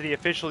written into the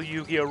official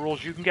Yu-Gi-Oh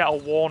rules. You can get a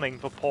warning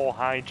for poor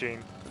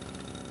hygiene.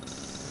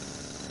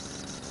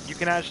 You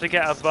can actually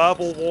get a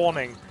verbal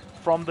warning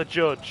from the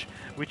judge,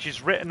 which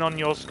is written on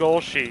your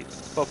score sheet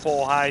for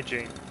poor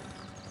hygiene.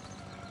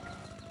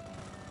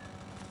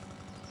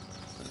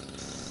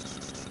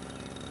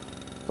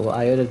 Well,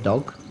 I heard a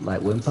dog,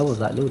 like, whimper. Was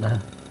that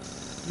Luna?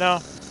 No.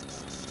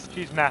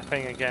 She's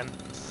napping again.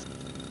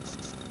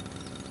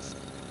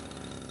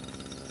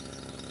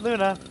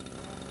 Luna?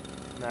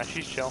 Nah,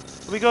 she's chill.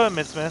 Are we going,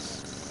 Miss?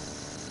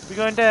 Are we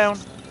going down?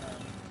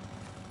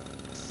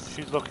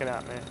 She's looking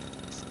at me.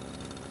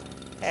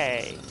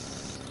 Hey.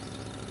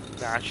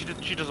 Nah,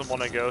 she doesn't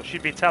want to go.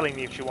 She'd be telling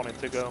me if she wanted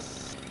to go.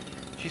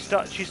 She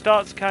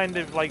starts kind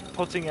of like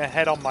putting her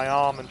head on my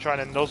arm and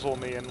trying to nuzzle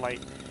me and like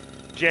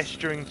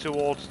gesturing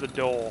towards the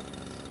door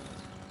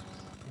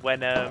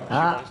when she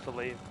wants to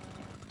leave.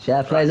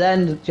 Share plays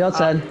end. It's your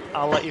turn.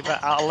 I'll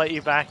let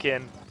you back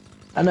in.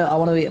 I know. I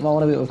want to eat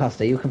with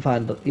pasta. You can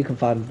find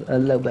a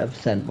little bit of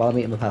percent while I'm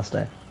eating my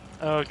pasta.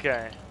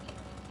 Okay.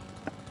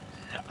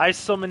 I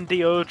summoned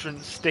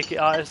deodorant.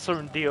 I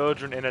summoned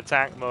deodorant in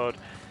attack mode,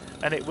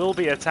 and it will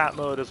be attack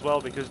mode as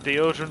well because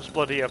deodorant's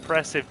bloody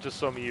oppressive to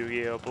some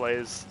Yu-Gi-Oh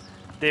players.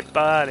 They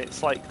burn.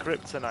 It's like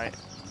kryptonite.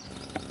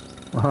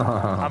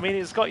 I mean,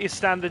 it's got your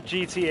standard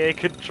GTA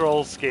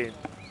control scheme,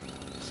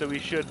 so we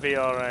should be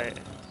all right.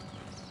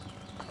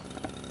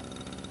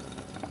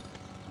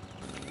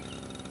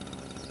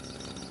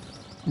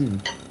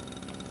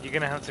 You're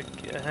gonna have to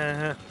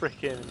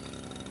freaking.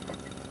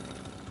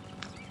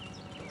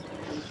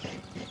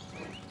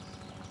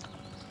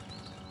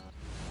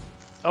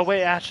 Oh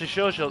wait, it actually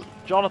shows you,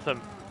 Jonathan.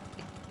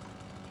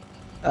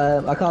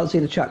 I can't see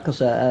the chat because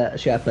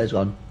share play's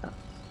on.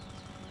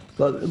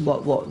 But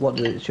what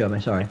did it show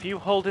me? Sorry. If you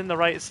hold in the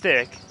right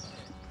stick,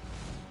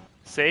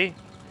 see?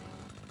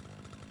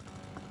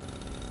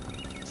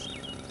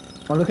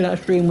 I'm looking at a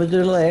stream with the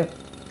delay.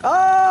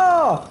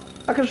 Oh!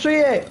 I can see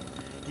it!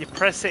 You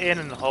press it in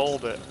and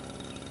hold it.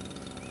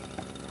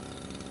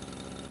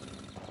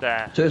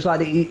 There. So it's like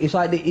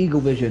the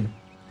eagle vision.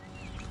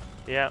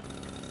 Yeah.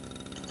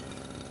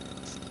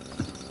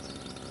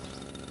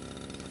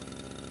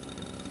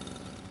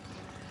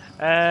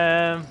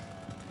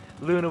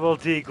 Luna will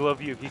de-glove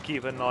you if you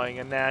keep annoying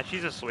her. Nah,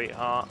 she's a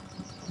sweetheart.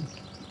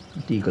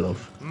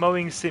 De-glove.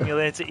 Mowing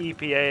Simulator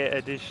EPA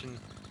edition.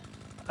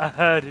 A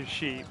herd of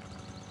sheep.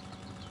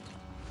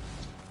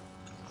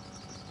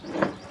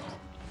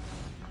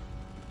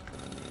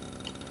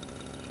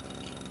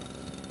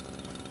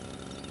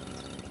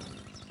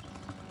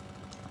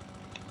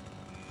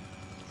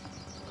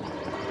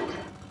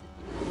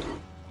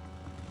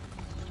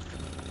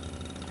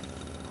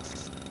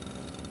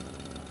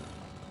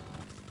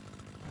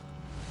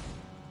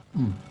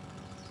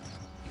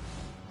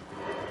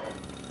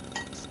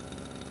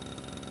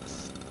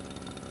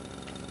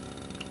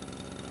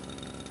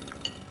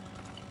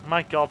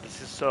 My god,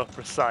 this is so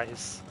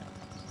precise.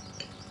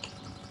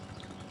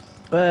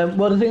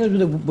 Well, the thing is with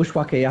the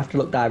bushwhacker, you have to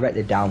look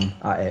directly down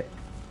at it.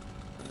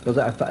 Because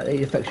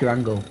it affects your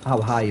angle, how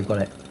high you've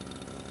got it.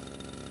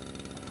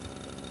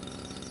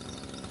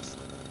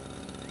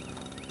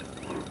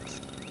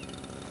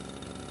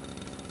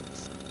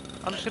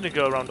 I'm just gonna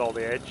go around all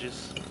the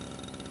edges.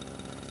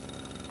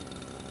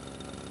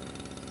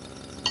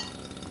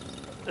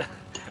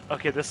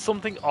 Okay, there's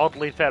something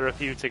oddly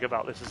therapeutic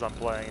about this as I'm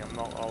playing, I'm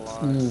not gonna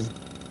lie.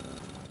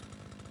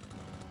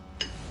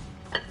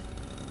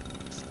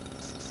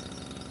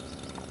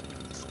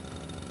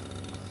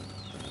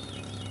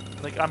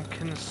 Like, I'm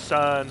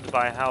concerned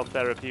by how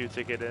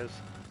therapeutic it is.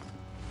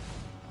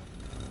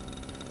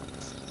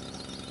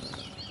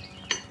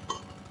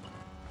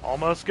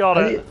 Almost got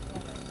it.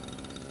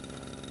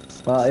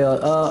 Right,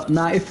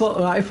 94,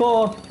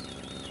 94.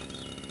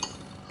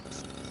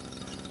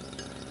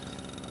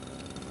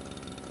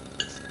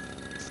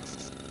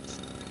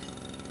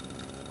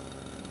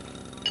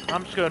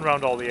 I'm just going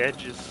around all the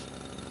edges.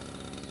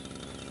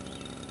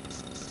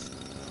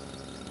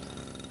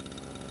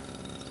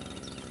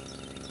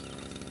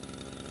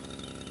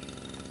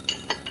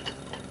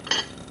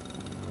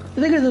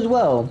 The thing is as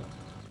well,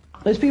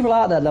 there's people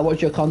out there that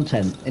watch your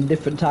content in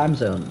different time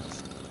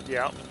zones.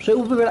 Yeah.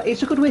 So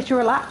it's a good way to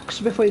relax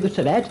before you go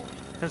to bed.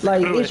 It's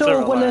Like, it's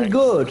all well and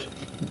good.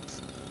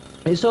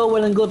 It's all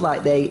well and good,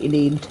 like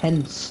the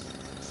intense,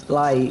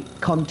 like,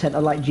 content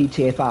of like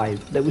GTA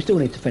 5 that we still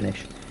need to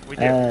finish. We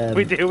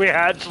do, we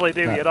actually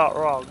do, you're not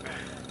wrong.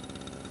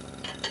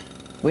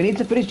 We need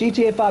to finish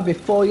GTA 5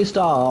 before you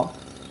start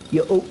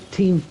your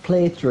up-team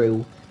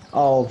playthrough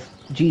of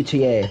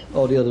GTA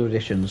or the other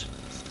editions.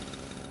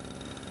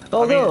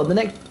 Although,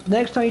 the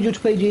next time you're due to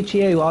play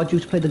GTA, you are due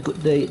to play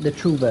the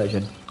true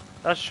version.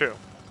 That's true.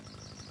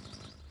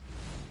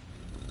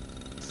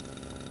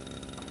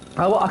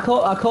 I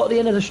caught the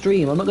end of the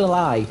stream, I'm not gonna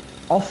lie.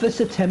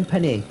 Officer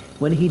Tenpenny,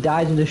 when he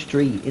dies in the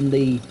street in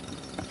the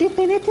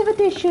definitive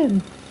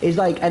edition, is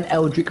like an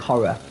eldritch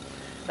horror.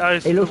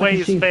 It's the way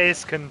his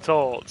face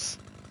contorts.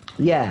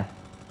 Yeah.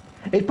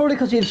 It's probably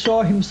because he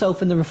saw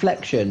himself in the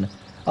reflection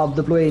of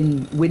the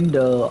blowing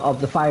window of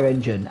the fire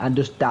engine and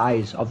just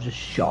dies of just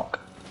shock.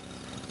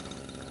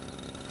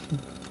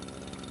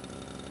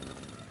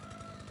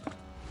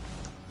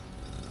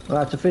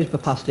 Right, to finish my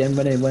past him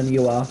when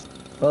you are.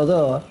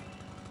 Although,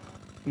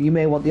 you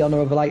may want the honour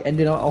of like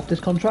ending off this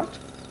contract.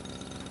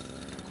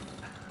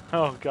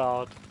 Oh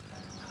god.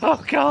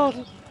 Oh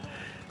god!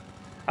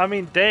 I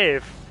mean,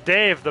 Dave,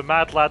 the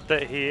mad lad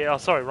that he... Oh,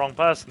 sorry, wrong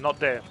person, not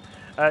Dave.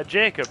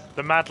 Jacob,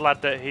 the mad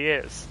lad that he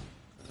is,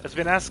 has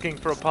been asking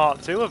for a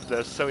part 2 of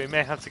this, so we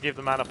may have to give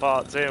the man a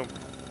part 2.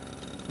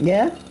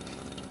 Yeah.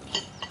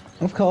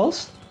 Of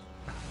course.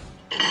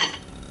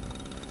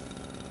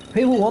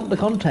 People want the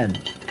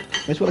content.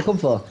 That's what they come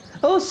for.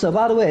 Also,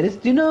 by the way, do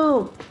you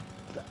know...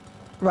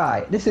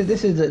 Right, this is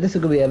going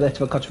to be a bit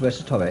of a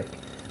controversial topic.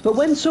 But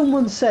when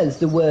someone says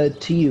the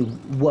word to you,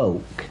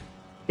 woke,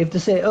 if they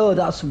say, oh,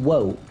 that's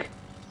woke,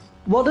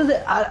 what does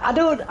it... I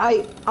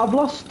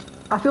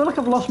feel like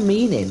I've lost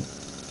meaning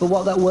for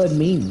what that word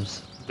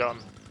means. Done.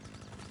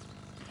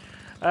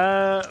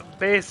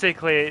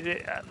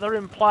 Basically, they're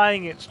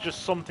implying it's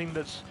just something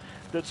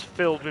that's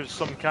filled with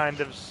some kind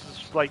of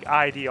like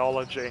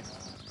ideology.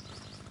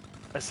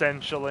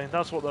 Essentially,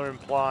 that's what they're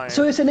implying.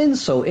 So it's an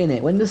insult, isn't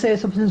it? When they say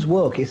something's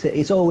woke,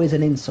 it's always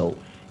an insult.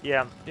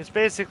 Yeah, it's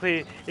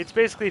basically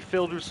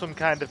filled with some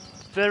kind of.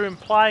 They're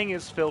implying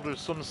it's filled with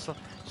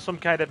some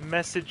kind of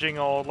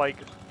messaging or like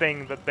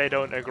thing that they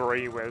don't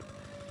agree with.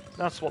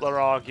 That's what they're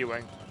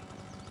arguing.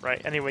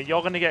 Right. Anyway,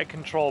 you're gonna get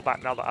control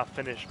back now that I've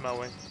finished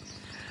mowing.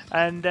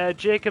 And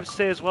Jacob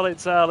says, well,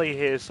 it's early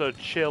here, so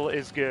chill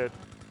is good.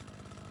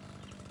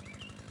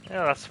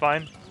 Yeah, that's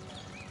fine.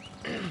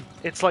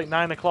 It's like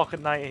 9 o'clock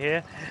at night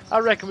here. I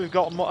reckon we've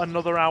got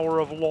another hour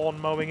of lawn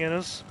mowing in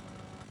us.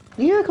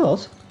 Yeah, of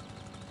course.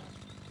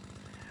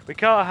 We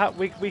can't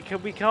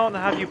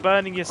have you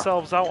burning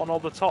yourselves out on all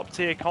the top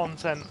tier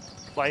content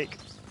like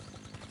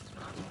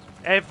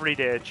every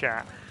day,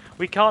 chat.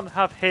 We can't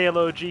have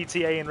Halo,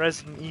 GTA, and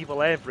Resident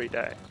Evil every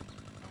day.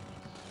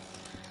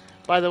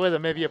 By the way, there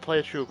may be a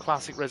playthrough of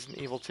classic Resident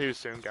Evil 2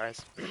 soon,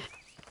 guys.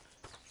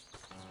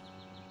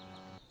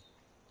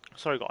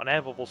 Sorry, got an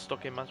air bubble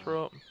stuck in my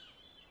throat.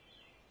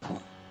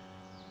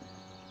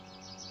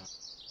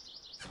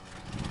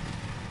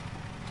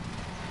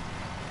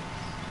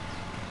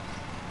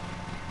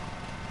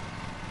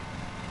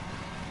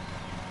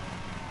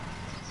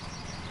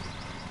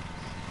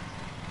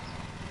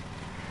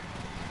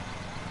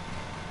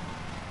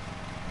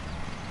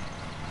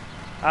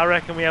 I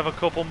reckon we have a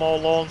couple more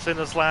lawns in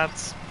us,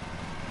 lads.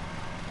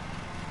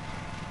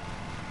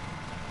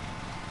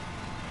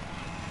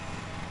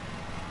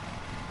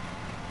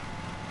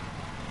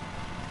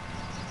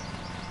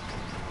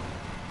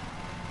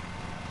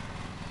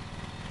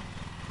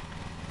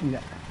 Yeah.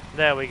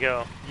 There we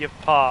go. You've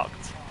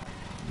parked.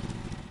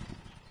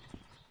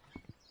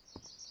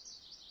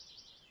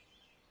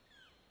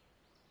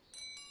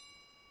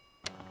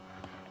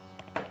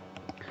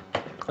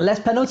 Less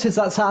penalties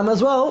that time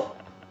as well.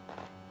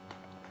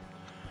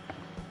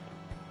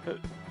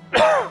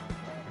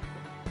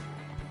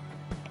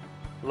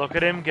 Look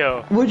at him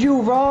go. Would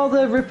you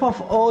rather rip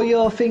off all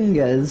your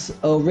fingers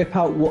or rip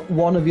out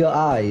one of your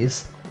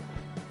eyes?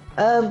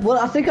 Well,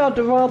 I think I'd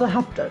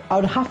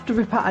have to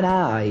rip out an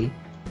eye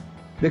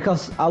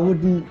because I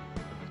wouldn't,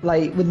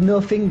 like, with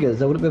no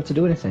fingers, I wouldn't be able to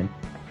do anything.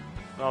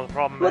 Well, the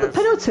problem Well, is... the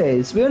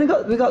penalties.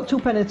 We got two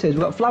penalties.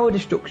 We got flower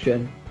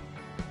destruction.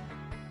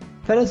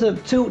 Penalty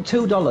of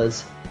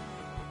 $2.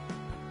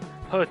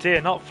 Oh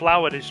dear, not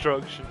flower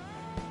destruction.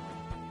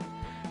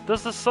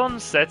 Does the sun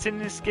set in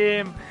this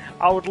game?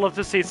 I would love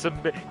to see some...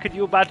 Could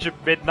you imagine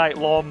midnight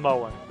lawn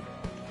mowing?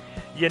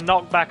 You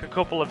knock back a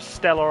couple of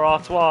Stella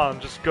Artois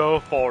and just go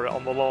for it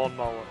on the lawn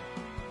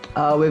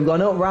mower. We've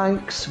gone up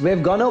ranks.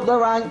 We've gone up the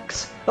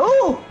ranks.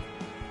 Oh!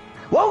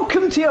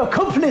 Welcome to your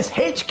company's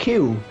HQ.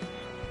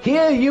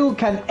 Here you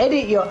can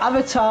edit your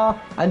avatar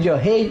and your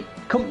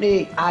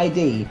company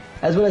ID,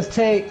 as well as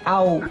take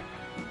out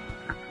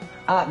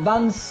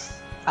advanced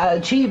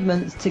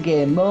achievements to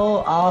gain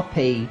more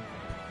RP.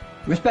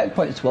 Respect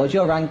points towards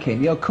your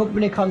ranking. Your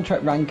company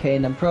contract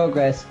ranking and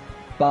progress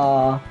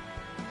bar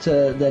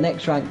to the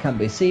next rank can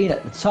be seen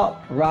at the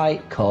top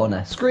right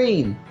corner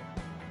screen.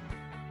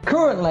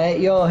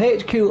 Currently, your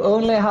HQ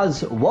only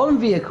has one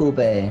vehicle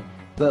bay,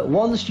 but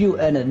once you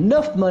earn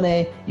enough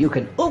money, you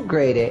can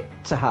upgrade it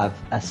to have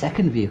a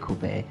second vehicle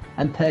bay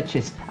and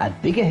purchase a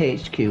bigger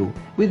HQ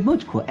with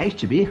multiple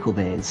extra vehicle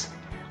bays.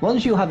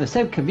 Once you have a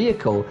second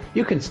vehicle,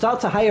 you can start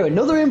to hire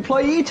another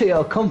employee to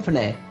your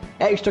company,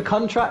 extra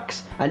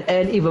contracts, and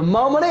earn even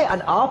more money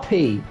and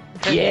RP.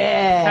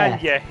 Yeah!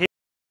 Can you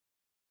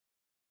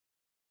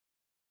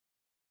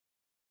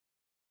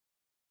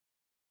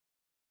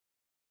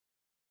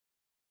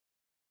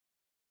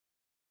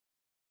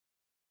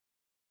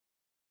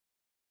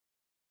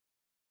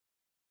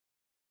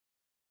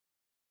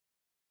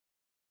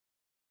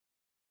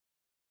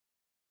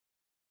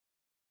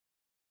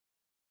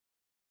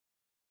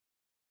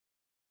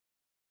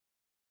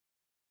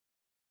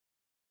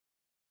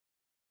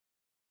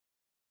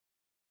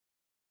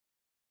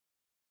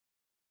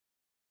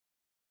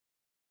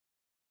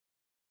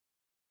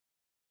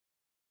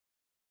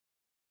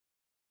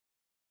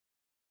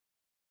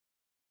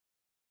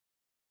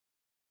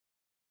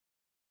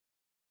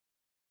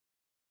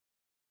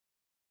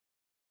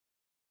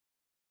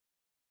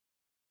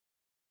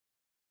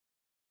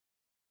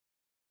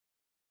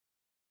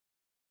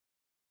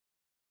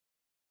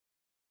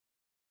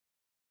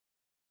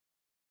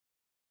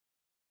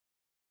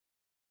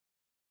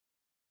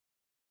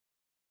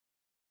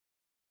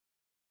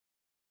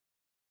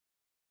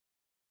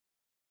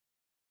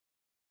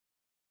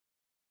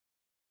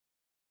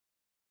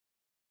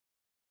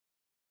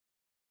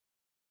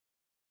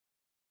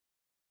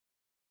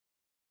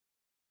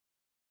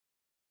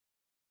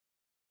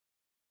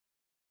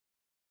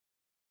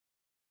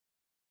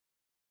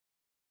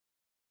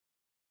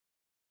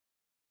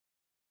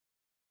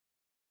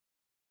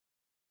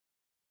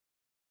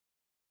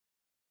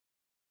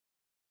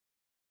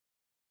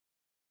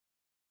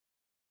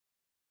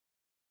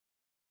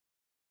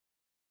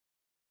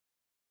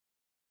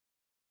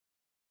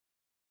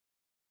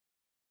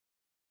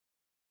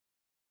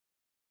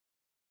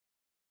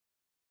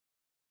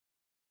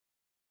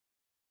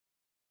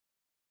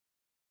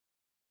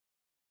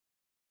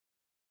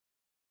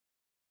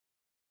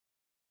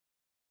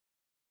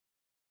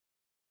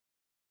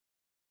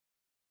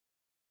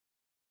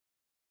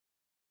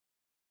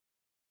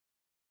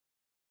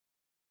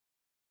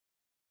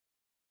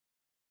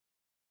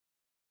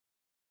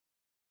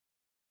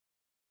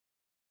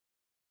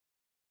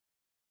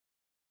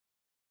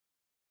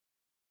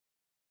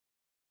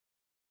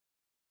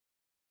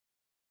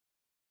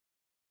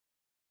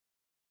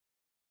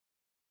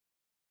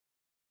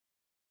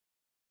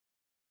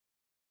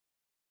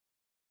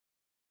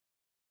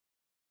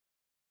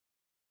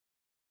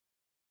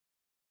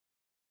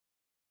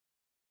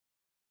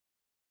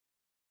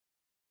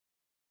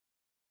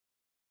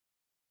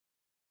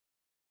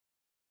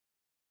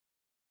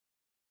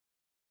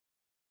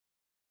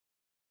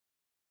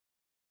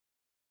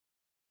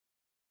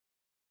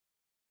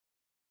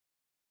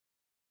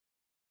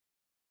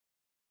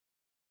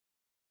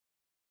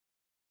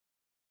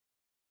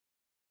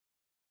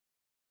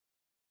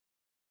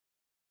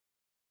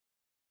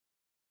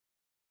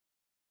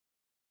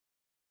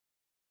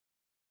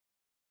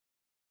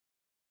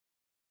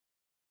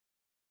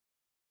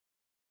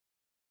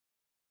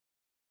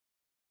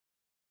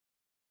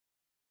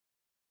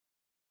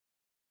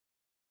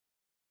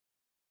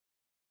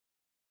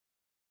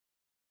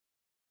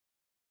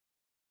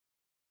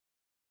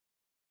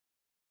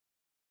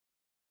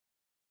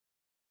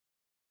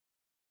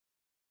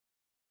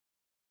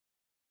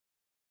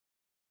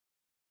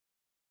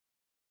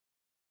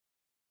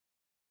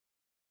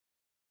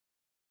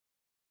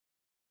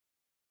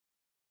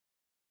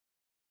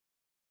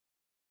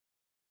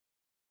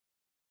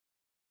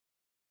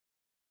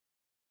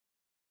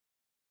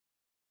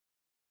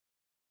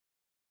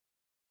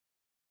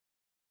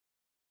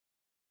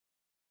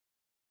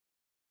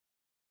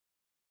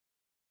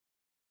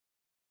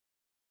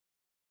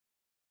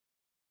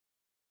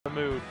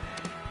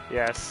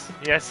Yes,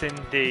 yes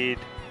indeed,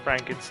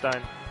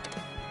 Frankenstein.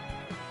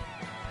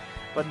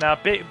 But now,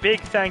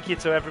 big thank you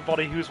to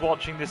everybody who's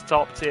watching this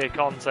top tier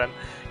content.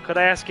 Could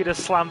I ask you to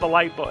slam the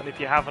like button if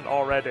you haven't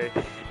already?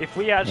 If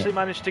we actually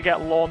manage to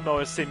get Lawn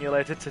Mowing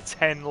Simulator to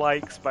 10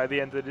 likes by the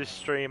end of this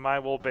stream, I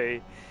will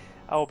be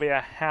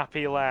a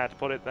happy lad,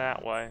 put it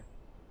that way.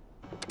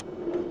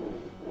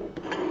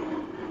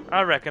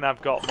 I reckon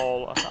I've got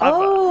more.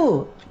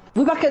 Oh!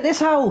 We're back at this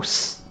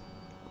house!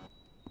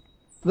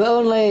 But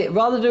only,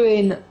 rather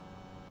doing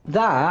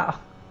that,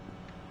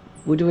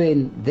 we're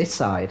doing this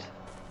side.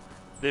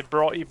 They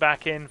brought you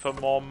back in for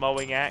more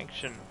mowing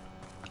action.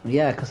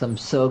 Yeah, because I'm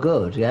so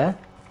good, yeah?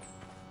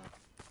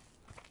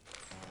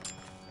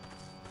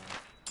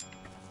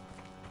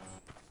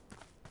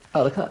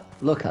 Oh,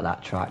 look at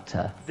that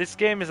tractor. This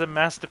game is a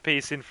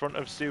masterpiece in front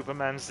of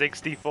Superman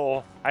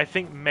 64. I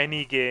think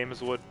many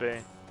games would be.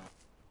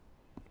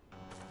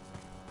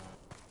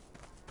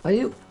 Are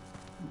you...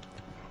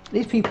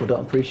 These people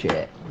don't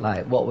appreciate,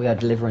 like, what we are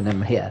delivering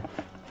them here.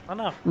 I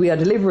know. We are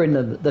delivering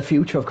them the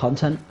future of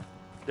content.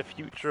 The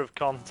future of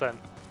content.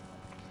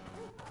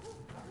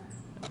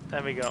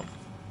 There we go.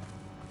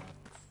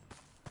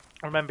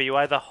 Remember, you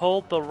either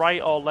hold the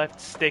right or left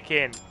stick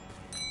in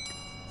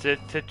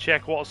to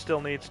check what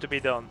still needs to be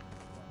done.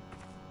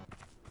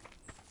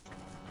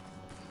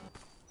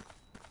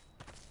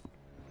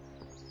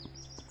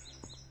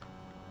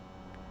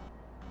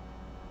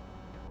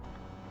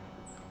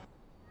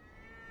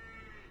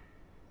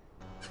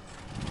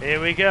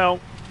 Here we go.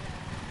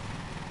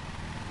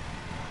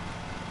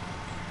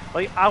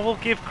 Like, I will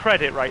give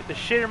credit, right? The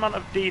sheer amount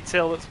of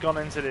detail that's gone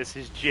into this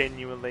is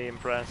genuinely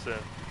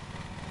impressive.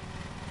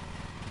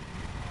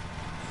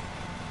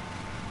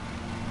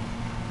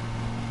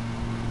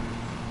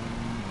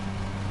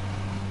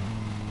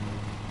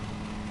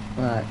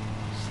 Right.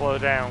 Slow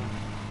down.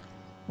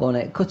 On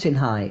it, cutting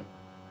height.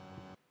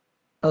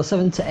 Oh,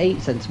 7 to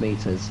 8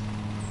 centimetres.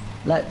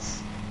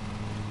 Let's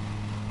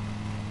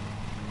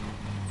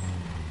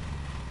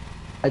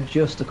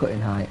adjust the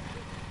cutting height.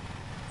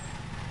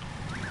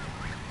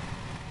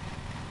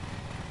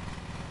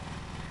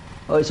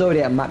 Oh, it's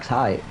already at max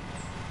height.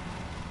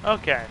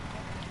 Okay.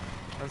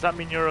 Does that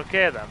mean you're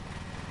okay then?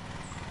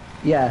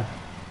 Yeah.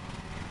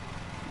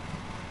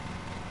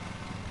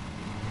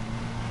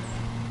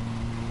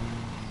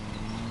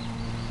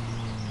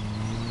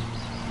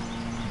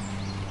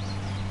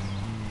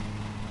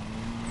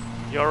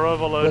 You're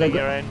overloading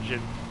your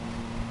engine.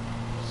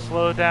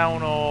 Slow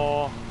down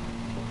or...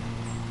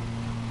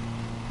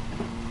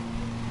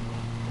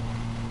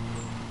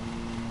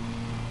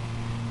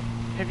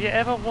 Have you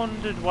ever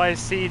wondered why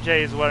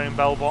CJ is wearing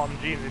bell-bottom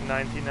jeans in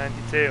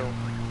 1992?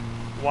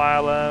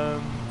 While,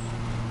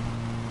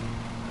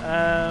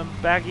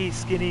 baggy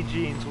skinny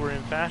jeans were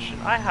in fashion?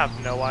 I have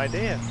no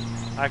idea.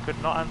 I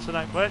could not answer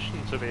that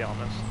question, to be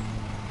honest.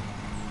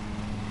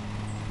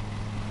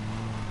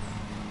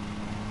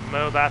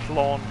 Mow that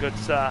lawn, good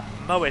sir.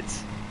 Mow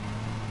it.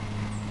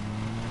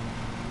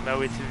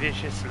 Mow it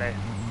viciously.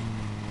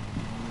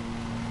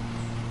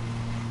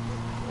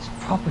 It's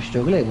proper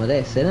struggling with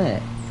this, isn't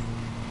it?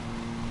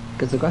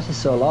 Because the grass is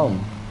so long.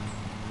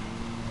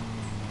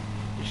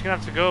 You're just gonna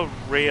have to go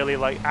really,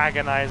 like,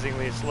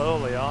 agonizingly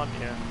slowly, aren't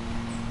you?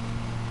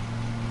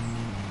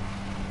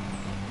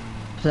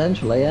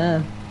 Potentially,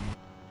 yeah.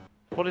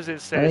 What does it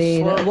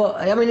say?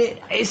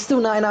 It's still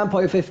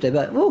 99.50,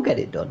 but we'll get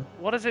it done.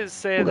 What does it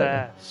say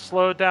there?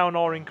 Slow down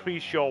or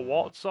increase your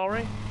what,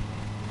 sorry?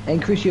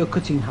 Increase your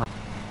cutting height.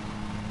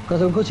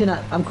 Because I'm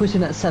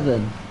cutting at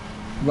 7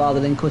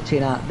 rather than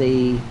cutting at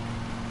the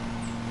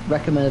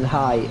recommended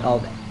height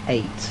of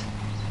 8.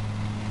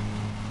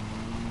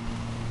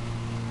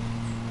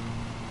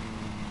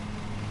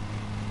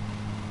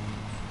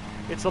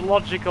 It's a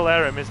logical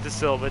error, Mr.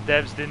 Silver.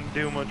 Devs didn't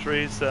do much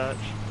research.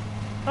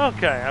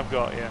 Okay, I've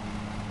got you. You're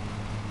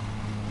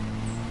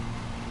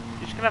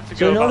just gonna have to go.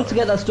 So in order to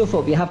get that stuff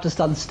up, you have to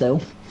stand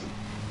still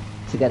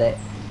to get it.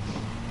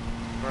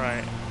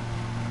 Right.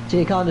 So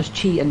you can't just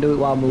cheat and do it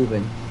while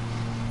moving.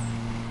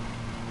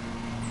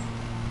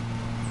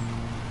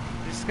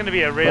 This is gonna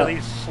be a really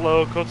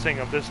slow cutting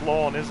of this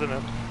lawn, isn't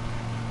it?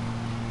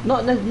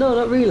 No,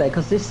 not really,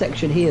 because this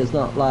section here is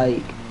not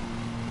like...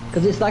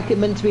 Because it's like it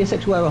meant to be a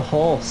section where a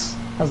horse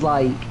has,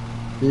 like,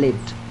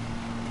 lived.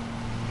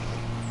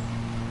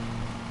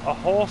 A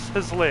horse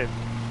has lived?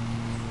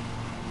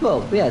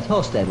 Well, yeah, it's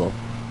horse stable.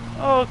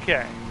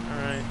 Okay,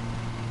 alright.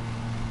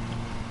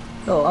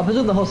 Oh, I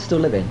presume the horse is still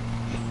living.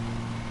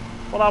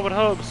 Well, I would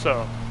hope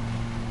so.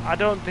 I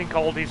don't think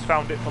Aldi's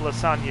found it for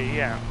lasagna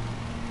yet.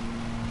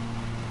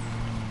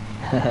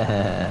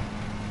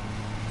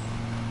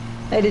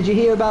 Hey, did you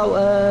hear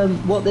about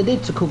what they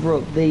did to cover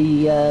up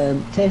the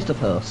taste of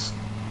hearse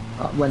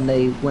when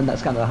that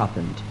scandal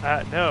happened?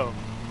 No.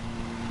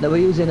 They were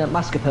using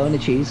mascarpone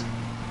cheese.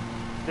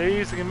 They're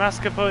using a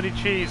mascarpone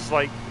cheese,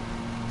 like,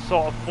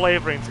 sort of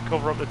flavouring to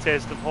cover up the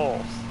taste of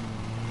horse.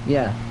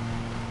 Yeah.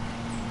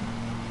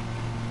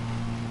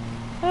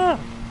 Huh.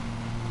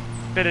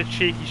 Bit of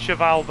cheeky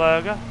cheval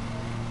burger.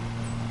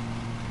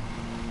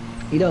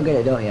 You don't get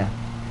it, don't you?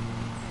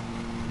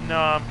 No,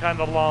 I'm kind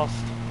of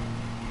lost.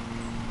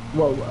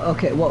 Well,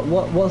 okay.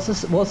 What's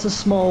a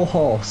small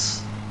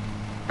horse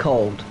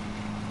called?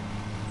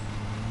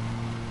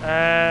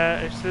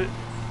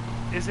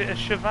 Is it a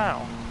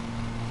cheval?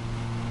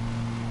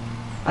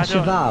 A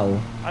cheval.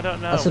 I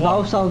don't know. A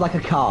cheval sounds like a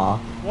car.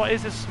 What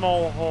is a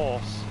small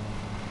horse?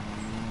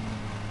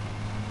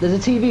 There's a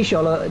TV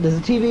show. There's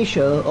a TV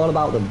show all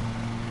about them.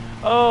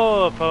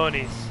 Oh,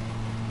 ponies.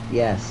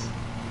 Yes.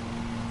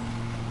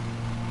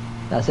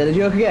 That's it. A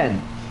joke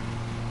again.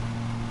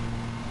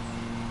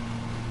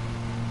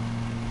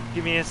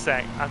 Give me a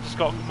sec. I've just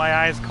got my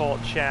eyes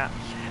caught chat.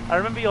 I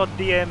remember your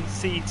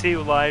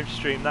DMC2 live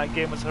stream. That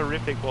game was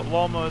horrific, but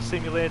Lawn Mowing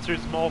Simulator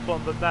is more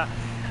fun than that.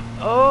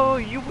 Oh,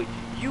 you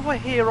were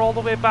here all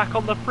the way back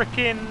on the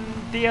frickin'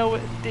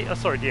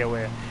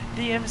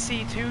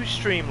 DMC2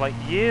 stream like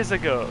years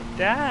ago.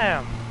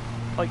 Damn.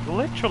 Like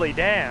literally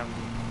damn.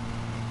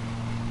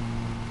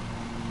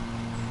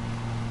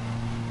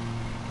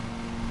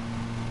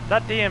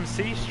 That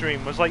DMC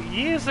stream was like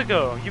years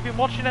ago. You've been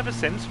watching ever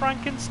since,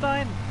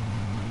 Frankenstein?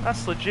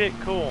 That's legit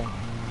cool.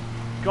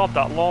 God,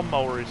 that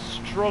lawnmower is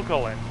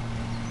struggling.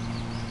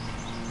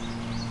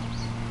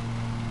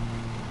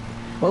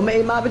 Well,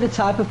 it might be the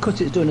type of cut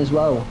it's doing as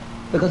well,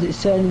 because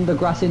it's turning the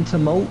grass into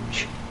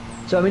mulch.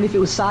 So I mean, if it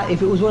was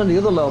one of the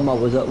other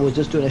lawnmowers that was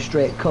just doing a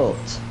straight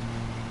cut,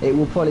 it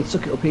would probably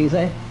suck it up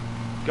easy.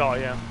 Got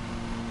ya.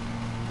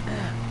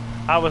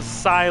 I was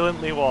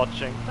silently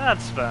watching.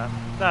 That's fair.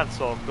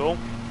 That's all cool.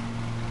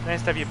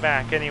 Nice to have you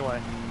back,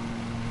 anyway.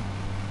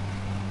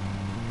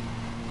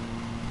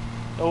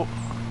 Oh,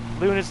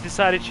 Luna's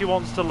decided she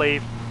wants to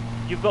leave.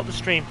 You've got the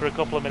stream for a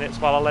couple of minutes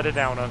while I let her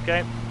down,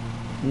 okay?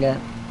 Yeah.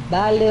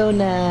 Bye,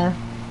 Luna.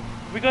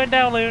 We going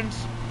down,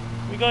 Loons?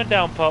 We going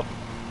down, pup?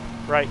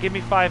 Right, give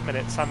me 5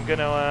 minutes. I'm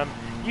gonna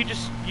you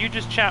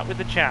just chat with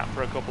the chat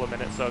for a couple of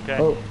minutes, okay?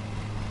 Oh.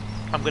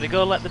 I'm gonna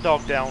go let the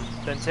dog down,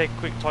 then take a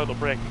quick toilet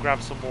break and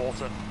grab some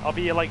water. I'll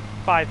be here like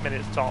 5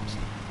 minutes tops.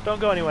 Don't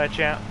go anywhere,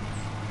 chat.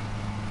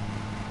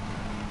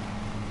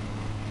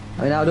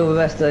 I mean, I'll do my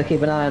best to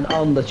keep an eye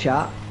on the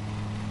chat.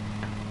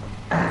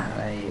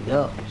 There you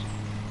go. Just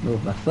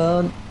move my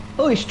phone.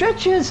 Oh, he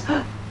stretches!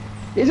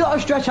 He's got a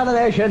stretch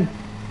animation.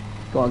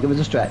 Go on, give us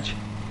a stretch.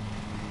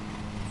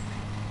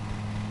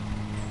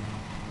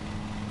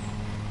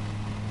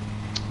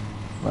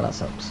 Well, that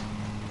sucks.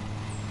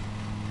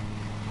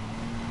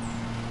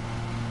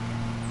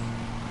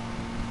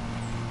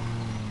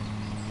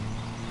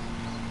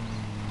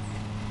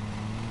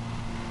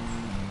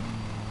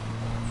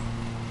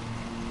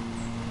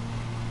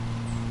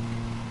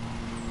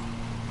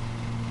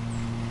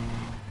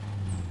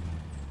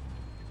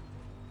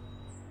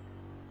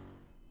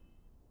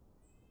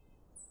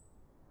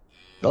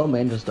 Oh,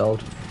 man, just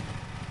stalled.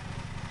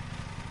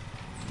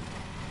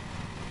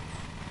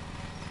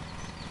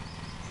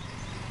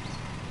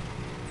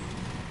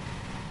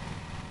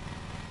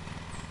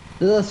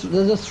 There's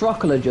a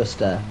throttle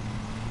adjuster,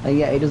 and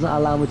yet it doesn't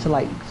allow me to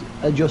like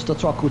adjust the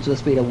throttle to the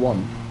speed of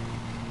 1.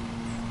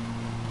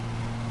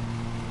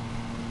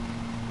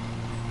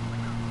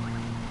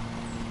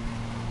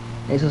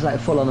 It's just like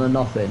full on and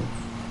nothing.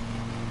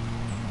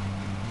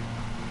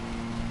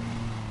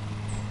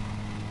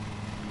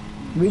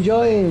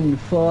 Rejoin,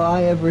 for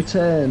I have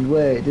returned.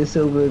 Wait, this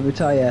silver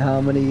retire.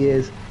 How many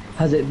years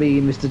has it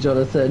been, Mr.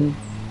 Jonathan?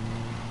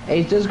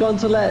 He's just gone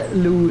to let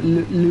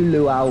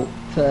Lulu out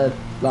for,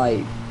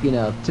 like, you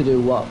know, to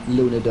do what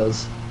Luna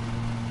does.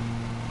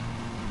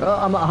 Oh,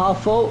 I'm at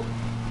half full.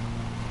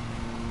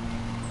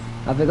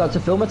 I forgot to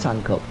fill my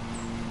tank up.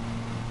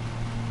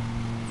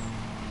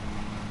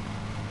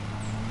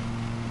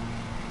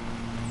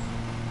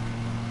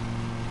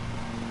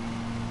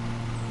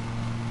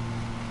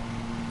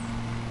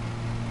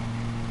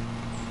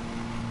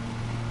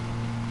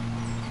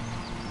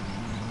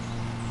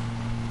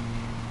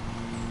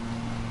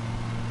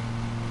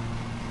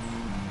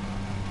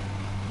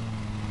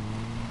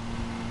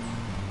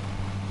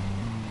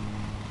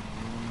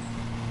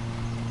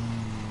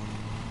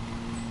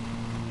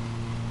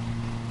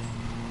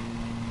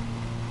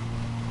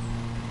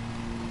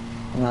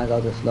 And I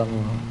got this long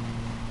one.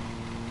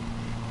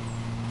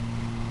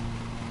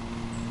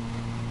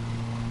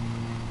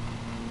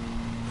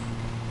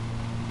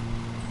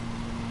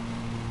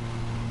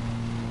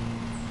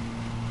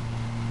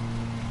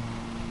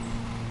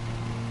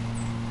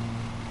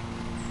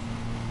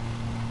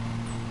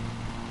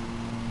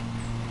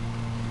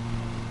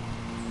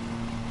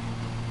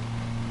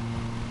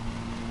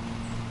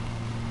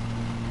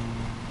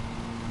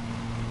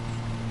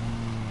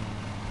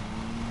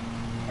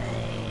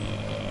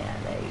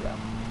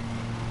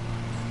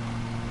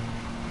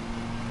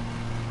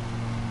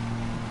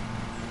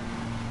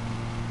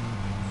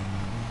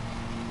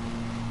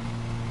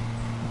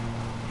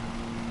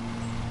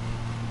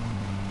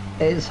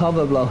 It's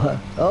hover blower.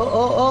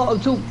 Oh,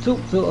 two.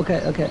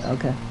 Okay.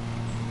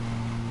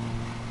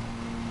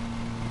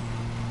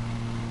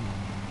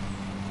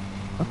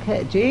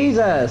 Okay,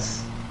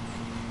 Jesus.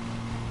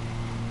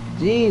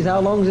 Jeez, how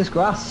long is this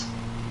grass?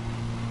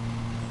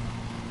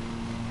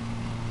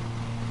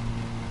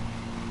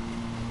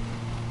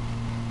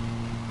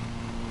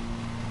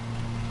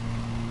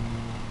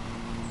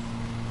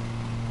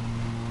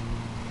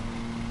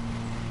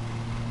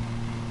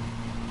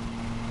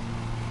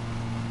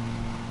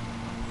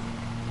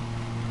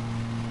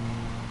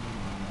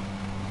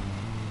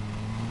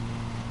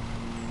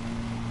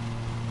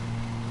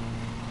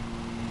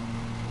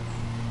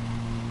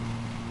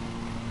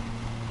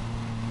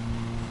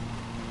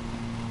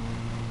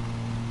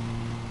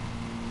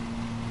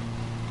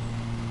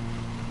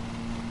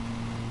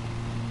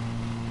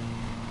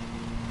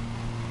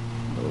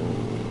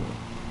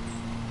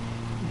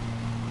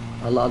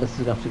 a lot of this is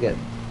gonna have to get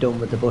done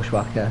with the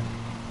bushwhacker.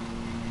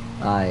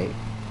 Like,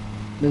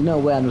 there's no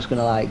way I'm just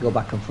gonna like go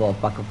back and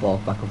forth, back and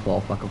forth, back and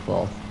forth, back and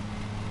forth.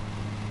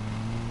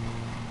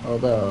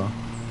 Although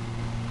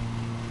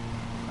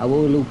I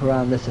will loop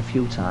around this a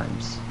few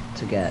times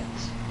to get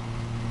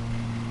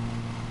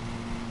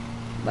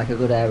like a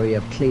good area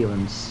of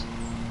clearance.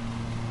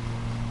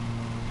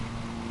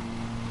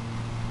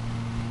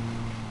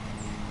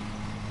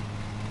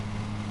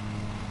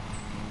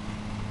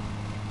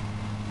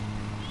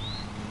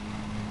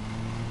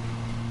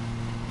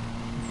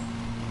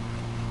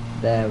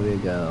 There we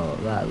go.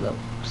 That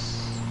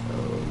looks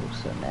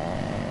so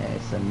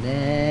nice, so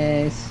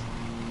nice.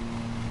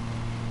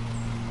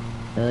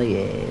 Oh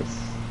yes.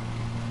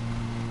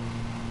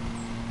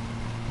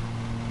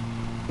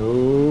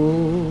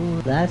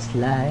 Oh, that's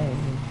life,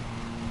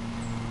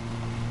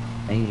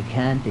 and you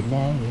can't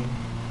deny it.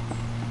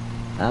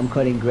 I'm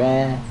cutting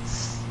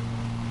grass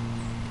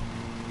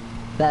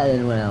better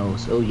than anyone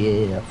else. Oh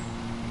yeah.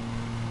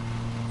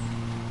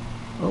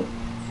 Oh.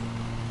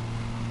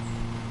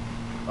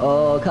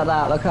 Oh, look at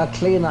that! Look how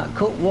clean that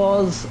cut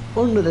was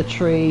under the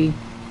tree,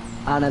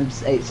 and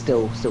it's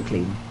still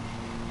clean.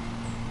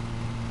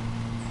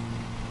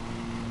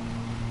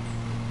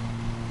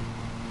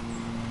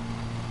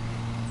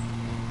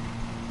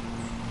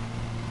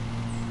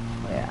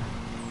 Yeah.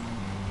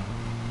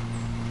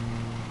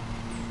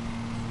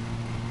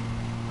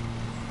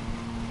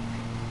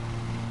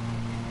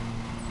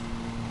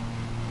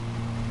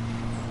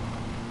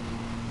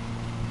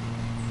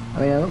 I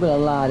mean, I'm not gonna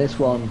lie, this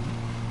one.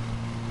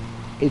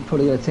 It's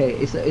probably going to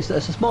take. It's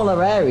a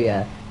smaller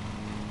area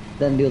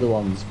than the other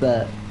ones,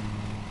 but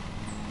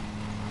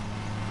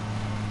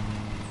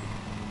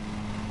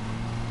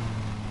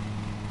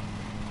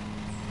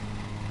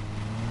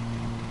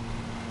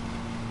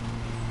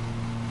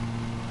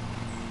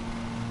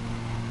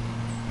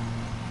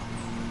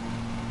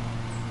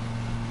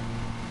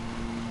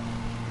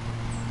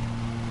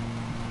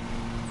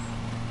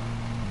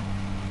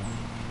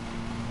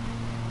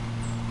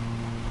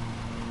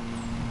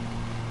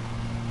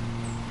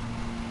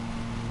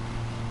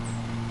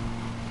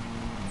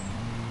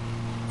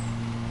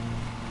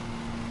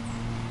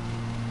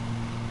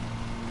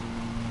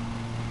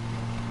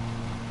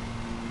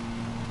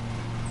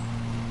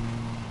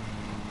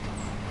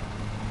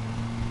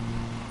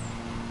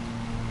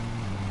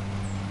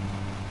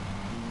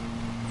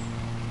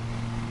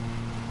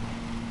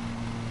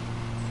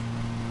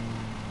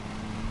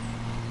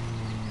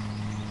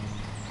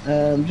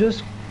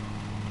just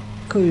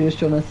curious,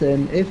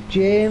 Jonathan, if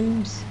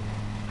James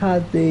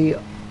had the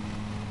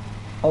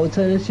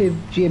alternative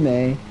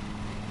Jimmy,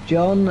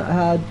 John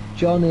had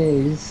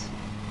Johnny's,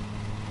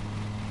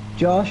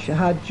 Josh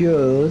had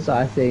Joe's,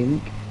 I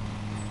think,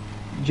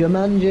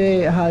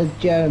 Jumanji had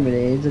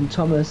Jeremy's, and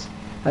Thomas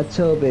had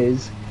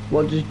Toby's,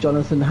 what does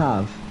Jonathan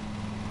have?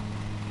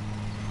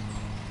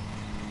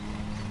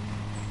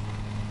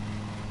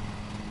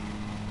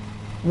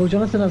 Well,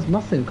 Jonathan has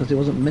nothing because he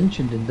wasn't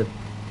mentioned in the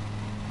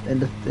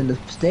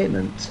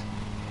statement.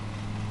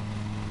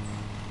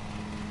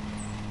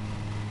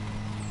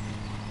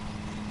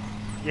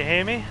 You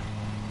hear me?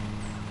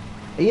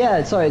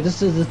 Yeah, sorry,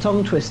 this is a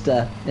tongue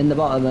twister in the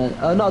bottom.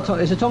 Not a tongue,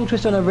 it's a tongue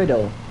twister and a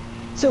riddle.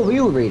 Silver,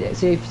 you read it.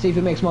 See if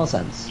it makes more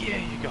sense. Yeah,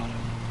 you got it.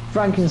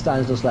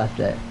 Frankenstein's just left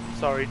it.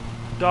 Sorry,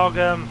 dog.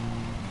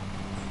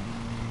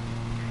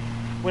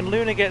 When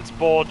Luna gets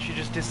bored, she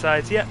just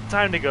decides, yep,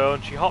 time to go,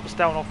 and she hops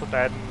down off the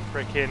bed and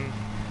frickin'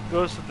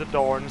 goes to the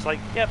door and is like,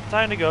 yep,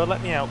 time to go,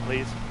 let me out,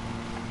 please.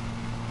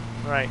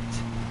 Right.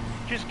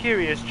 Just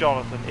curious,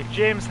 Jonathan, if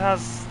James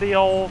has the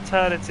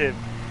alternative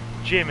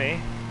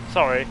Jimmy,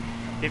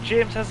 if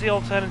James has the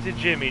alternative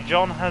Jimmy,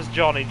 John has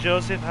Johnny,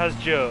 Joseph has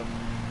Joe,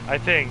 I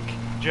think,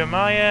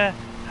 Jeremiah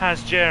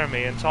has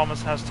Jeremy, and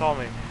Thomas has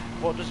Tommy.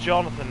 What does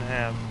Jonathan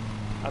have?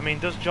 I mean,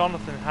 does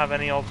Jonathan have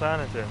any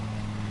alternative?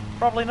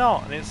 Probably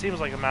not, and it seems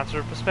like a matter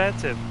of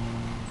perspective.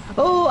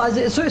 Oh,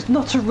 so it's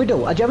not a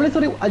riddle. I generally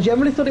thought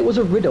it was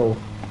a riddle.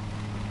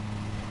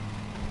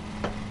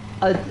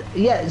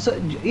 Yeah,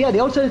 the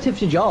alternative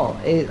to John.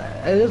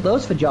 There's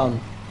those for John.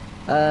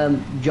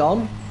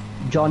 John,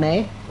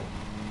 Johnny,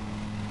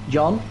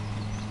 John.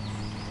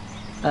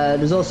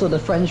 There's also the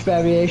French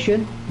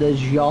variation. There's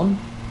Jean.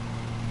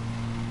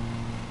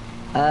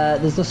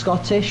 There's the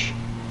Scottish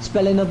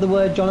spelling of the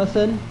word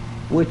Jonathan,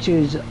 which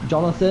is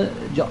Jonathan,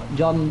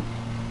 John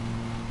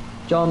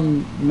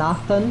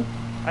Nathan.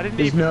 I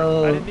didn't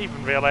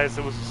even realise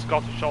there was a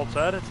Scottish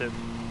alternative.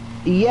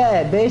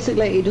 Yeah,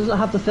 basically it doesn't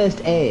have the first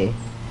A.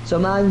 So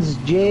mine's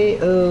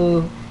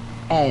Jonathan,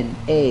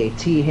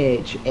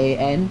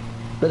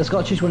 but the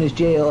Scottish one is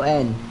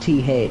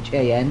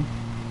Jonthan.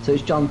 So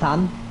it's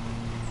Jonathan,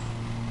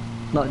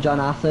 not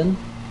Jonathan.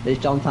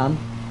 It's Jonathan.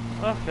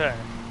 Okay,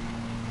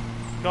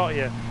 got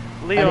you.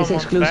 Leo, and it's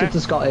exclusive to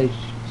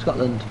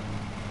Scotland.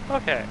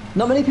 Okay.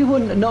 Not many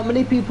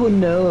people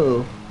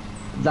know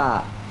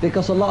that,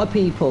 because a lot of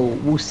people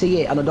will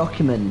see it on a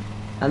document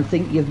and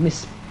think you've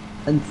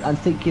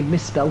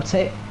misspelt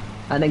it,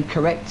 and then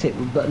correct it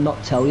but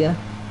not tell you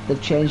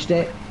they've changed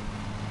it.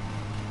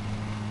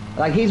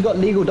 Like he's got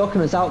legal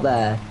documents out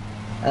there.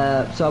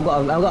 So I've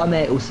got a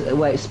mate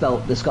where it's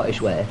spelt the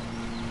Scottish way.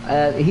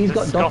 He's The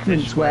got Scottish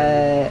documents way.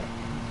 where,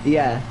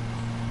 yeah,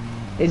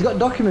 he's got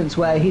documents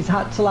where he's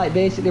had to like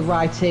basically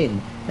write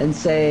in and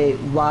say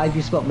why have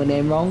you spelt my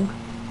name wrong,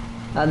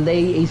 and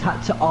he's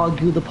had to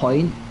argue the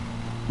point.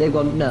 They've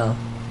gone no.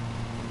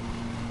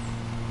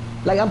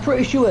 Like I'm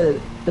pretty sure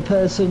the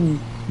person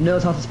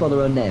knows how to spell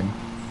their own name.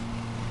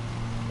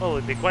 Well,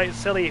 it'd be quite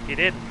silly if you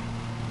didn't.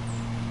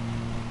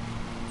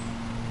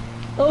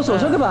 Also,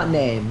 talk about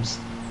names.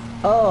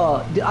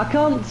 Oh, I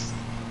can't.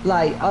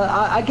 Like,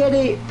 I get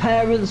it.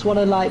 Parents want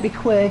to like be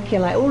quirky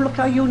and like, oh look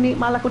how unique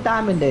my little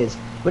diamond is.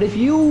 But if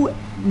you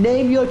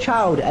name your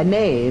child a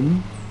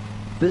name,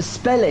 but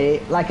spell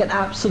it like an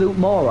absolute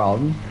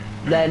moron,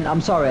 then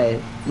I'm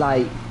sorry.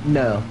 Like,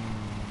 no.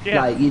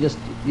 Yeah. Like you're just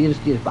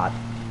bad.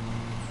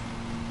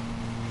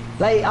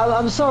 Like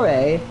I'm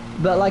sorry,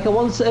 but like I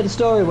once heard a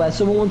story where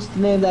someone wants to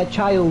name their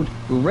child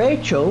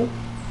Rachel.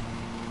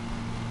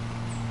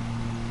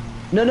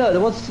 No, they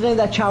wanted to name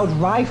their child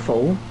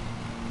Rifle,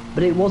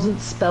 but it wasn't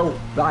spelt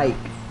like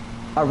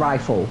a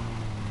rifle.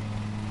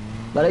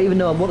 I don't even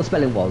know what the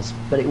spelling was,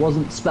 but it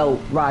wasn't spelt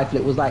rifle.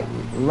 It was like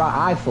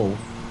rifle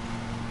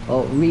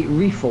or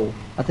rifle.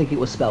 I think it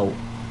was spelt.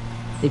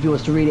 If you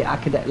was to read it,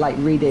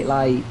 read it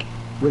like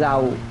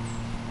without,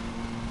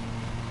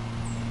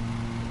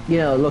 you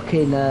know,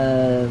 looking.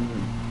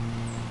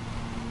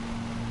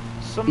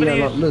 Somebody you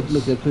know, look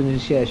at the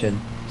pronunciation.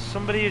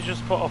 Somebody has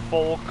just put a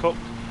full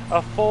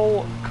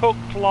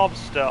cooked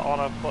lobster on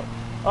a foot.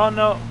 Oh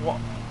no! What?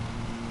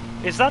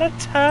 Is that a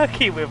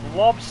turkey with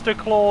lobster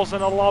claws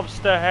and a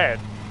lobster head?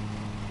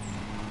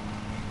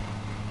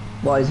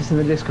 What is this in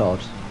the Discord?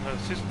 No,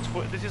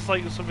 this is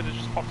like something that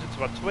just popped into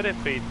my Twitter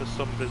feed for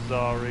some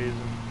bizarre reason.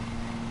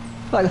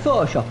 Like a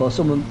Photoshop or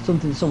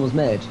something someone's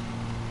made.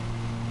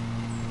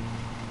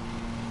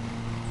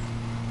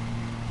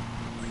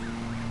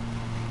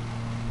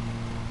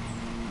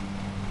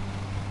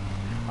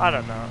 I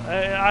don't know.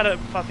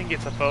 I think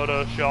it's a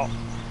Photoshop.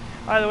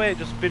 Either way,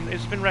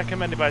 it's been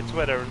recommended by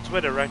Twitter, and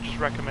Twitter just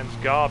recommends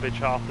garbage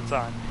half the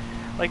time.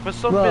 Like for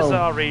some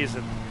bizarre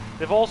reason,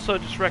 they've also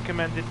just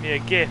recommended me a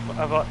GIF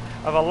of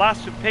a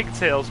lass with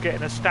pigtails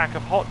getting a stack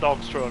of hot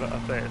dogs thrown at her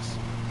face.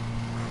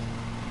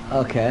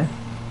 Okay.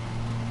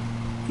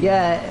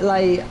 Yeah,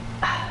 like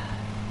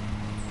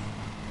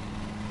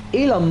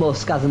Elon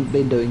Musk hasn't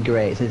been doing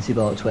great since he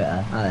bought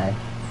Twitter, has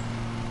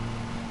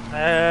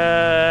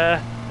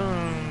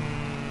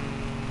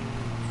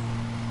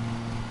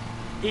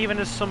he? Even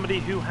as somebody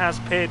who has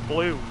paid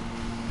blue.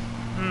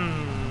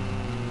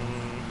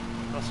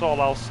 That's all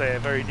I'll say,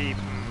 very deep.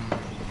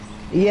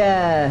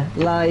 Yeah,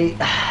 like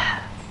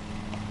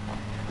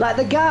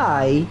the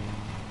guy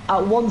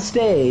at one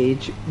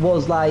stage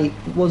was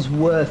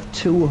worth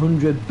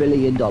 $200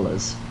 billion.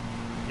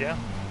 Yeah.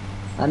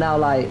 And now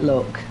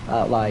look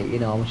at you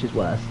know how much he's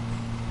worth.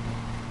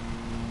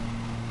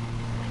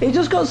 He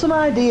just got some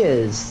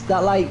ideas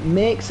that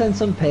make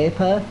sense on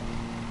paper,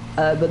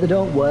 but they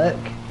don't work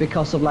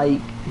because of the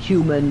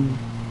human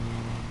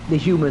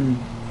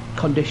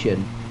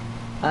condition.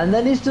 And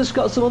then he's just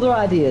got some other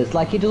ideas,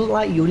 like he doesn't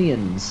like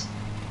unions.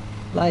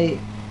 Why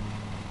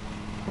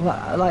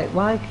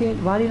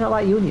do you not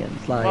like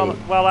unions?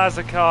 Well, as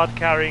a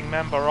card-carrying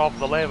member of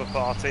the Labour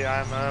Party,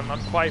 I'm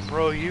quite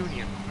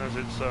pro-union, as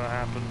it so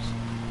happens.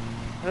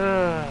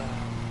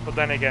 But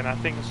then again, I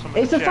think some of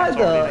it's the fact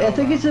though. I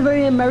think it's a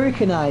very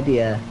American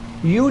idea.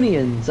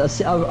 Unions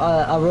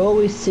are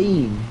always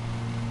seen,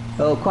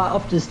 or quite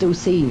often still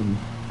seen,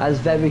 as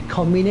very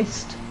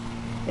communist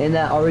in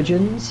their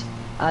origins,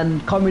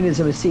 and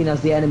communism is seen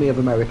as the enemy of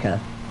America.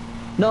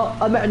 Not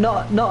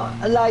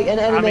like an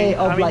enemy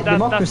of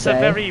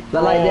democracy,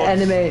 but like the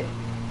enemy.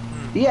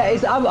 Yeah,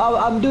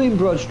 I'm doing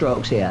broad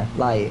strokes here.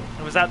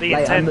 Was that the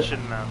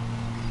intention now?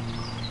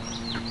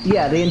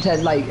 Yeah, the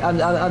intent.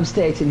 I'm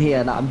stating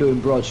here that I'm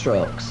doing broad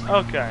strokes.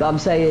 Okay. But I'm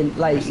saying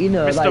you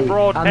know, Mr.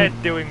 Broadhead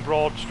doing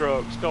broad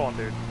strokes. Go on,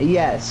 dude.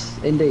 Yes,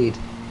 indeed.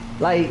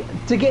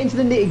 To get into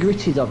the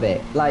nitty-gritties of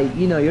it,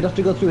 you know, you'd have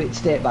to go through it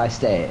state by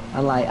state,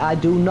 and I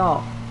do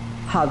not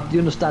have the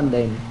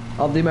understanding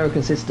of the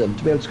American system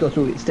to be able to go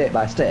through it state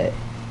by state.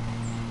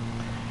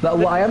 But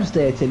what I am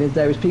stating is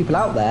there is people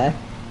out there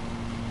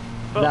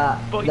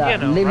that you know,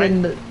 live right?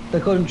 in the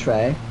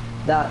country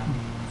that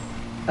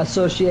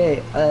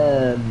associate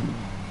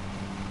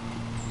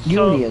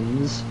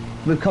unions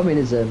with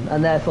communism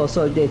and therefore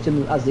associate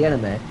them as the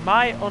enemy.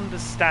 My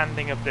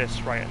understanding of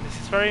this, right, and this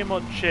is very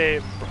much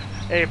a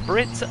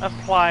Brit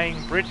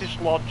applying British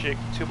logic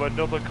to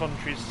another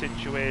country's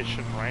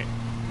situation, right?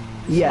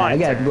 Yeah,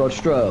 again, broad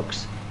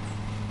strokes.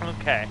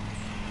 Okay,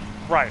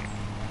 right.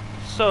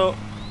 So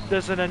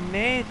there's an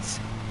innate.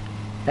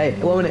 Hey,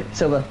 1 minute,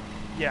 Silver.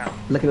 Yeah.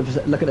 Look at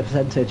the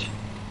percentage.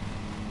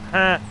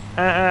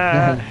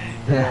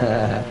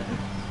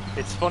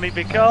 It's funny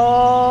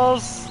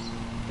because.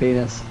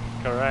 Penis.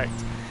 Correct.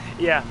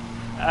 Yeah.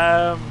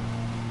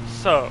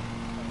 So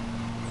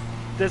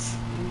there's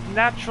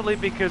naturally,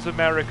 because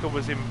America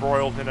was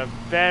embroiled in a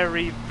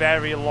very,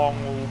 very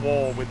long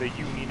war with the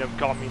Union of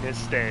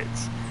Communist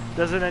States,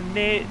 there's an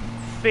innate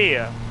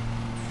fear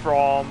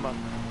from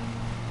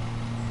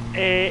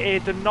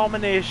a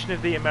denomination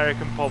of the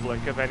American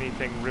public of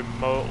anything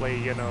remotely,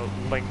 you know,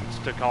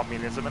 linked to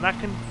communism, and I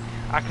can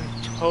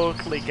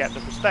totally get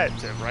the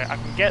perspective, right? I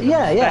can get the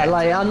perspective. Yeah.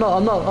 Like I'm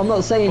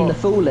not saying they're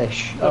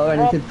foolish or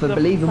anything for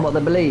believing what they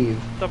believe.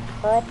 The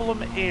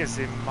problem is,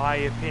 in my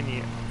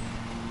opinion,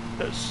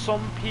 that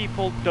some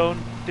people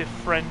don't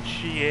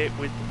differentiate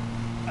with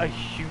a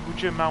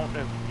huge amount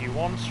of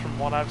nuance from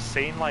what I've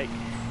seen. Like,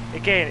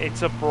 again,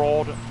 it's a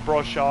broad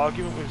brush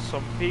argument with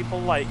some people.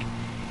 Like,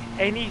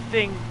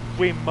 anything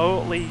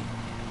remotely,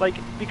 like,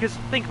 because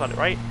think about it,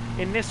 right?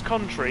 In this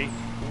country,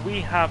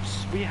 we have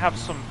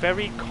some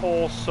very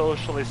core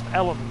socialist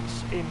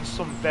elements in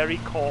some very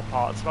core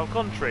parts of our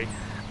country.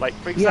 Like,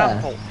 for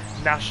example,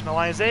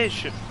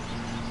 nationalisation,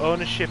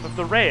 ownership of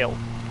the rail,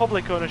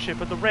 public ownership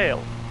of the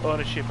rail,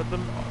 ownership of the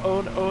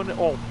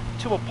or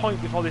to a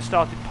point before they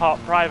started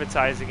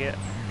privatising it.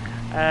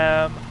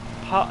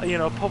 You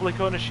know, public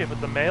ownership of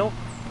the mail,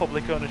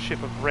 public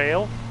ownership of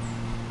rail.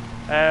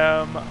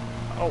 At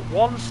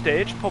one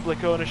stage,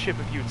 public ownership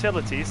of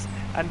utilities,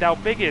 and our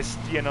biggest,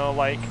 you know,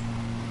 like,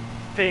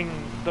 thing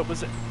that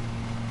was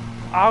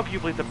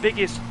arguably the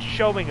biggest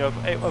showing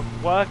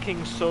of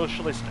working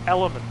socialist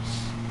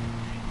elements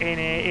in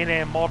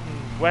a modern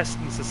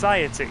Western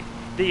society,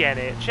 the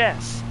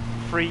NHS,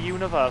 free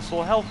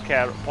universal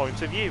healthcare at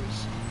point of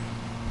use.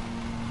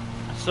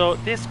 So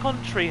this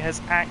country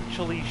has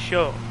actually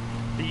shown,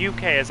 the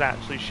UK has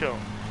actually shown,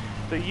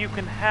 that you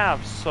can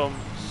have some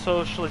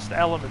socialist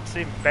elements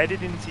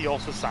embedded into your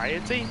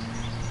society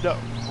that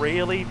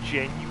really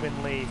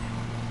genuinely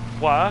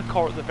work,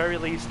 or at the very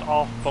least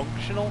are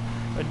functional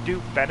and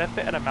do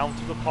benefit an amount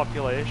of the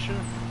population.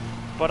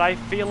 But I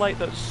feel like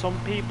that some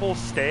people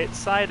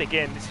stateside,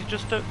 again, this is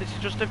just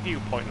a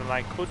viewpoint, and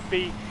I could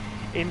be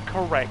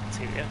incorrect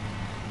here,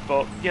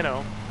 but you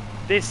know,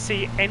 they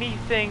see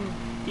anything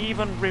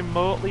even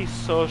remotely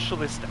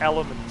socialist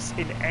elements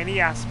in any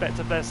aspect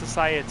of their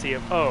society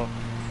of, oh,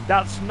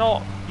 that's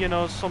not, you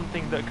know,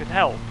 something that could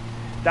help.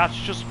 That's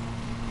just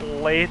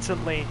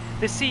blatantly,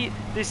 they see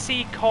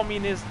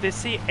communism, they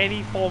see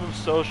any form of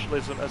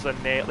socialism as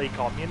innately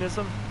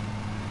communism,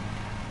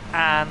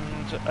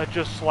 and are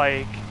just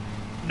like,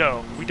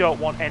 no, we don't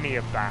want any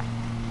of that.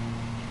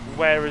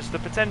 Whereas the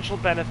potential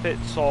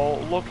benefits, or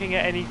looking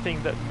at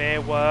anything that may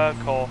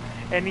work, or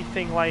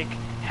anything like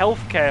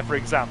healthcare, for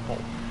example,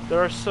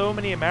 there are so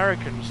many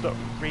Americans that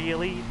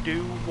really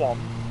do want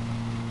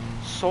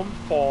some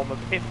form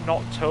of, if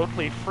not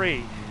totally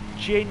free,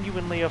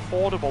 genuinely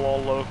affordable or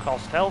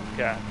low-cost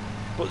healthcare.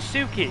 But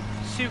Suki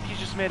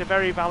just made a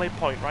very valid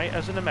point, right?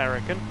 As an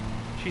American,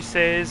 she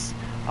says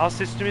our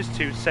system is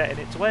too set in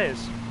its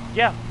ways.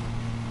 Yeah,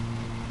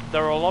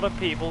 there are a lot of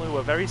people who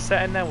are very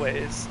set in their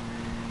ways,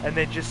 and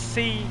they just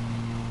see,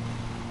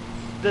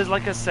 there's,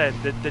 like I said,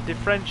 the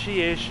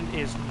differentiation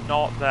is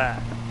not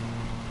there.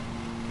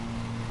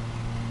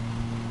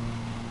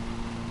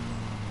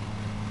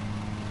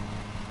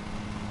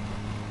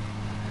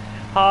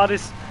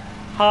 Hardest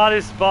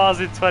bars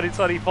in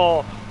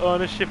 2024.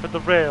 Ownership of the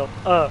rail.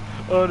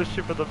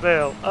 Ownership of the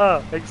mail.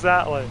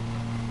 Exactly.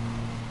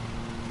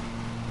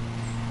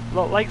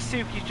 Look, like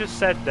Suki just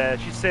said there,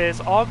 she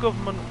says, our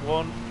government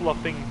won't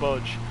fluffing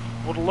budge.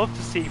 Would love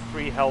to see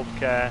free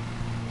healthcare.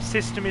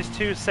 System is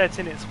too set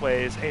in its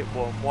ways, it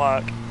won't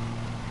work.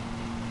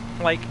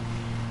 Like,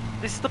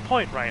 this is the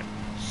point, right?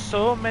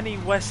 So many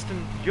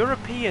Western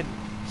European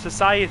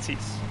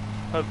societies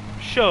have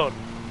shown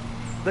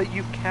that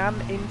you can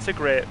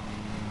integrate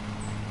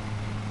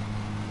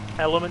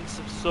elements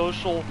of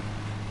social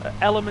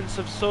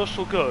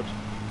good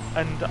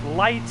and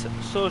light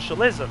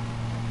socialism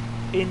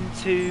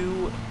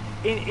into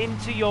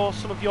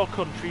some of your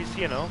country's,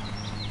 you know,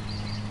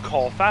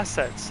 core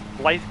facets,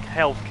 like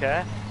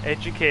healthcare,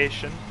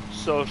 education,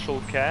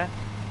 social care,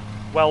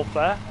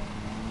 welfare.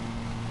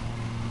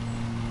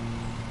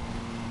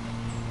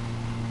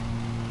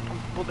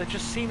 But there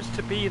just seems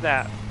to be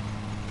that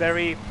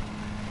very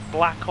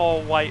black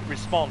or white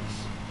response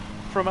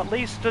from at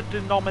least a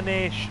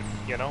denomination,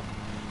 you know.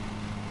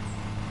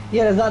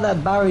 Yeah, there's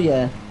that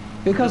barrier,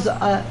 because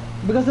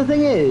the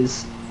thing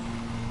is,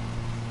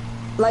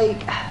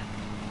 like,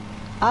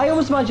 I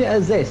always imagine it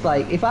as this: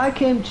 like, if I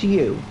came to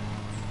you,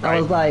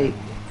 right,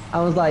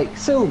 I was like,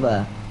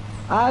 Silver,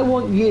 I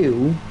want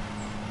you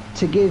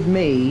to give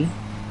me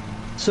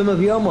some of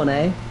your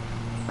money,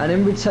 and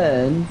in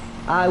return,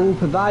 I will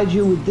provide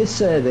you with this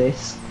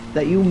service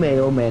that you may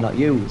or may not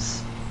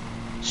use.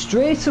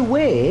 Straight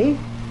away,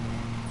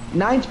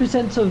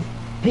 90% of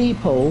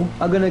people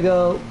are going to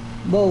go,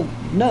 well,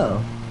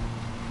 no.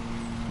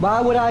 Why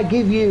would I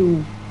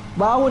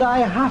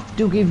have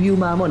to give you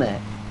my money,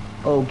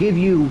 or give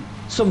you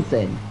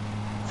something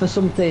for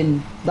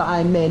something that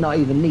I may not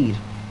even need?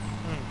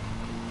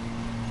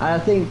 And I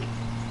think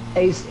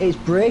it's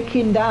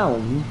breaking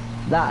down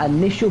that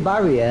initial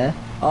barrier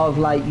of,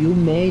 like, you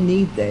may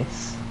need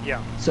this,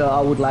 Yeah. So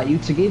I would like you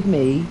to give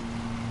me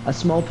a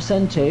small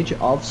percentage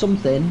of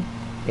something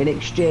in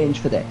exchange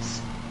for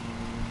this.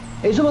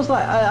 It's almost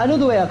like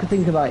another way I could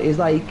think about it is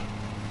like,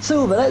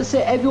 Silver, let's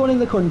say everyone in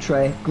the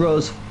country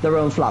grows their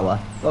own flour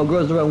or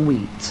grows their own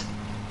wheat.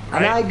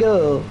 And Right. I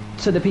go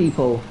to the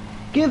people,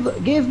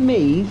 give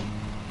me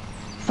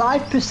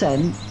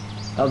 5%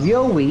 of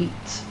your wheat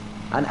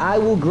and I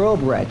will grow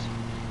bread.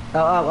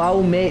 I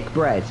will make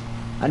bread.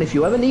 And if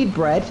you ever need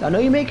bread, I know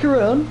you make your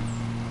own,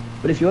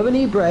 but if you ever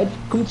need bread,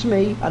 come to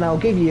me and I'll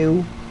give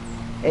you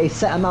a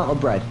set amount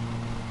of bread.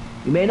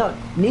 You may not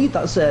need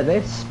that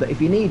service, but if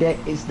you need it,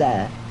 it's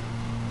there.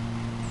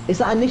 It's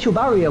that initial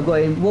barrier of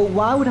going, well,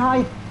 why would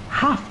I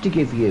have to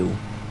give you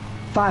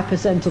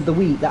 5% of the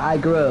wheat that I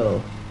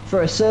grow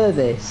for a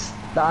service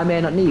that I may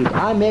not need?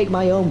 I make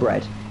my own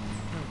bread.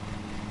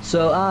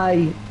 So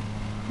I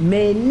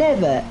may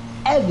never,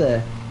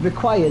 ever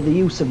require the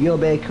use of your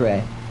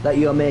bakery that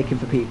you're making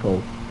for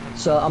people.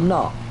 So I'm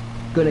not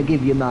going to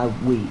give you my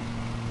wheat.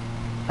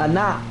 And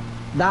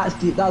that's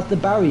the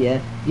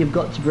barrier you've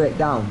got to break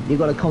down. You've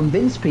got to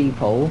convince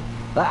people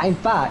that, in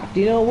fact, do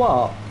you know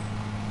what?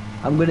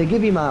 I'm going to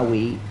give you my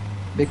wheat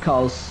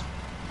because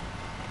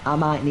I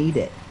might need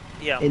it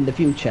in the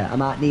future. I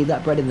might need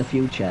that bread in the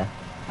future.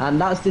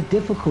 And that's the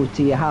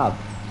difficulty you have.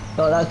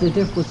 So that's the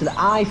difficulty that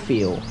I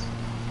feel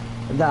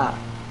that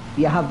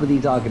you have with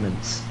these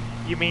arguments.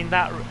 You mean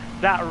that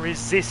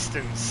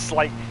resistance,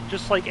 like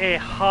just like a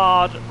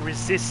hard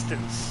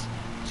resistance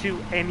to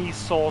any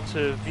sort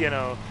of, you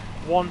know,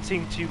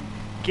 wanting to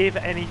give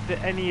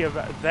any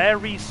of their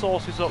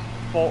resources up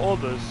for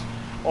others,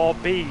 or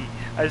B,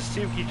 as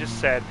Suki just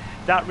said,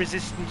 that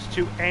resistance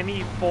to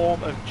any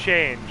form of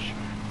change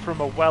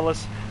from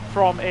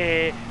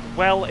a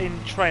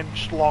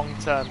well-entrenched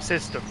long-term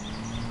system.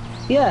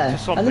 Yeah,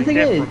 and the thing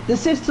is, the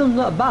system's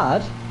not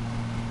bad.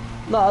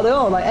 Not at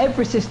all. Like,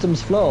 every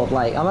system's flawed.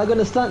 Like, am I going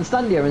to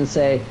stand here and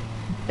say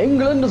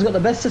England has got the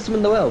best system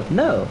in the world?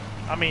 No.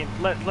 I mean,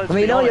 let's I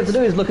mean, be all honest. you have to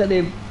do is look at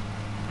the.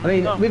 I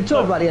mean, we've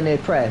talked about the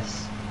NHS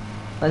press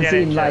and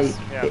seen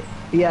NHS,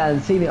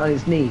 and seen it on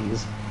its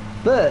knees.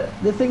 But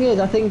the thing is,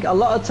 I think a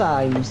lot of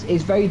times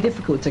it's very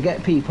difficult to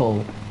get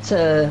people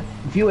to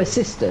view a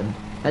system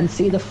and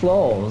see the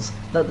flaws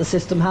that the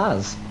system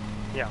has.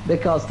 Yeah.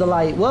 Because they're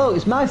like, well,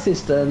 it's my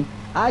system.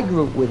 I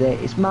grew up with it.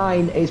 It's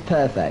mine. It's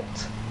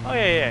perfect. Oh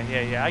yeah.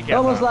 I get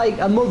Almost that. like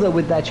a mother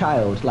with their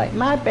child, like,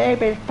 my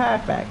baby's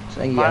perfect,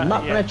 and you're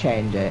not going to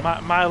change it.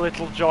 My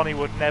little Johnny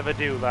would never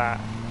do that,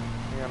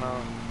 you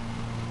know.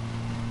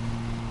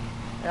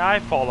 Yeah, I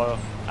follow.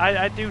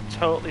 I do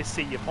totally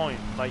see your point.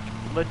 Like,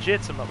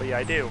 legitimately,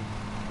 I do.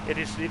 It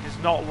is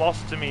not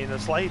lost to me in the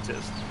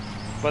slightest.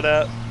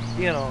 But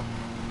you know,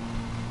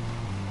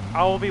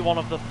 I will be one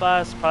of the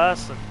first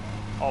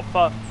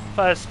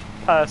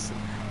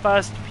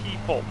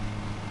people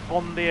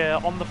on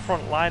the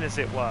front line, as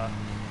it were,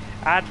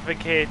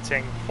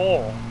 advocating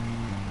for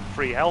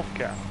free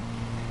healthcare.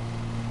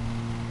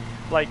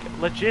 Like,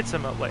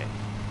 legitimately.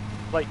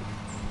 Like,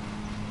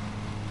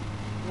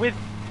 with,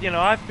 you know,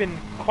 I've been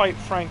quite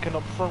frank and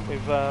upfront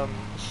with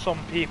some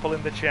people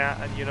in the chat,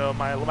 and, you know,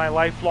 my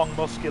lifelong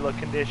muscular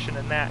condition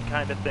and that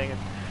kind of thing. And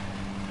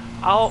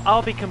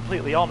I'll be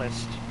completely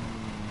honest.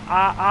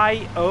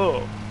 I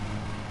owe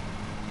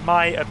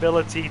my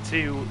ability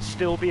to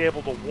still be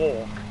able to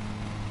walk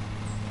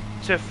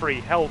to free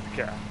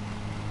healthcare.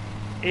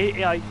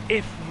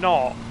 If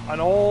not,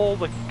 and all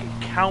the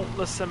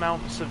countless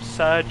amounts of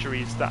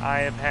surgeries that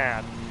I have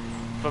had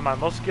for my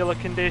muscular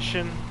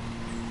condition,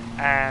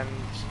 and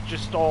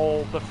just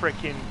all the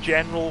freaking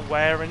general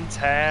wear and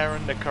tear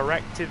and the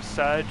corrective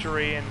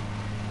surgery and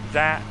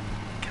that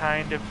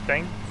kind of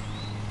thing.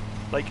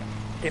 Like,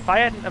 if I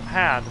hadn't have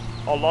had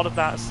a lot of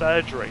that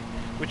surgery,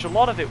 which a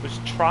lot of it was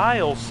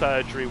trial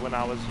surgery when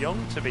I was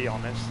young, to be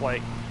honest,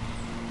 like,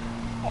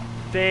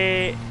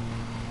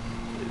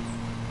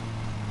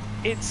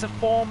 it's a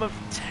form of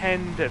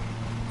tendon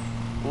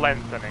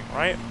lengthening,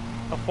 right?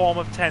 A form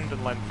of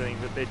tendon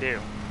lengthening that they do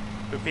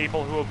for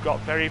people who have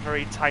got very,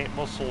 very tight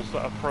muscles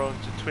that are prone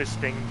to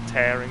twisting,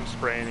 tearing,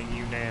 spraining,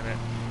 you name it.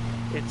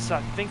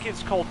 I think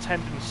it's called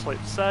tendon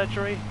slip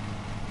surgery.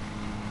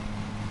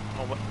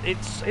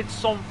 It's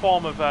some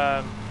form of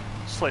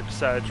slip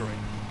surgery.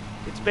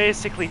 It's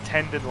basically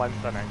tendon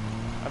lengthening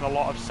and a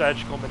lot of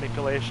surgical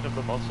manipulation of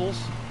the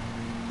muscles.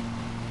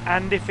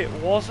 And if it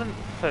wasn't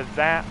for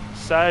that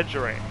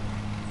surgery,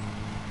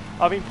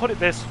 I mean, put it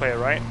this way,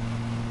 right?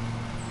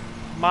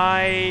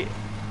 My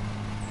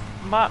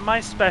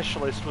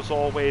specialist was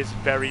always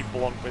very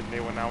blunt with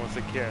me when I was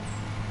a kid.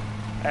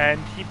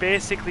 And he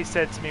basically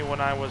said to me when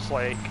I was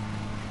like,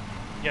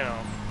 you know,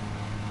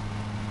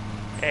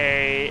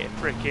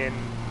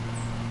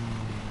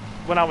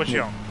 when I was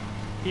young,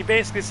 he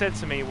basically said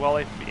to me,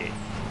 well,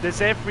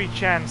 there's every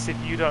chance if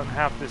you don't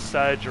have this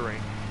surgery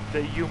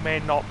that you may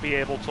not be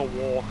able to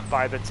walk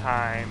by the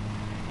time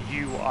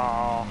you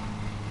are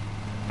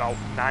about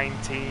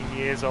 19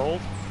 years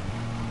old.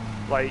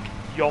 Like,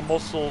 your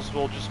muscles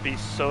will just be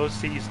so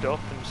seized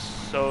up and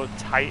so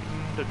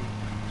tightened and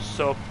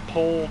So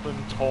pulled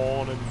and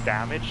torn and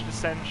damaged,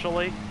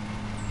 essentially.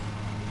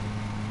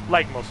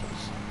 Leg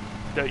muscles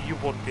that you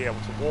wouldn't be able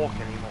to walk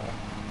anymore.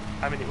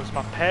 I mean, it was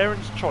my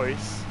parents'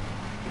 choice.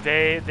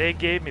 They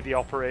gave me the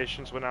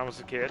operations when I was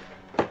a kid.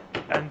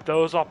 And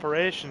those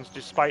operations,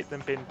 despite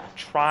them being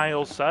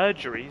trial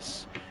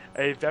surgeries,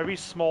 a very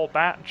small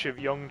batch of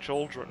young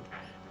children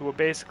who were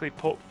basically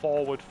put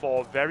forward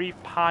for very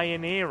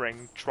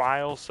pioneering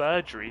trial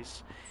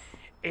surgeries,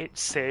 it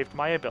saved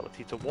my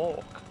ability to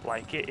walk.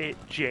 Like, it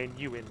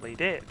genuinely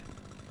did.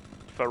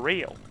 For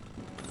real.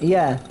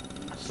 Yeah.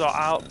 So,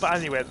 but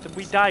anyway,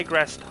 we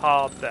digressed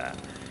hard there.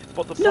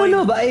 But the No, point...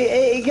 no, but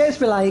it gets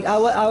me like,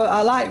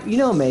 I like, you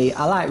know me,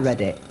 I like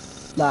Reddit.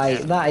 Like,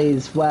 Yeah. that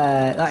is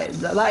where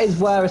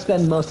I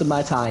spend most of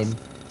my time,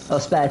 or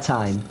spare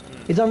time,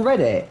 is on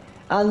Reddit.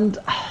 And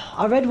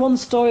I read one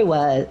story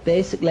where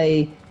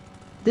basically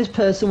this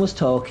person was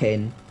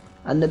talking,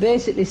 and they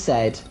basically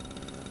said,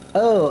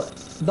 oh,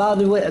 by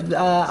the way,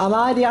 am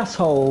I the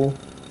asshole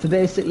for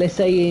basically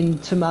saying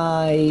to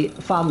my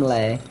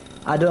family,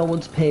 I don't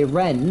want to pay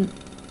rent,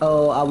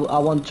 or I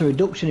want a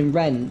reduction in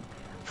rent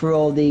for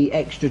all the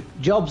extra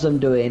jobs I'm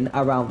doing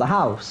around the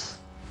house?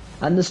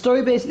 And the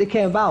story basically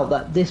came about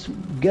that this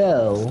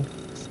girl,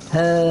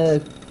 her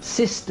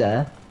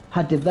sister,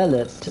 had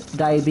developed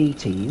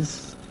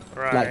diabetes.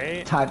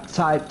 Right. Like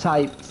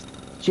type.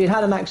 She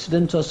had an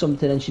accident or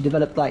something, and she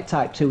developed like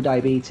type 2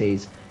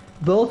 diabetes.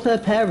 Both her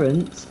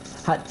parents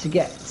had to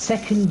get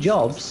second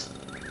jobs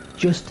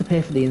just to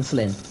pay for the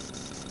insulin.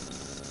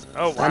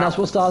 Oh, wow. And that's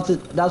what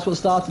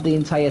started the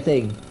entire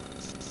thing.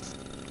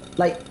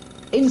 Like,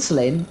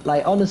 insulin,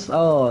 like, honestly,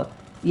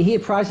 you hear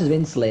prices of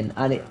insulin,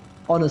 and it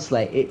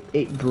honestly,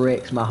 it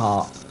breaks my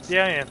heart.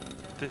 Yeah.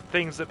 The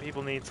things that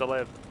people need to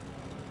live.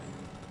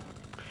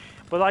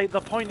 But, like,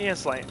 the point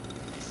is, like,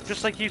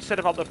 just like you said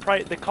about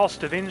the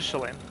cost of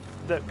insulin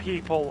that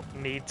people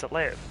need to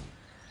live.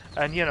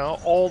 And, you know,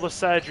 all the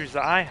surgeries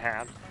that I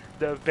had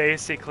that have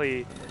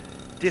basically,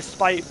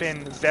 despite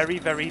being very,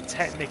 very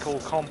technical,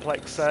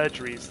 complex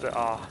surgeries that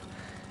are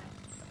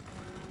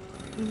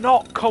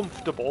not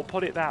comfortable,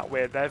 put it that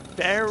way,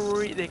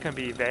 they can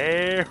be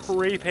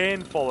very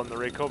painful, and the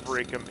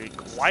recovery can be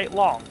quite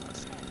long.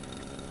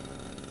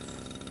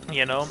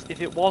 You know, if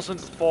it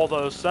wasn't for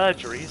those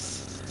surgeries,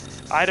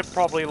 I'd have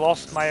probably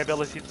lost my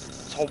ability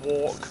to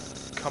walk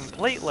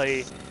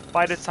completely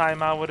by the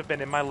time I would have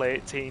been in my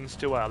late teens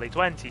to early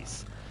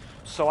 20s.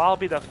 So I'll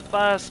be the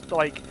first,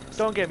 like,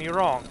 don't get me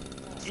wrong,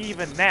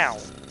 even now,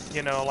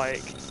 you know,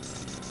 like,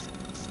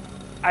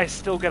 I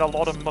still get a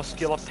lot of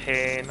muscular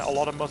pain, a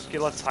lot of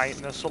muscular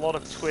tightness, a lot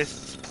of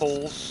twists,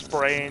 pulls,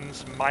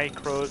 sprains,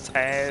 micro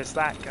tears,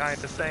 that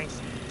kind of thing.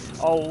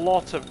 A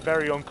lot of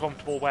very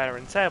uncomfortable wear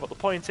and tear, but the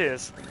point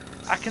is,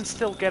 I can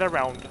still get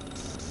around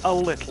a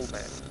little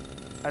bit.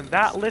 And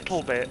that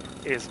little bit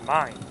is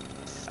mine.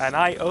 And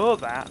I owe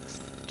that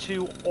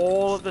to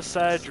all of the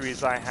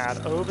surgeries I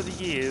had over the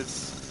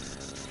years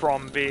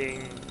from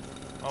being,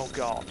 oh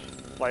god,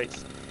 like,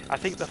 I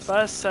think the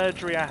first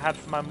surgery I had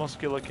for my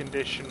muscular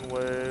condition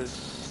was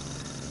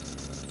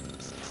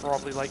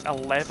probably like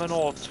 11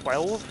 or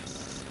 12,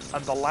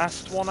 and the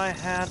last one I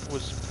had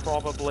was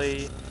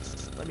probably,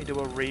 let me do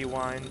a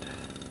rewind.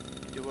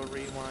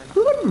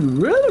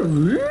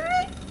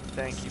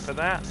 Thank you for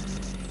that.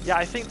 Yeah,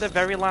 I think the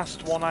very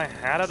last one I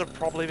had would have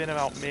probably been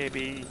about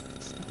maybe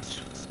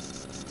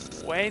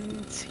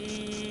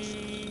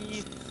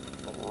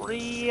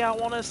 23, I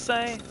want to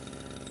say.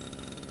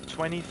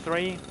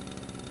 23.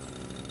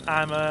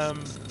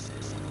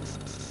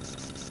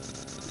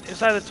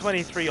 It's either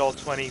 23 or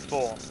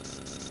 24.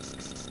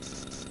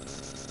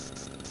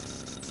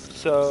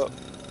 So,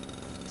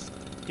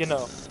 you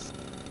know,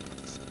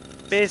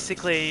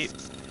 basically,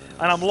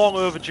 and I'm long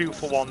overdue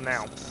for one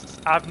now.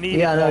 I've needed.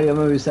 Yeah, I know one. you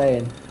remember you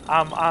saying.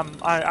 I'm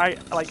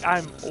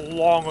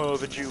long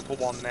overdue for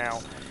one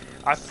now.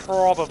 I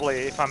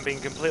probably, if I'm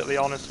being completely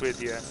honest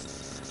with you,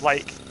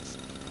 like,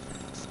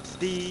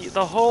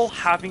 the whole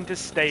having to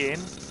stay in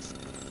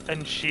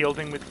and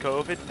shielding with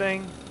COVID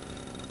thing,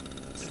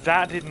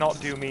 that did not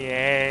do me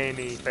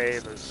any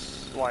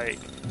favors. Like,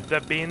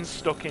 the being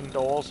stuck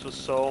indoors for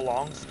so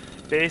long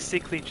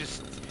basically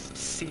just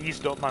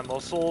seized up my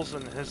muscles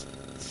and has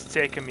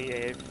taken me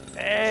a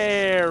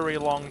very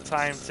long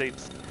time to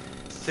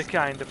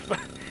kind of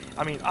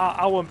I mean,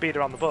 I won't beat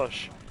around the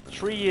bush.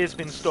 3 years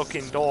been stuck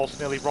indoors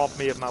nearly robbed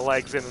me of my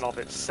legs in and of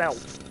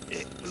itself.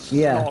 It was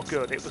not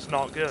good. It was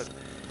not good.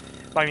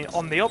 I mean,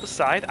 on the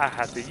upside, I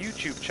had the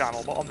YouTube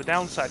channel, but on the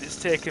downside, it's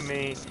taken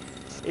me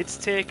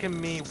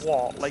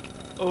what, like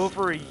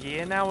over a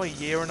year now, a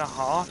year and a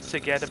half to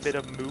get a bit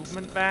of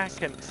movement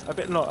back, and a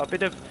bit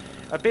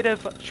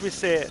of, should we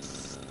say,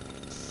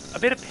 a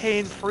bit of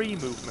pain-free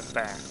movement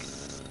back.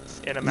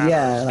 In a manner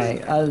of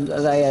speaking.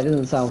 It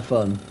doesn't sound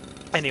fun.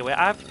 Anyway,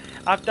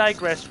 I've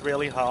digressed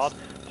really hard.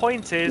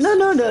 Point is,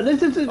 no.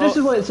 This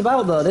is what it's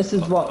about, though. This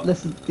is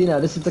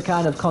the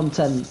kind of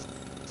content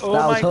that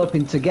I was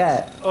hoping to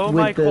get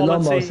with the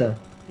Lawn Mowing Simulator.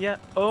 Yeah,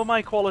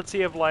 my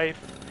quality of life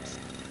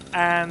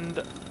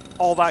and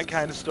all that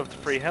kind of stuff to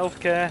free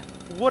healthcare.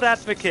 would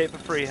advocate for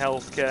free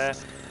healthcare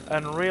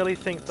and really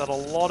think that a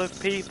lot of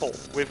people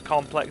with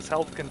complex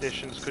health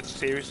conditions could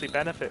seriously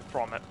benefit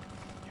from it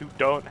who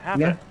don't have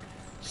Yeah. it.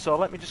 So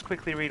let me just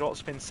quickly read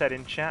what's been said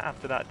in chat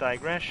after that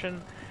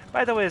digression.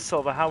 By the way,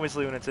 Silver, how is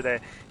Luna today?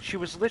 She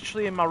was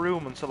literally in my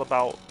room until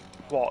about,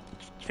 what,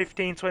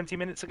 15, 20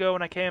 minutes ago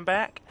when I came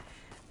back?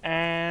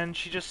 And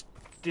she just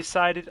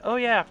decided, oh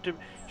yeah, after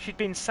she'd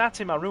been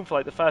sat in my room for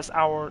like the first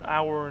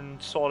hour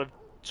and sort of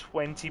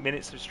 20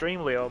 minutes of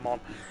stream Leo on,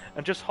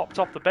 and just hopped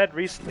off the bed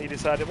recently,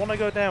 decided, want to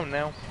go down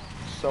now.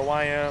 So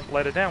I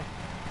let her down.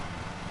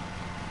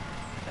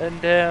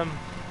 And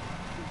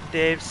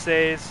Dave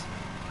says,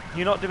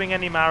 you're not doing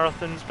any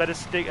marathons, better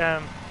stick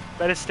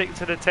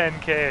to the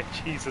 10k,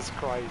 Jesus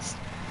Christ.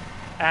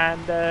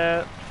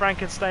 And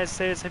Frankenstein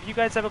says, have you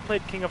guys ever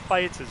played King of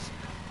Fighters?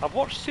 I've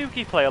watched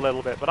Suki play a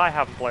little bit, but I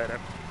haven't played it.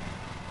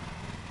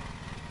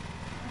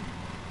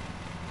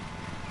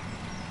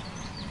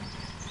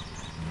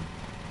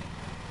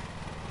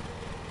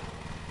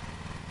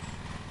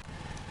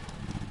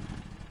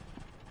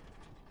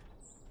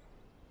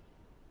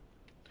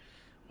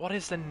 What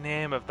is the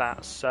name of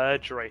that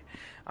surgery?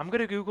 I'm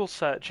going to Google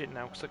search it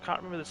now because I can't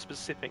remember the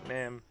specific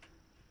name.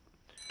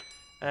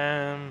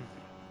 Um,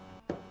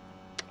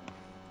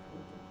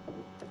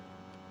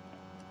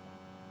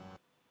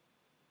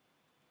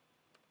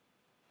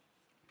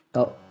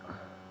 Oh.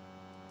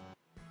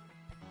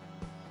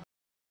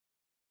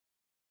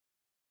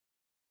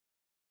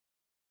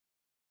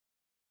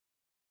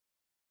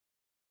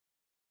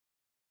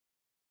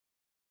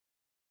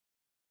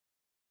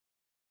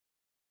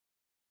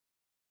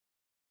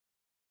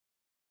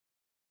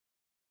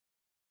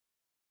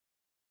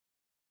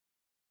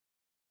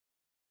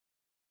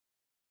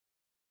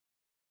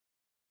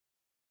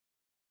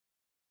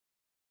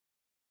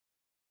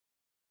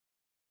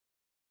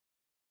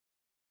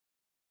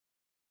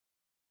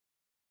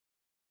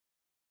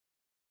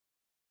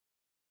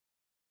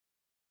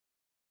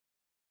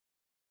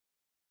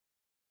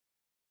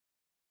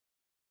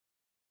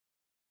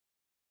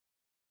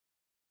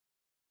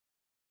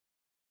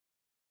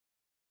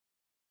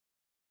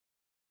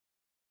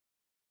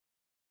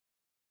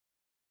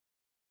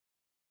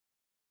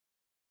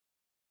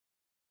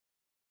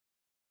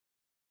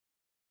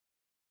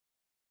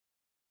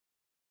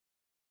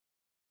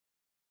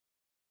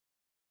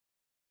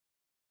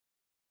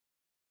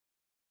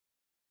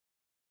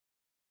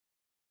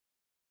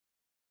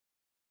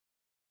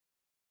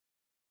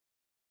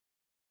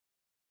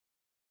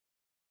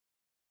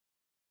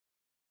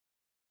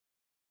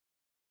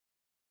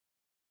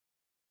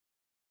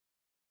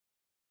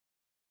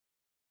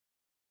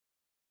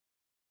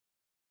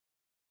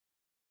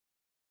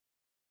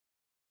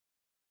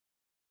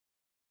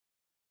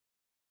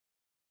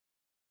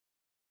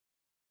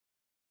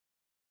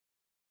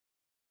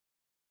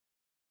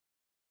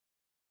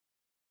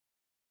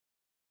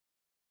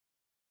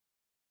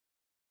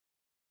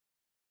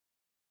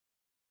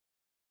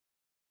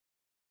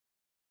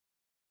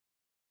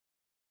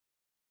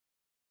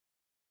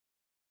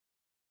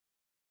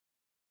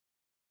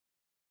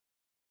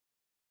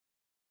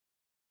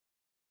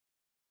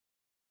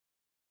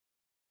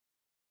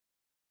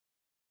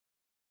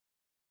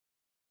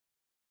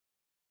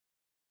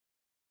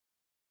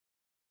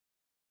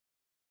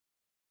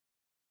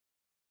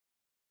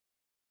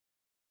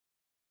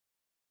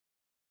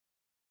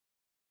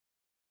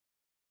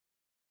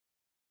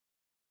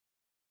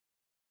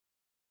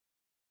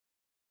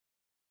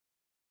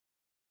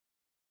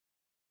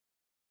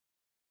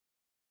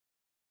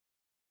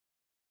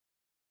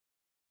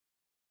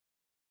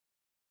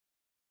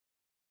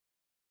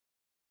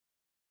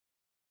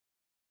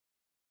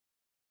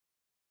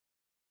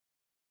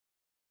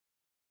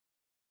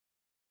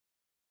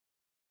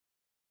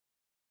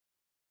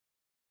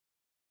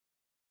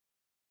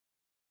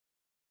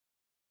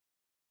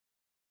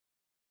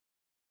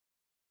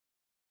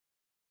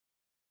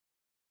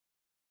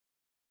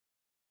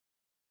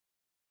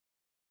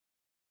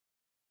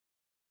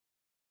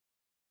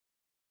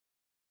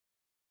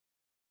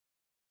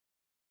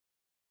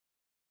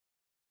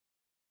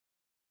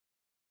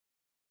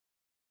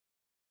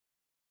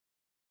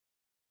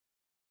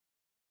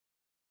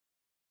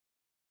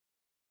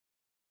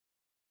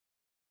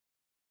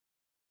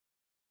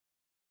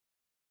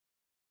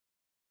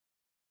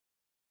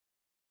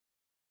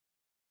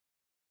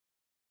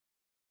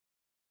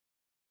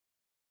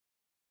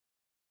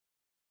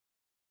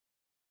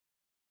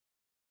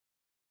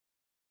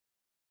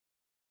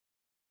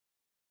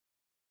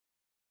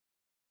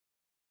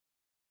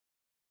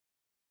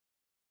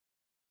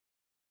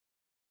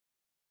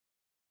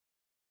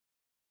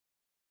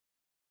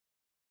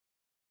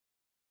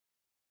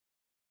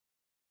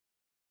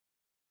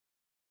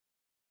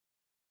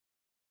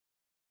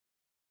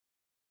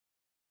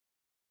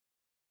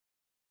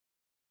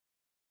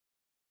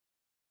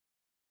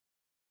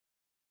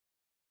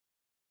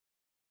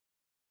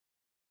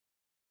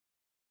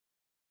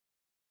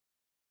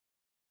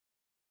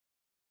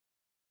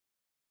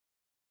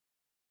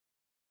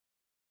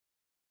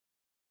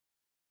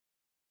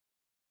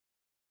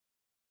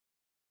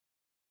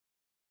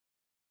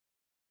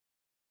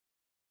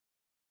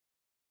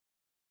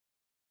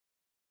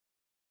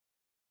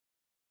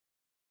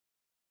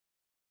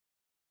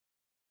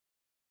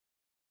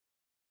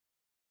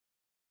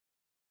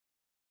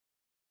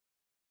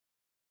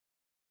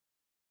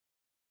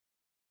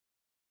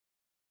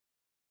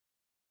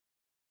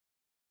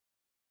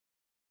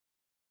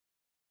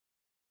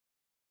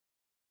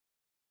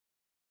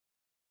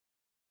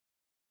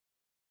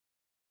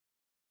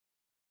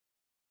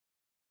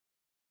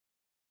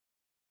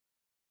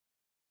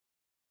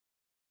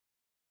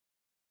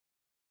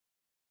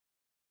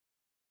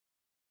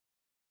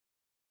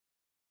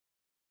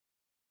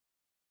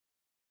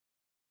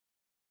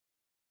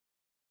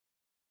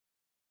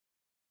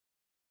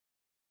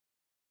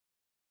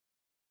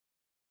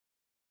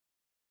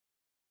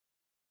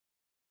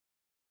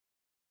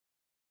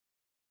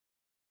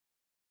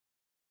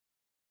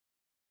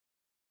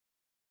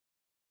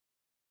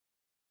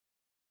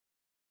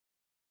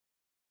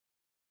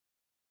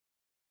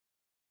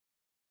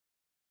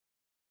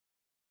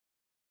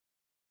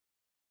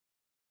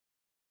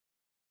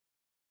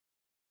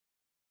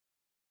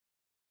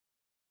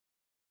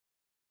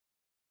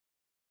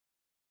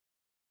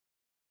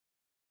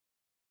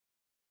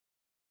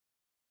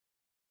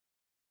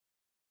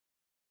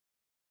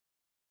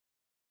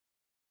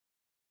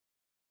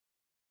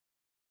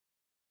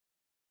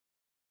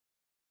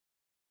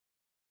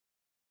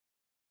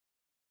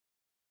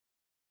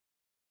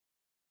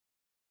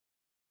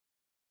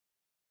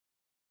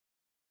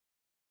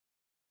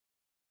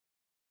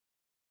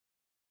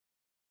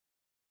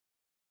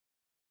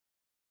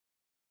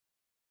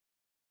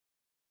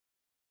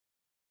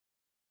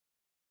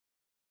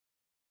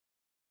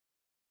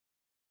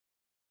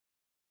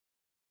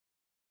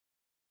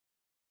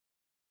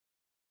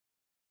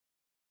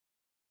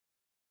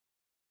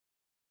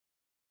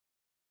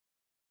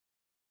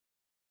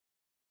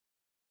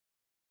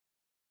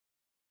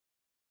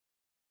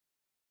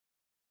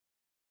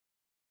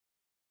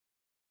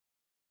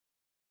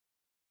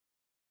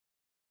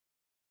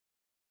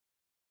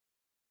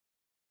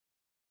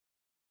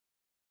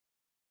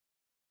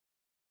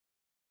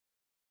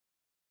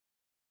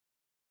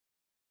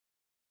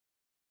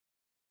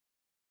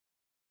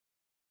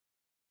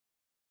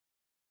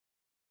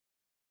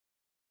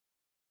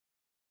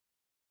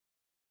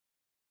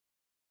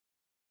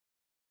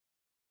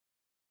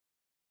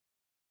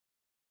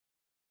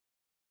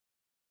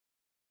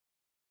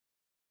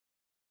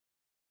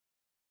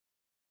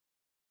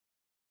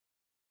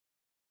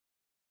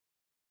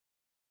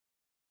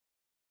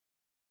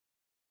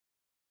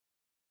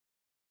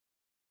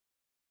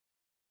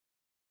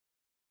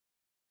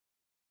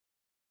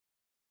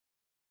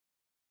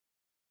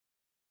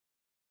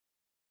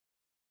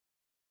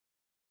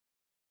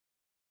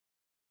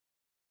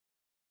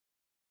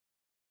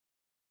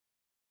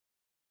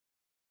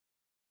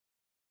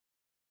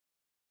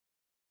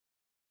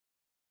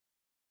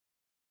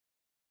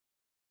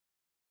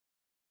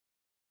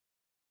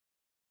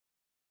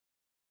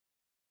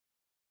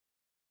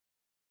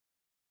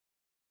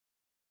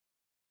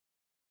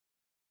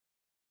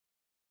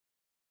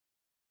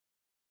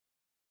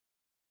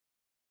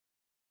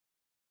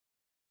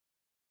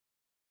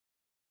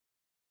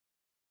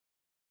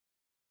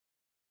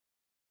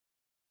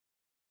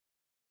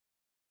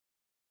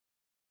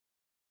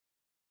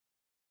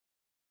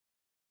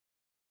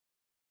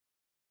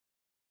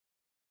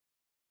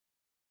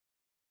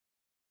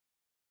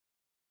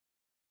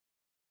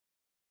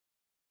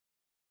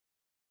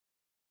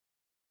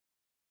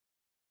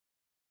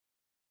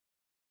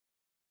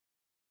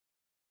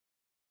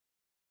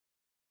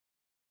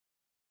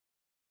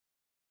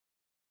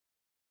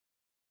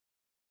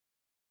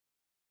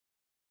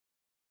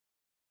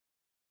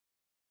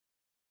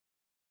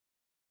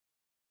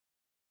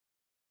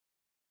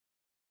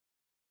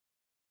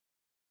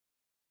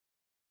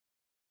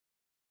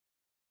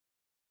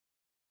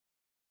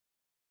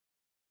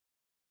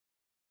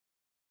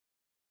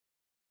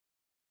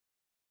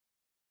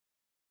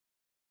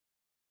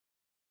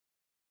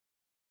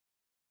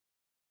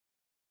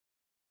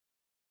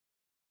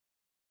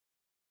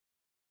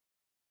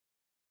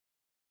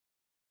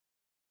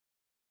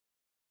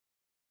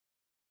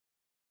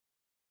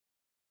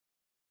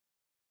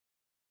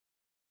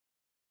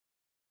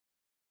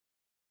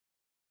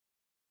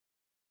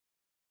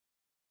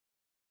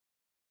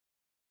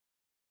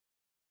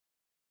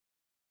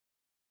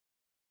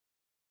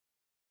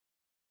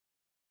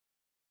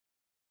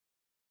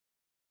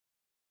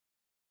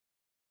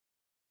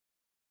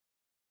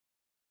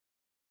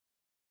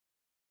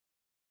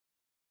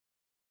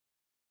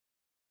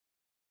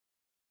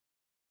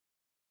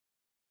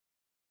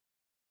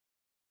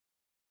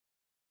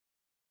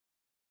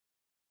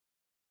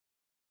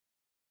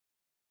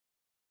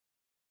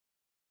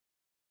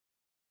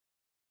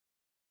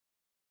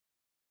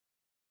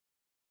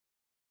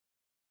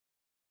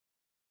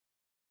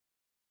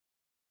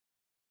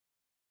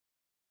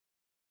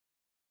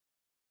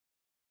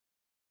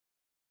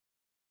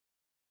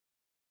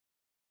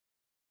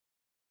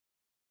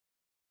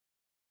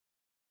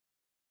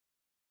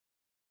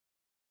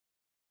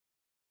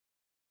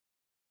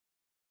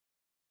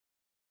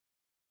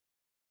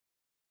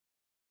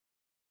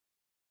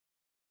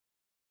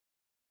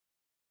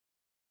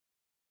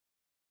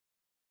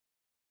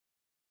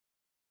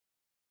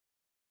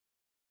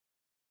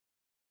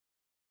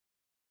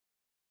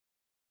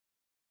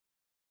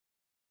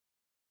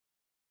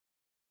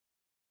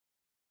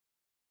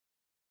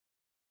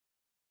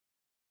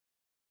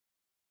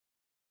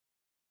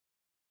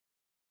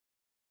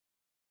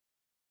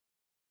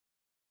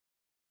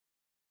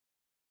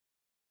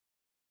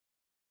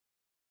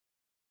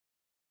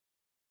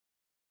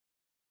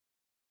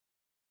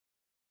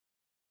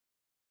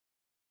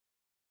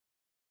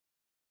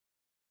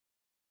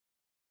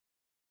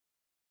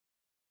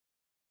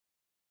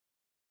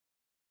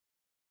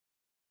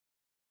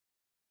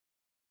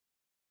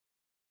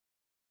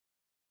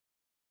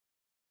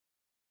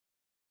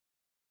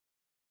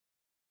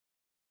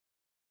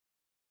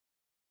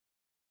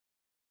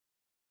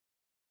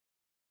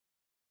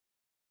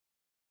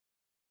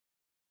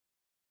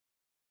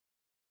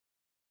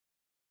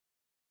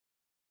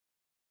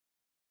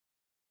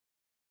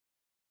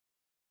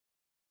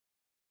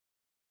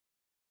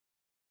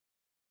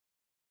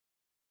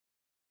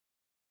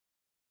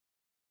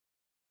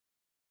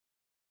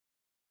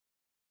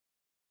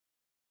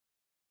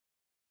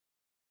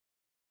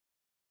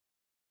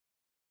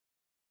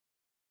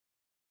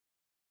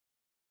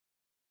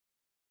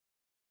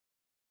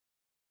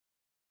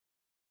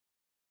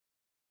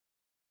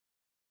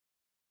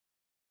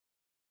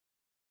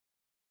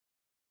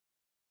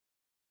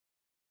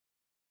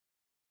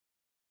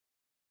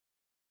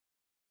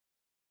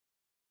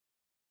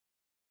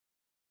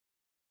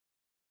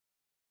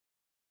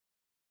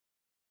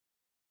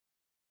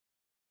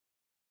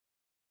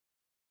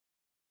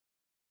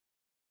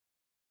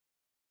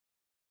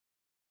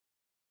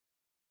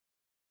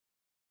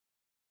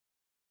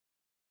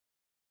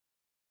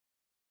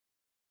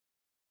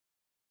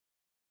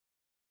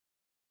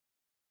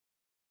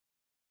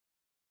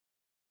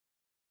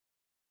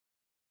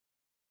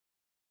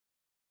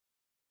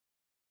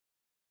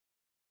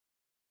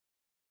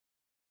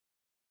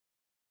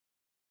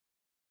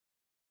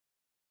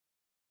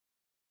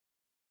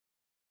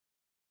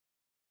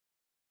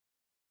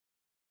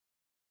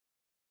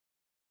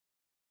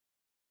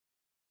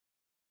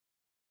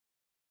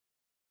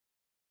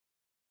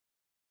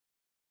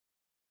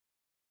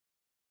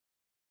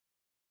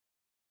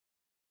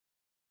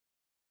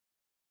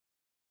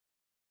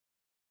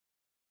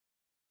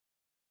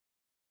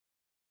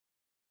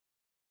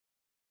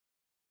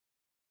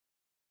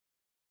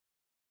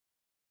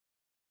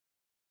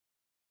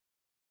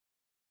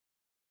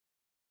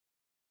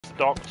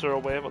 doctor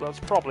away, but that's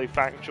probably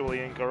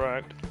factually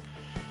incorrect.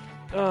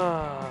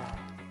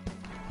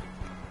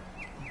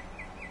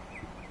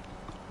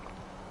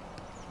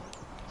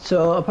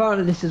 So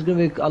apparently this is going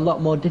to be a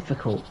lot more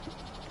difficult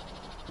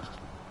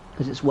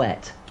because it's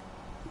wet.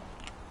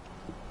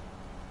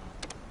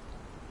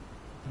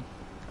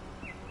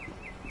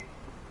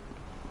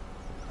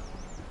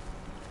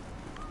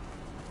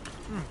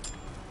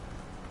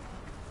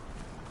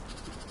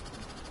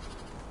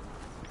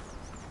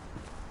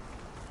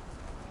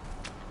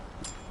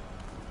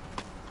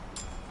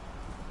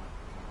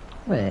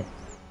 Wait.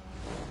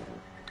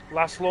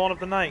 Last lawn of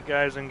the night,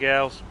 guys and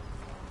gals.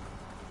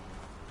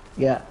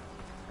 Yeah.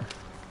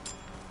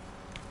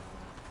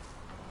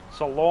 It's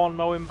a lawn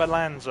mowing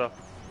bonanza.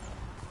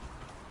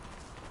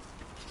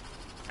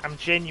 I'm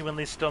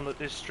genuinely stunned that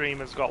this stream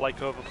has got like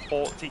over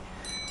 40...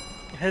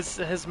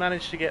 Has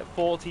managed to get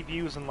 40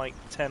 views and like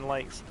 10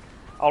 likes.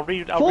 I'll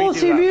 40 redo that.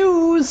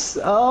 views!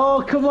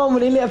 Oh, come on,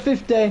 we're nearly at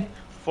 50.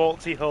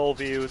 40 whole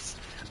views.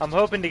 I'm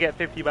hoping to get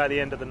 50 by the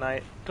end of the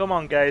night. Come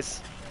on,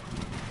 guys.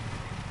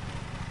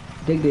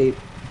 Dig deep.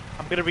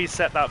 I'm gonna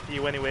reset that for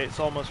you anyway, it's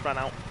almost ran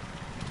out.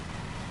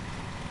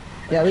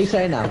 Yeah,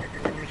 reset it now.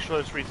 Let me show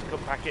this reason, come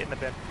pack it in the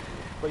bin.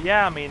 But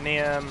yeah, I mean,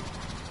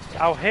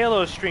 our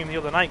Halo stream the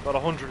other night got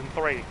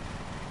 103.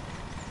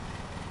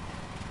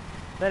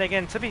 Then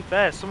again, to be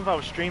fair, some of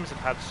our streams have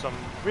had some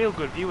real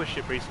good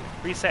viewership recently.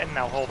 Resetting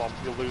now, hold on,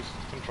 you'll lose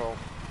control.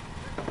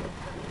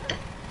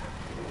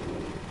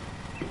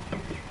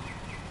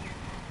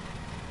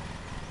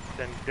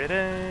 Dun, dun,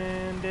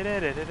 dun, dun,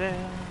 dun, dun, dun.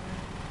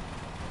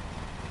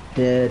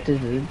 Oh,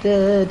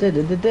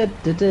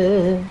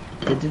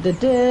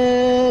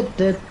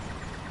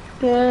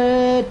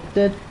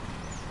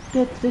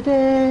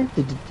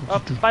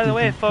 by the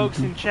way, folks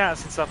in chat,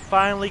 since I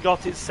finally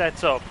got it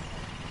set up,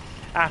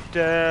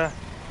 after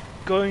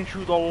going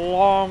through the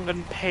long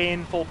and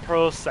painful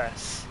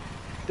process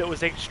that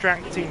was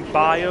extracting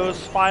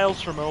BIOS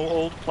files from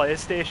old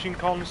PlayStation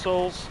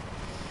consoles,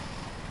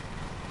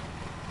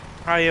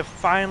 I have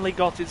finally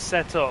got it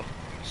set up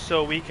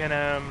so we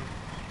can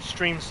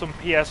stream some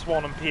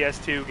PS1 and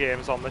PS2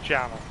 games on the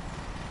channel.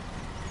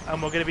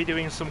 And we're going to be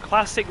doing some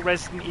classic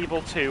Resident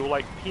Evil 2,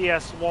 like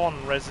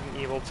PS1 Resident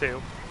Evil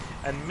 2,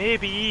 and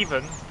maybe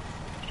even,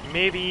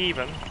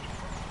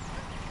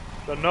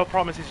 but no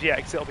promises yet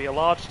because it'll be a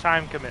large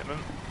time commitment,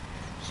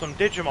 some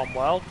Digimon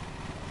World,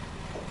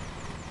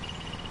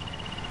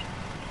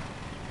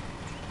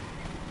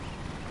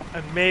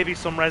 and maybe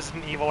some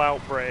Resident Evil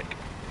Outbreak.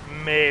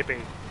 Maybe.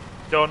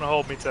 Don't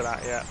hold me to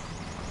that yet.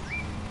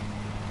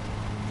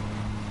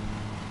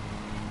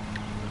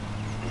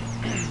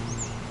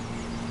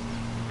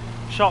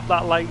 Chop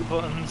that like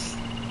buttons.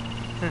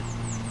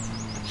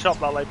 Chop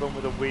that like button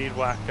with a weed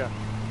whacker.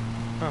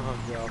 Oh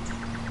god.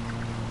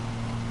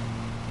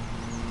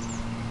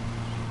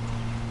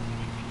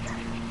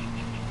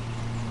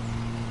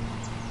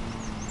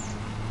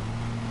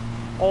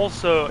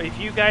 Also, if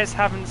you guys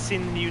haven't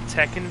seen the new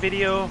Tekken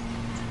video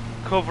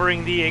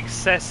covering the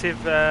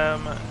excessive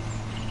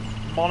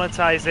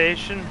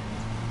monetization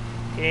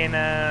in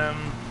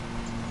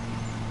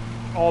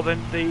or the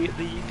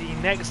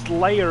next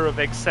layer of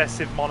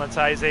excessive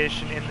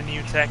monetization in the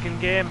new Tekken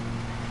game,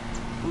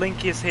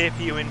 link is here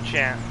for you in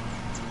chat.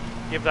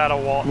 Give that a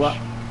watch. What?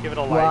 Give it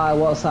a like. Why?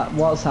 What's that?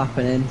 What's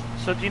happening?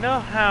 So do you know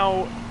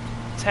how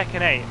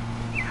Tekken 8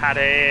 had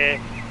it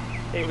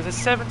was a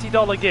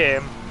 $70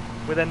 game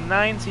with a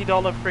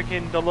 $90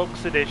 freaking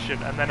deluxe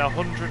edition and then a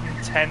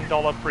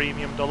 $110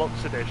 premium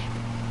deluxe edition?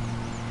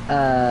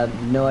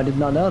 No, I did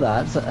not know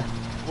that.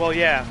 Well,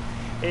 yeah.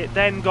 It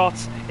then got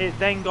a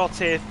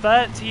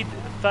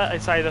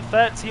it's either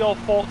 $30 or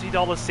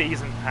 $40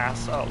 season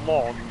pass at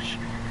launch,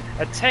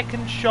 a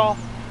Tekken shop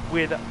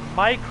with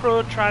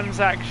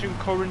microtransaction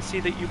currency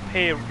that you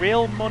pay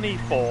real money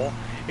for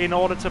in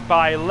order to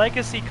buy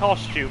legacy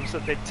costumes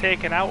that they've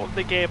taken out of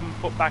the game and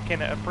put back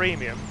in at a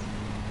premium,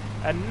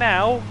 and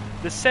now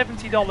the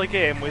 $70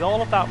 game with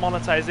all of that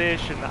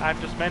monetization that I've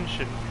just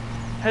mentioned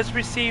has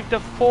received a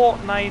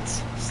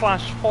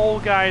Fortnite/Fall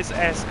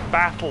Guys-esque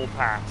battle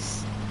pass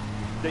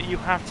that you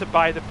have to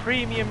buy the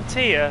premium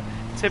tier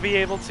to be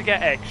able to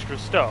get extra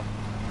stuff.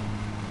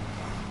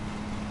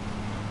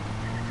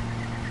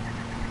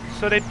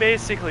 So they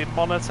basically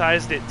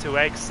monetized it to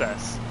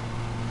excess.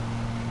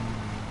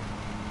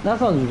 That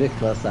sounds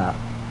ridiculous, that.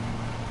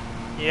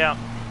 Yeah.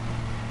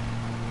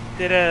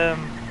 Did a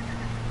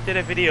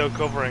video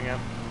covering it.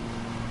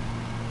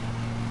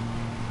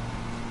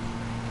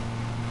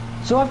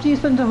 So after you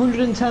spend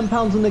 £110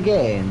 on the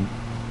game,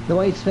 they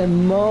want you to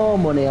spend more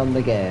money on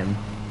the game.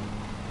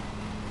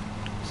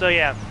 So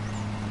yeah,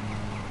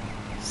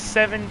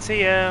 $70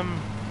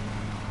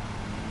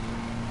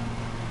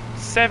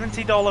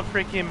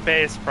 freaking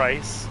base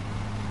price,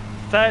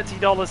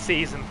 $30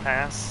 season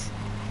pass,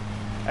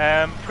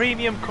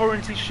 premium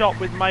currency shop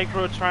with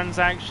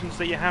microtransactions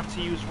that you have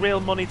to use real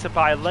money to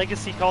buy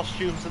legacy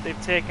costumes that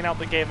they've taken out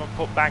the game and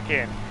put back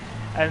in,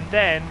 and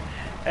then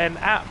an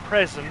at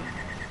present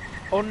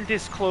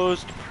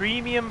undisclosed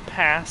premium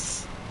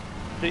pass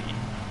that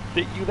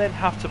that you then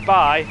have to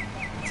buy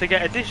to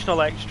get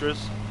additional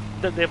extras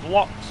that they've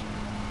locked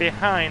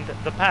behind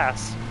the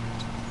pass.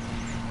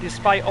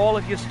 Despite all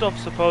of your stuff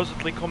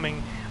supposedly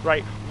coming,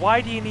 right,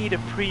 why do you need a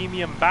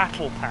premium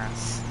battle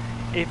pass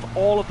if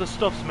all of the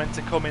stuff's meant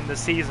to come in the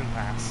season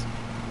pass?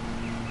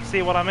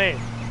 See what I mean?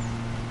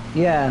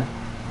 Yeah.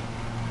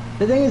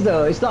 The thing is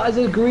though, it's not as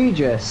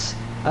egregious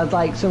as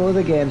like some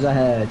other games I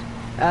heard.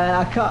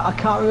 I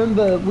can't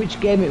remember which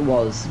game it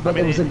was, but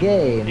there was a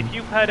game. If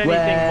you've heard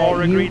anything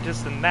more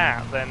egregious than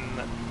that, then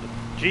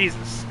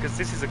Jesus, because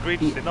this is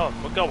egregious enough.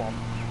 But go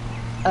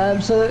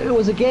on. So it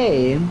was a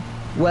game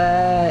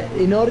where,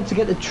 in order to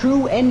get the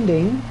true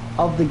ending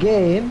of the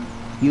game,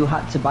 you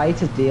had to buy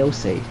it as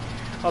DLC.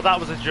 Oh, that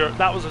was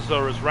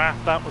Azura's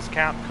Wrath. That was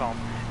Capcom.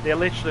 They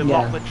literally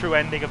locked the true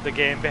ending of the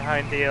game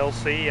behind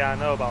DLC. Yeah, I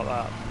know about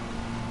that.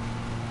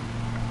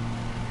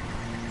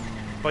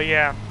 But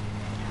yeah,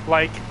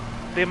 like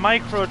the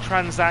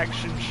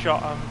microtransaction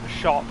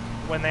shop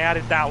when they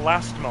added that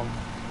last month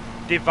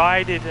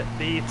divided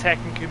the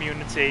Tekken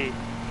community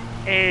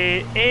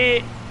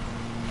a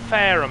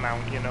fair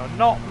amount, you know,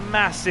 not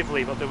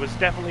massively, but there was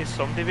definitely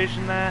some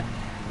division there.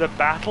 The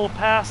Battle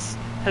Pass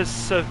has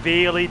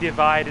severely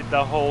divided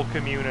the whole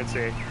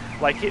community.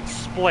 Like, it's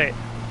split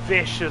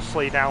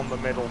viciously down the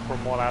middle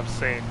from what I've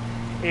seen.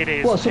 It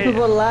is. What, some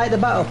people like the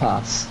Battle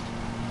Pass?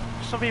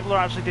 Some people are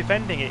actually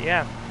defending it,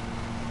 yeah.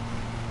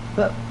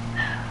 But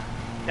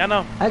I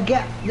know. I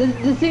get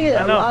the thing is,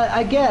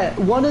 I get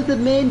one of the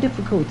main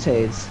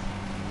difficulties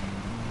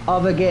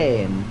of a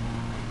game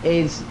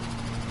is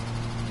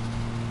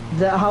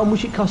that how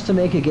much it costs to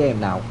make a game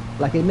now.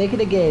 Like,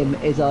 making a game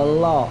is a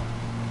lot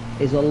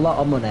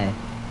of money,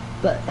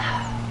 but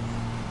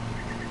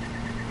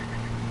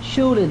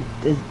surely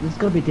there's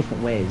got to be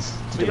different ways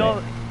to do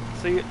it.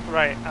 So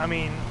right, I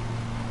mean,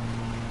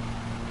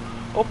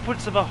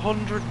 upwards of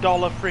 $100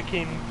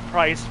 freaking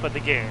price for the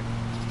game,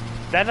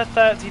 then a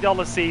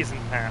 $30 season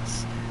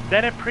pass,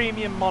 then a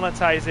premium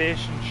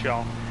monetization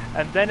shop,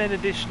 and then an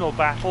additional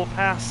battle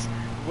pass,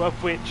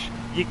 of which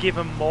you give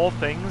them more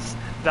things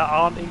that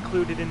aren't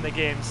included in the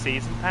game's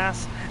season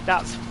pass.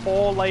 That's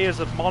 4 layers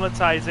of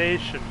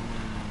monetization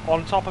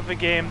on top of a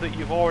game that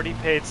you've already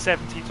paid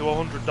 $70 to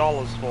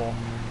 $100 for.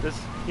 There's,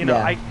 you know,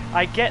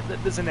 I get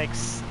that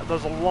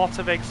there's a lot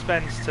of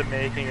expense to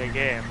making a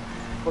game,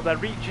 but there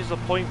reaches a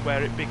point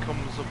where it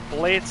becomes a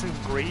blatant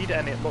greed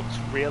and it looks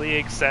really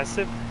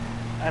excessive.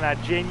 And I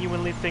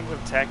genuinely think with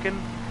Tekken,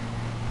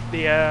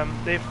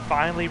 they've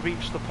finally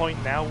reached the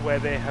point now where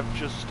they have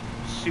just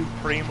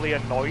supremely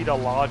annoyed a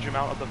large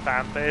amount of the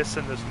fan base,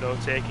 and there's no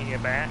taking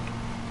it back.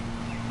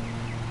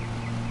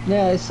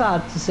 Yeah, it's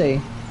sad to see.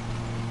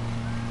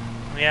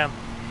 Yeah,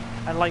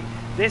 and like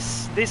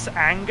this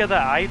anger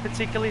that I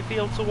particularly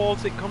feel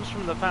towards it comes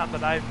from the fact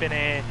that I've been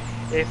a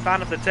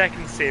fan of the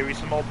Tekken series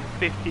for more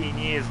than 15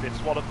 years, and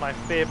it's one of my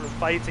favourite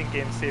fighting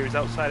game series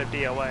outside of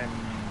DOA.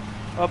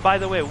 Oh, by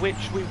the way,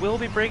 which we will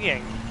be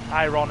bringing,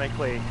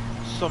 ironically,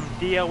 some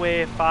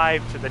DOA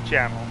 5 to the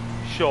channel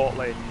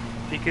shortly,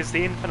 because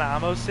the Infinite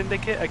Ammo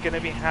Syndicate are going to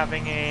be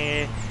having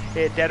a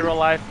Dead or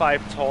Alive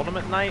 5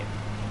 tournament night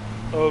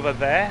over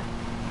there,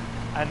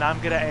 and I'm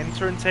going to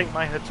enter and take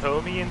my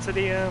Hitomi into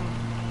the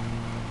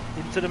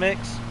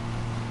mix.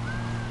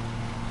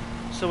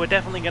 So we're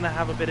definitely going to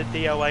have a bit of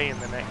DOA in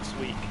the next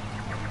week.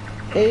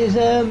 Is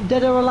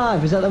Dead or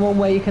Alive, is that the one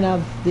where you can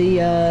have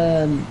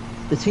the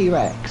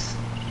T-Rex?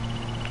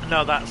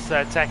 No, that's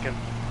Tekken.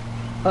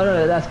 Oh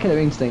no, that's Killer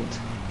Instinct.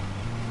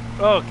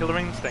 Oh, Killer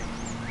Instinct.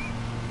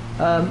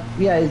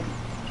 Yeah.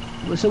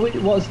 So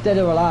what's Dead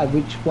or Alive?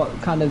 What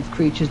kind of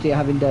creatures do you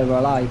have in Dead or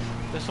Alive?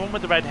 There's the one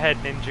with the red-haired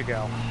ninja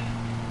girl.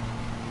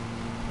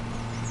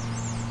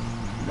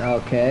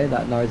 Okay,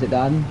 that narrows it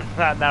down.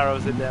 That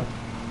narrows it down.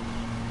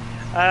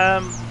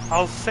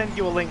 I'll send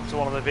you a link to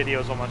one of the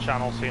videos on my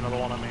channel so you know the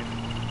one I mean.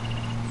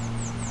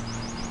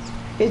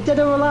 Is Dead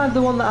or Alive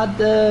the one that had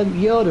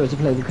Yoda as a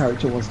playable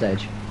character at one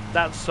stage?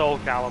 That's Soul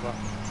Calibur.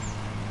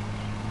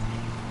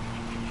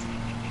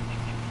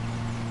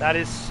 That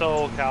is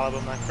Soul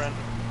Calibur, my friend.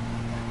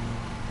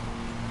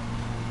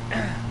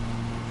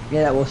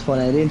 Yeah, that was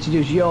funny. They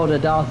introduced Yoda,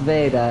 Darth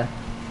Vader,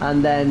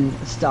 and then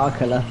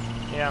Starkiller.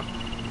 Yeah.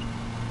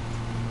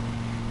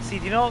 See,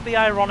 do you know what the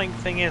ironic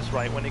thing is,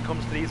 right, when it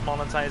comes to these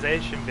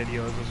monetization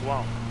videos as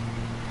well?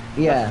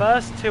 Yeah. The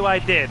first 2 I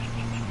did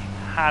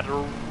had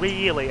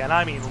really, and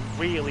I mean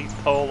really,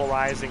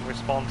 polarizing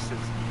responses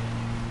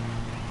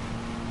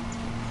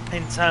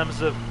in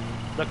terms of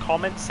the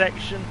comment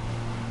section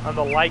and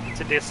the like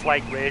to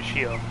dislike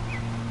ratio.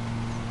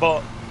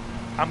 But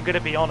I'm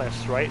gonna be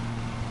honest, right?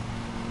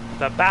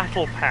 The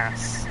Battle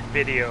Pass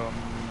video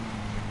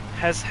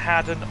has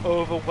had an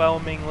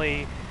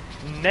overwhelmingly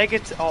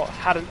negative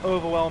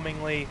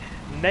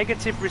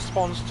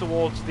response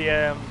towards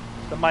the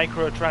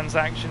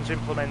microtransactions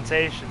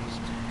implementations,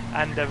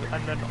 and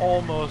an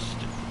almost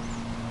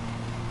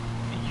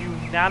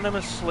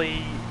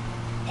unanimously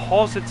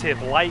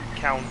positive like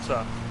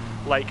counter.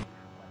 Like,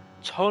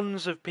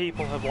 tons of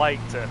people have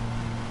liked it.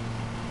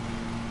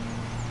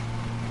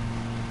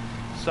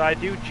 So I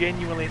do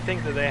genuinely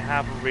think that they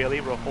have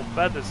really ruffled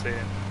feathers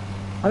here.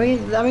 I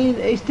mean,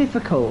 it's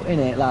difficult, isn't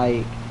it?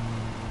 Like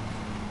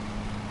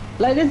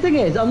the thing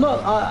is, I'm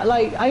not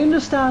like I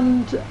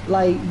understand.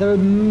 Like they're a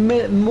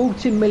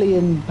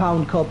multi-million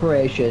pound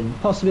corporation,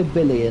 possibly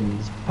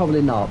billions,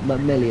 probably not, but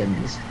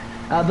millions.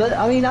 But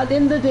I mean, at the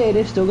end of the day,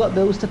 they've still got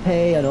bills to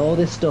pay and all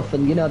this stuff,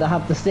 and you know they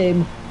have the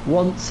same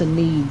wants and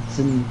needs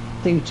and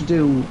things to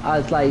do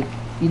as like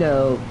you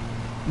know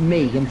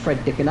me and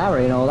Fred, Dick, and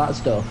Harry and all that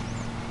stuff.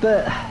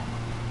 But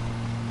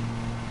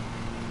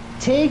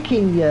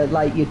taking your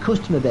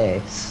customer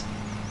base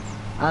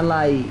and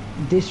like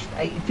this,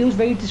 it feels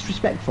very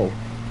disrespectful.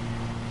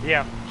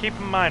 Yeah, keep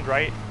in mind,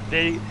 right?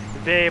 They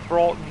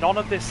brought none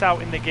of this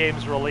out in the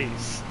game's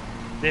release.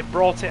 They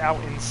brought it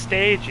out in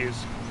stages,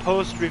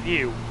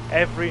 post-review.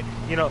 They've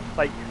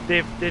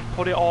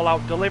put it all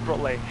out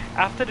deliberately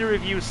after the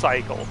review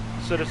cycle,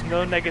 so there's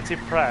no negative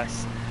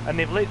press, and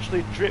they've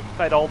literally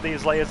drip-fed all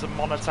these layers of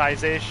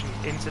monetization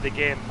into the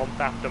game month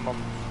after month.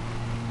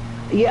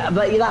 Yeah,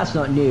 but that's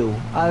not new.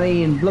 I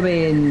mean,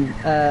 blooming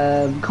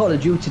Call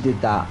of Duty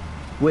did that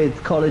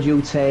with Call of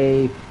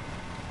Duty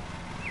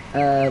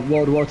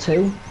World War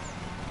II.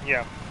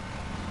 Yeah.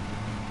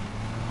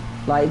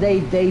 Like they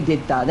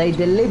did that. They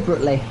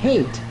deliberately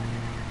hid.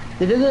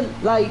 They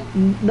didn't like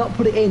not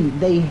put it in.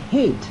 They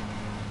hid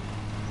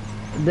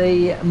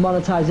the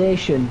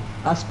monetization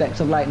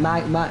aspects of like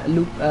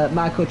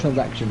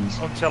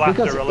microtransactions until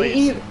after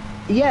release.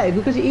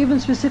 Because it even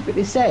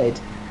specifically said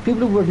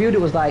people who reviewed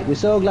it was like, we're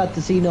so glad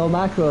to see no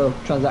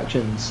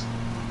microtransactions.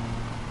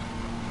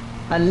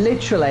 And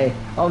literally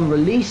on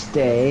release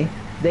day,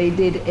 they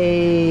did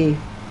a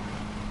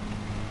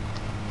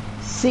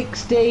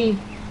 60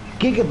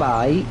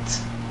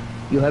 gigabyte.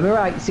 You heard me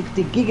right,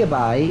 60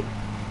 gigabyte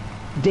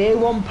day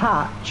one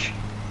patch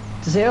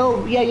to say,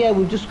 oh yeah,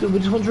 we just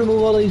want to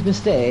remove all these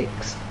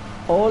mistakes.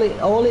 All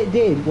it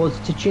did was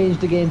to change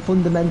the game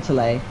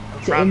fundamentally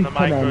to ran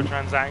implement the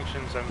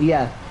microtransactions and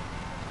yeah.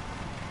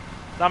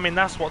 I mean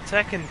that's what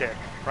Tekken did,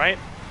 right?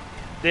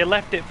 They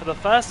left it for the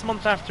first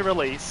month after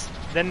release,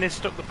 then they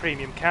stuck the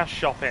premium cash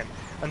shop in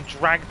and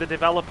dragged the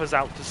developers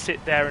out to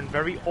sit there and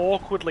very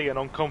awkwardly and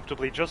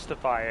uncomfortably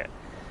justify it.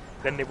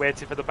 Then they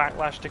waited for the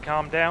backlash to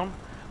calm down.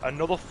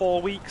 Another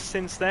 4 weeks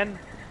since then,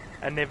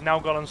 and they've now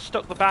gone and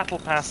stuck the battle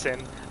pass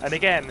in, and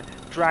again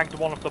dragged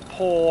one of the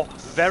poor,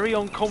 very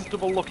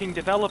uncomfortable looking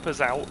developers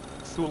out,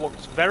 who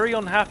looks very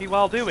unhappy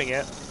while doing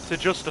it, to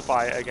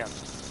justify it again.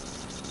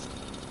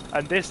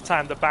 And this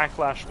time the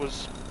backlash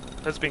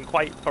has been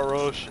quite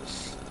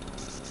ferocious.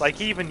 Like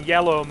even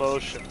Yellow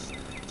Motion,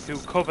 who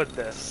covered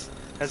this,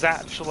 has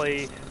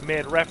actually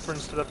made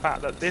reference to the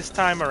fact that this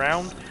time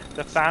around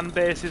the fan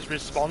base's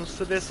response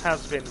to this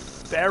has been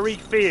very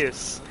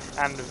fierce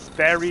and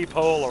very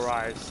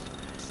polarized.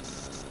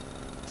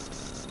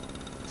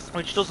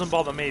 Which doesn't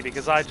bother me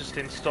because I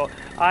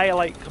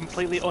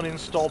completely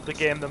uninstalled the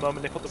game the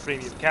moment they put the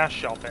premium cash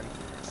shop in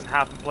and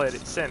haven't played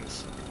it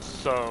since.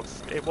 So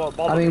it won't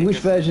bother me. I mean, which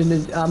version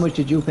how much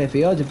did you pay for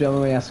yours, if you don't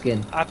mind me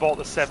asking? I bought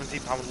the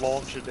 £70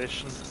 launch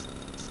edition.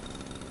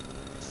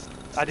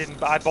 I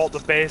bought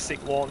the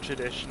basic launch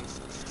edition,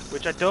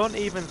 which I don't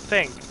even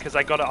think, because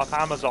I got it off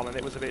Amazon and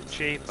it was a bit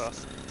cheaper.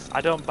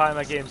 I don't buy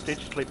my games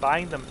digitally.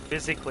 Buying them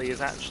physically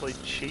is actually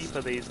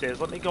cheaper these days.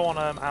 Let me go on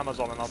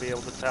Amazon and I'll be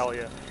able to tell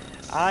you.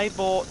 I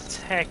bought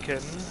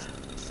Tekken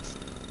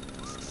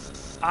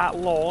at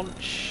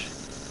launch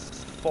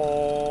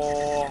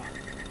for...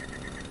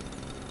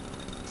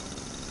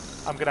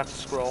 I'm gonna have to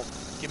scroll.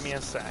 Give me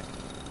a sec.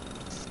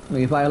 Well,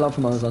 you buy a lot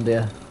from Amazon, do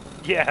you?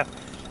 Yeah,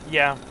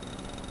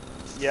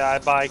 I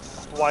buy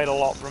quite a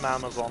lot from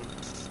Amazon.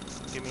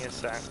 Give me a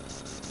sec.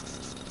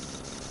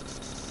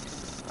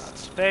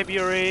 That's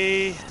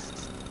February.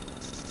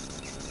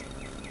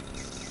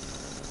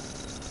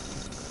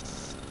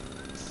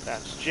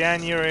 That's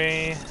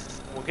January.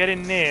 We're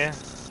getting near.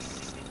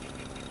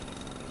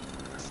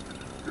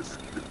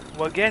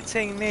 We're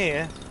getting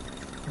near.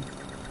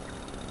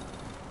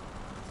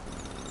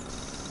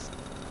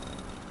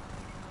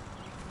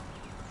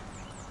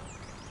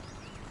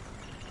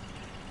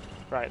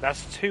 Right,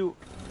 that's two.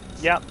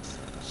 Yep.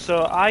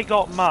 So I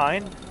got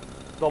mine,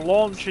 the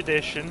launch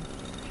edition,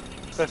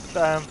 for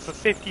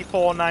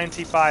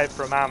 $54.95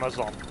 from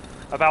Amazon,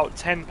 about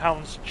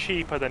 £10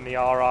 cheaper than the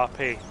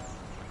RRP.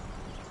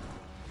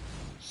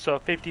 So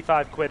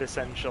 55 quid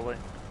essentially.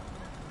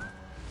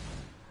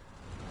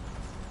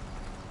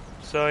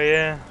 So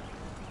yeah.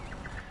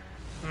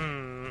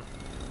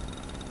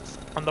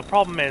 And the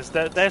problem is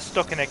that they're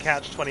stuck in a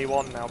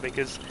catch-21 now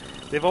because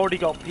they've already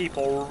got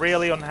people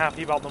really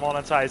unhappy about the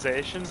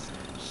monetization.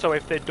 So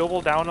if they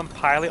double down and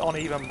pile it on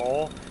even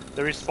more,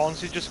 the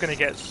response is just going to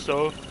get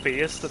so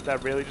fierce that they're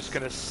really just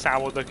going to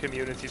sour the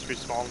community's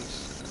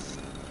response.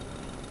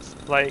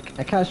 Like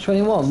a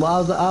catch-21.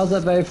 Well, how's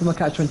that vary from a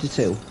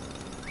catch-22?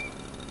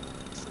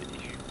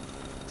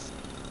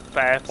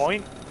 Fair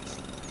point.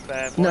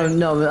 Fair point.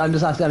 No, I'm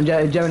just asking. I'm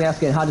generally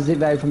asking, how does it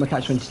vary from a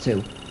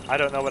catch-22? I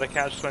don't know what a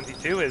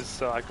catch-22 is,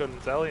 so I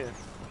couldn't tell you.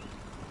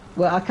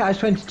 Well, a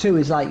catch-22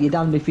 is like you're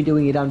damned if you do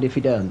and you're damned if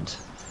you don't.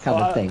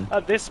 kind of thing.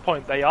 At this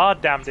point, they are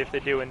damned if they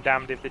do and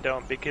damned if they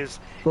don't, because...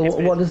 But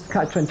what does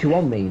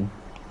catch-21 mean?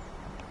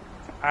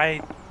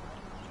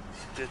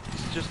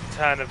 It's just a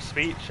turn of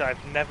speech.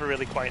 I've never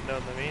really quite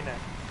known the meaning.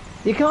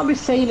 You can't be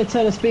saying a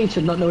turn of speech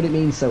and not know what it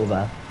means,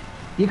 Silver.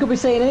 You could be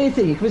saying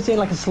anything. You could be saying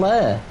like a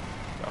slur.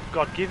 Oh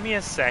God, give me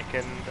a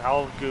second.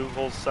 I'll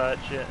Google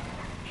search it.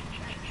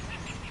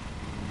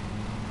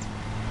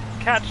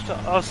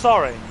 Oh,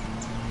 sorry.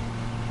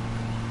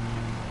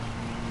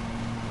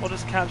 What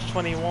does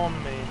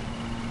catch-21 mean?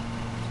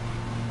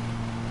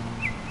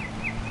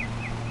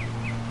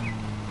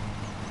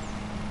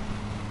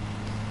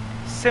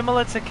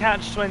 Similar to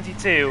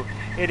catch-22,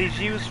 it is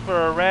used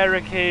for a rare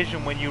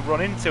occasion when you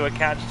run into a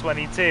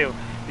catch-22,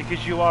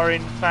 because you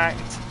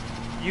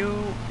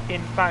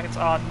in fact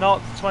are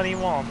not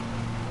 21.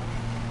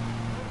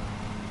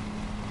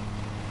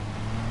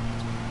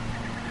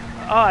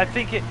 Oh, I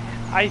think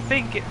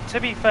to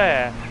be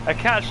fair, a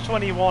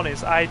catch-21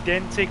 is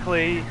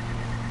identically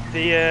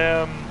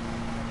the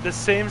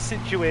same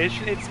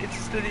situation.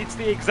 It's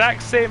the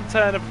exact same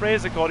turn of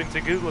phrase according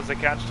to Google as a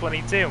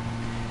catch-22.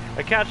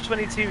 A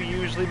catch-22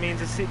 usually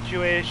means a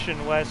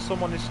situation where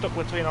someone is stuck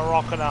between a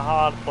rock and a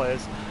hard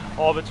place,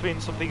 or between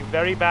something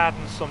very bad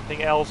and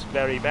something else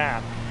very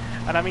bad.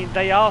 And I mean,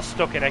 they are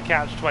stuck in a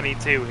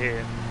catch-22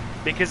 here,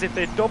 because if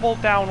they double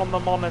down on the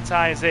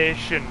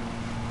monetization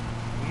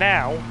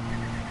now,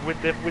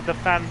 with the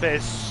fan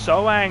base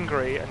so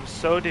angry and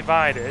so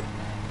divided,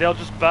 they'll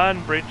just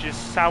burn bridges,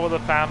 sour the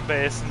fan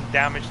base, and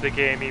damage the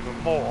game even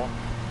more.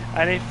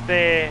 And if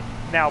they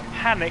now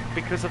panic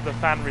because of the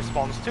fan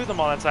response to the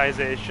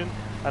monetization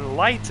and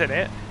lighten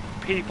it,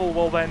 people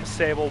will then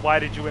say, well, why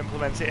did you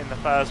implement it in the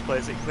first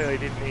place? It clearly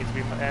didn't need to be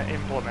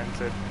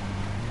implemented.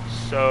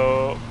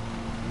 So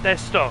they're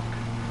stuck.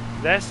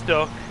 They're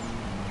stuck,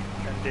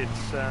 and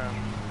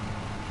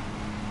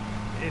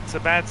it's a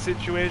bad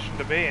situation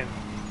to be in.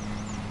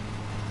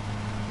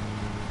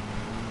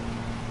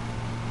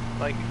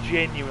 Like,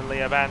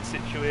 genuinely a bad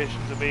situation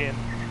to be in.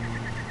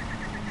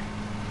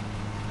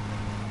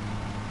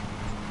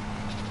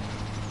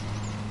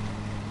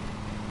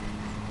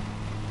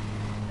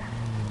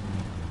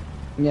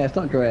 Yeah, it's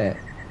not great.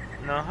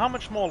 Now, how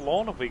much more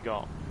lawn have we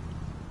got?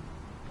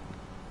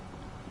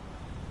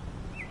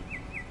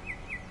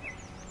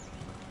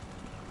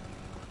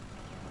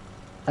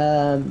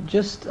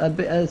 Just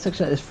a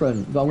section at this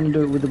front, but I'm going to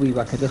do it with the weed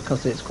whacker just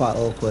because it's quite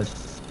awkward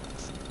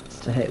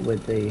to hit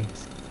with the...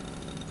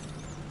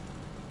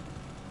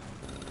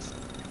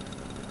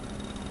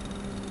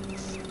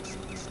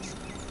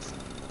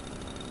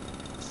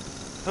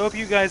 Hope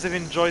you guys have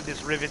enjoyed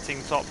this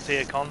riveting top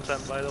tier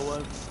content, by the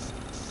way.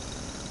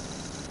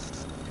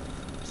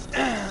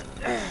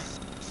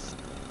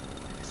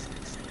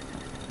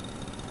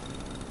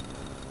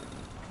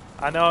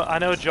 I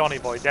know Johnny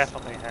Boy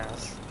definitely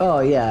has. Oh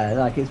yeah,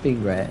 like it's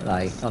been great,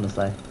 like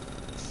honestly.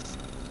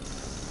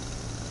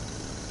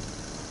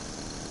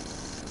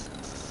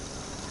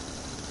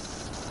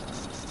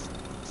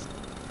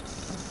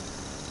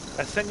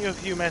 I sent you a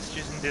few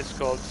messages in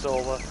Discord,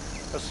 Silver.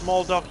 A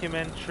small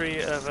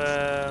documentary of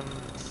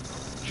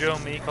Joe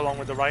Meek along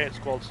with the Riot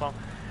Squad song.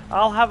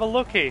 I'll have a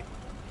looky.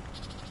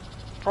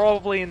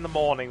 Probably in the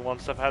morning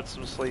once I've had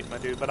some sleep, my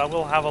dude, but I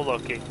will have a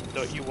looky.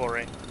 Don't you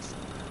worry.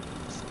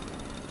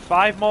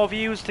 5 more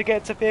views to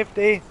get to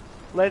 50.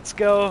 Let's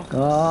go.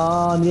 Come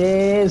on,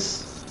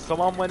 yes. Come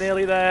on, we're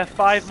nearly there.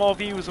 5 more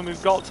views and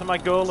we've got to my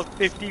goal of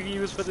 50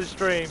 views for the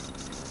stream.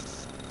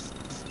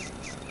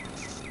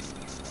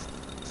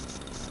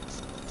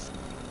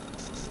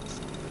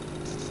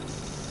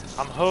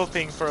 I'm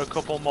hoping for a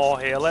couple more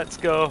here. Let's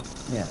go.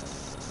 Yeah.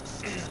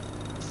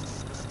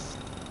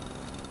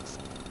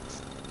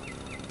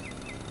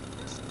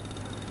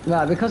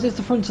 Right, because it's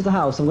the front of the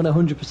house, I'm going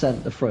to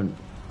 100% the front.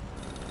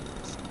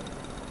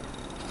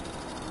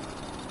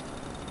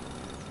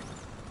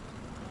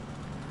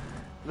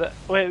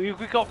 Wait,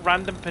 we've got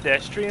random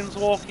pedestrians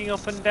walking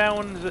up and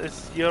down.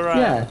 You're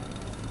Yeah.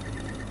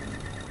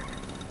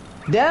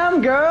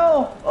 Damn,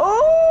 girl!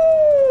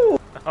 Oh!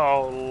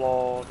 Oh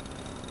lord.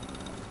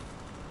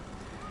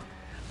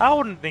 I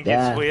wouldn't think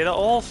it's weird at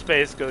all,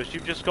 Space Ghost.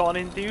 You've just got an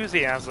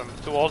enthusiasm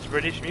towards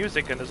British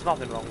music, and there's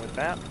nothing wrong with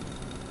that.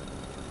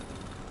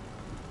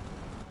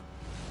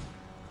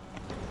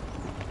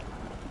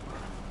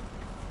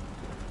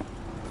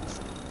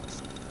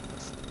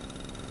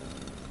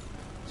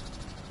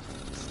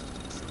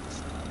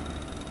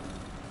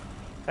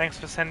 Thanks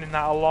for sending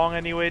that along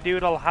anyway,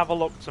 dude. I'll have a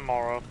look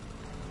tomorrow.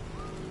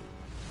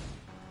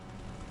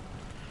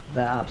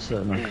 They're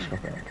absolutely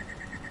microscopic.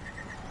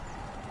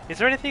 Is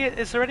there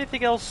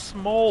anything else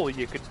small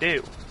you could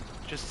do?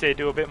 Just say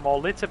do a bit more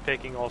litter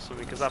picking or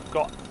something, because I've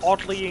got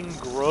oddly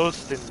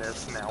engrossed in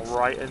this now,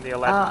 right in the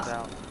 11th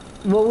hour.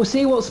 Well, we'll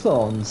see what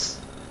spawns.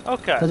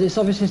 Okay. Because it's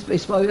obviously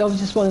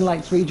spawning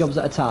like 3 jobs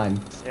at a time.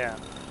 Yeah.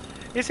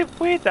 Is it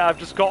weird that I've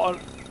just got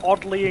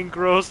oddly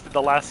engrossed in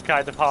the last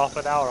kind of half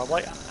an hour? I'm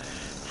like,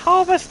 how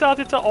have I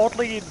started to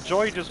oddly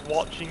enjoy just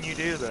watching you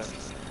do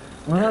this?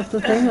 Well, that's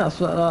the thing. That's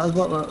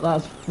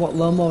what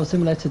Lawn Mowing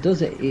Simulator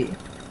does. It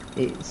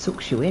it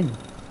sucks you in.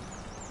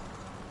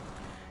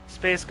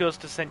 Space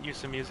Ghost has sent you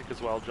some music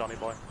as well, Johnny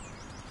boy.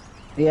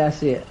 Yeah, I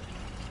see it.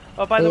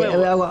 Oh, by the way,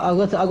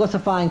 I've got a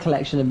fine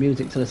collection of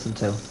music to listen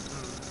to.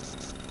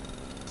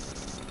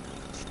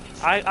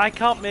 I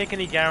can't make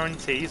any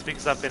guarantees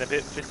because I've been a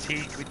bit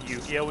fatigued with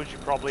Yu-Gi-Oh, as you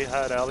probably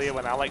heard earlier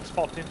when Alex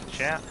popped into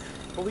chat.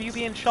 But will you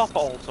be in shop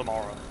all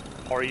tomorrow?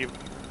 Or are you...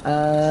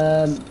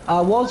 I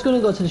was going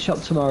to go to the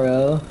shop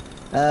tomorrow,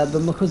 but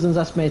my cousin's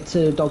asked me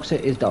to dog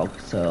sit his dog,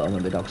 so I'm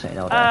going to be dog sitting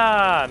all day.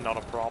 Ah, not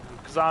a problem,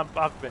 because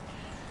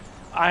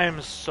I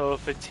am so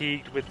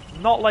fatigued with,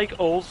 not like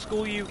old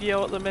school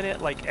Yu-Gi-Oh at the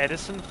minute, like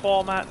Edison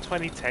format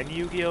 2010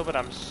 Yu-Gi-Oh, but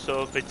I'm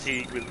so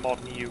fatigued with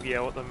modern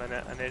Yu-Gi-Oh at the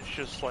minute, and it's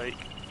just like,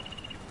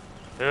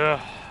 ugh,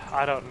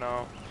 I don't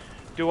know.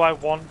 Do I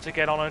want to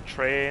get on a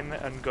train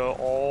and go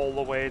all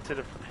the way to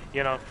the,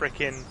 you know,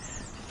 freaking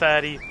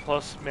 30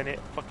 plus minute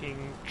fucking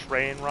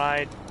train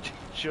ride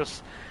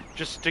just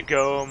to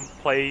go and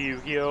play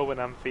Yu-Gi-Oh when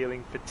I'm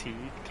feeling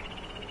fatigued?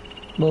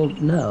 Well,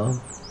 no.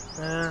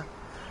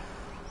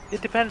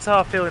 It depends how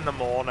I feel in the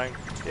morning.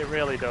 It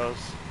really does.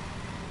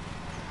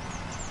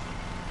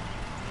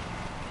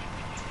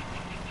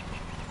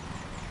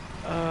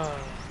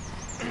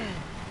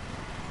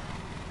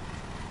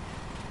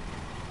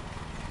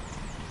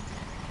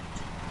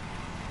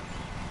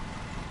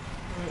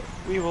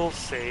 We will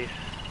see.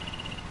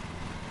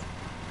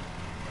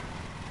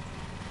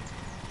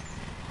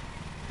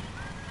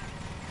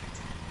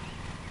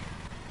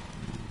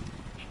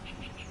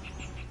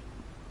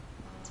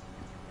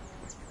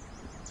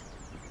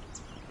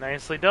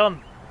 Nicely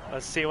done.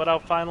 Let's see what our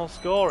final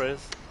score is.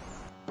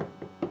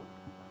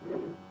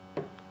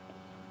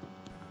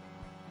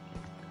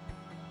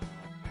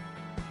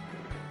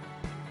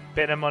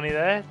 Bit of money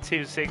there,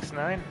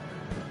 269.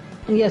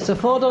 Yeah, so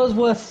 $4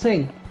 worth of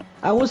thing.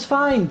 I was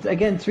fined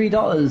again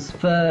 $3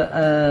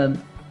 for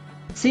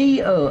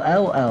COLFISIONS.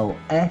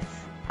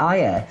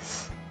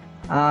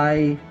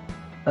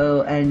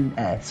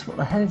 What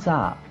the hell is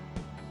that?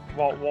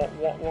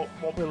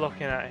 What we're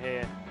looking at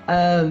here?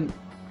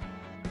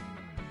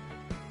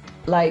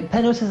 Like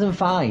penalties and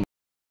fines.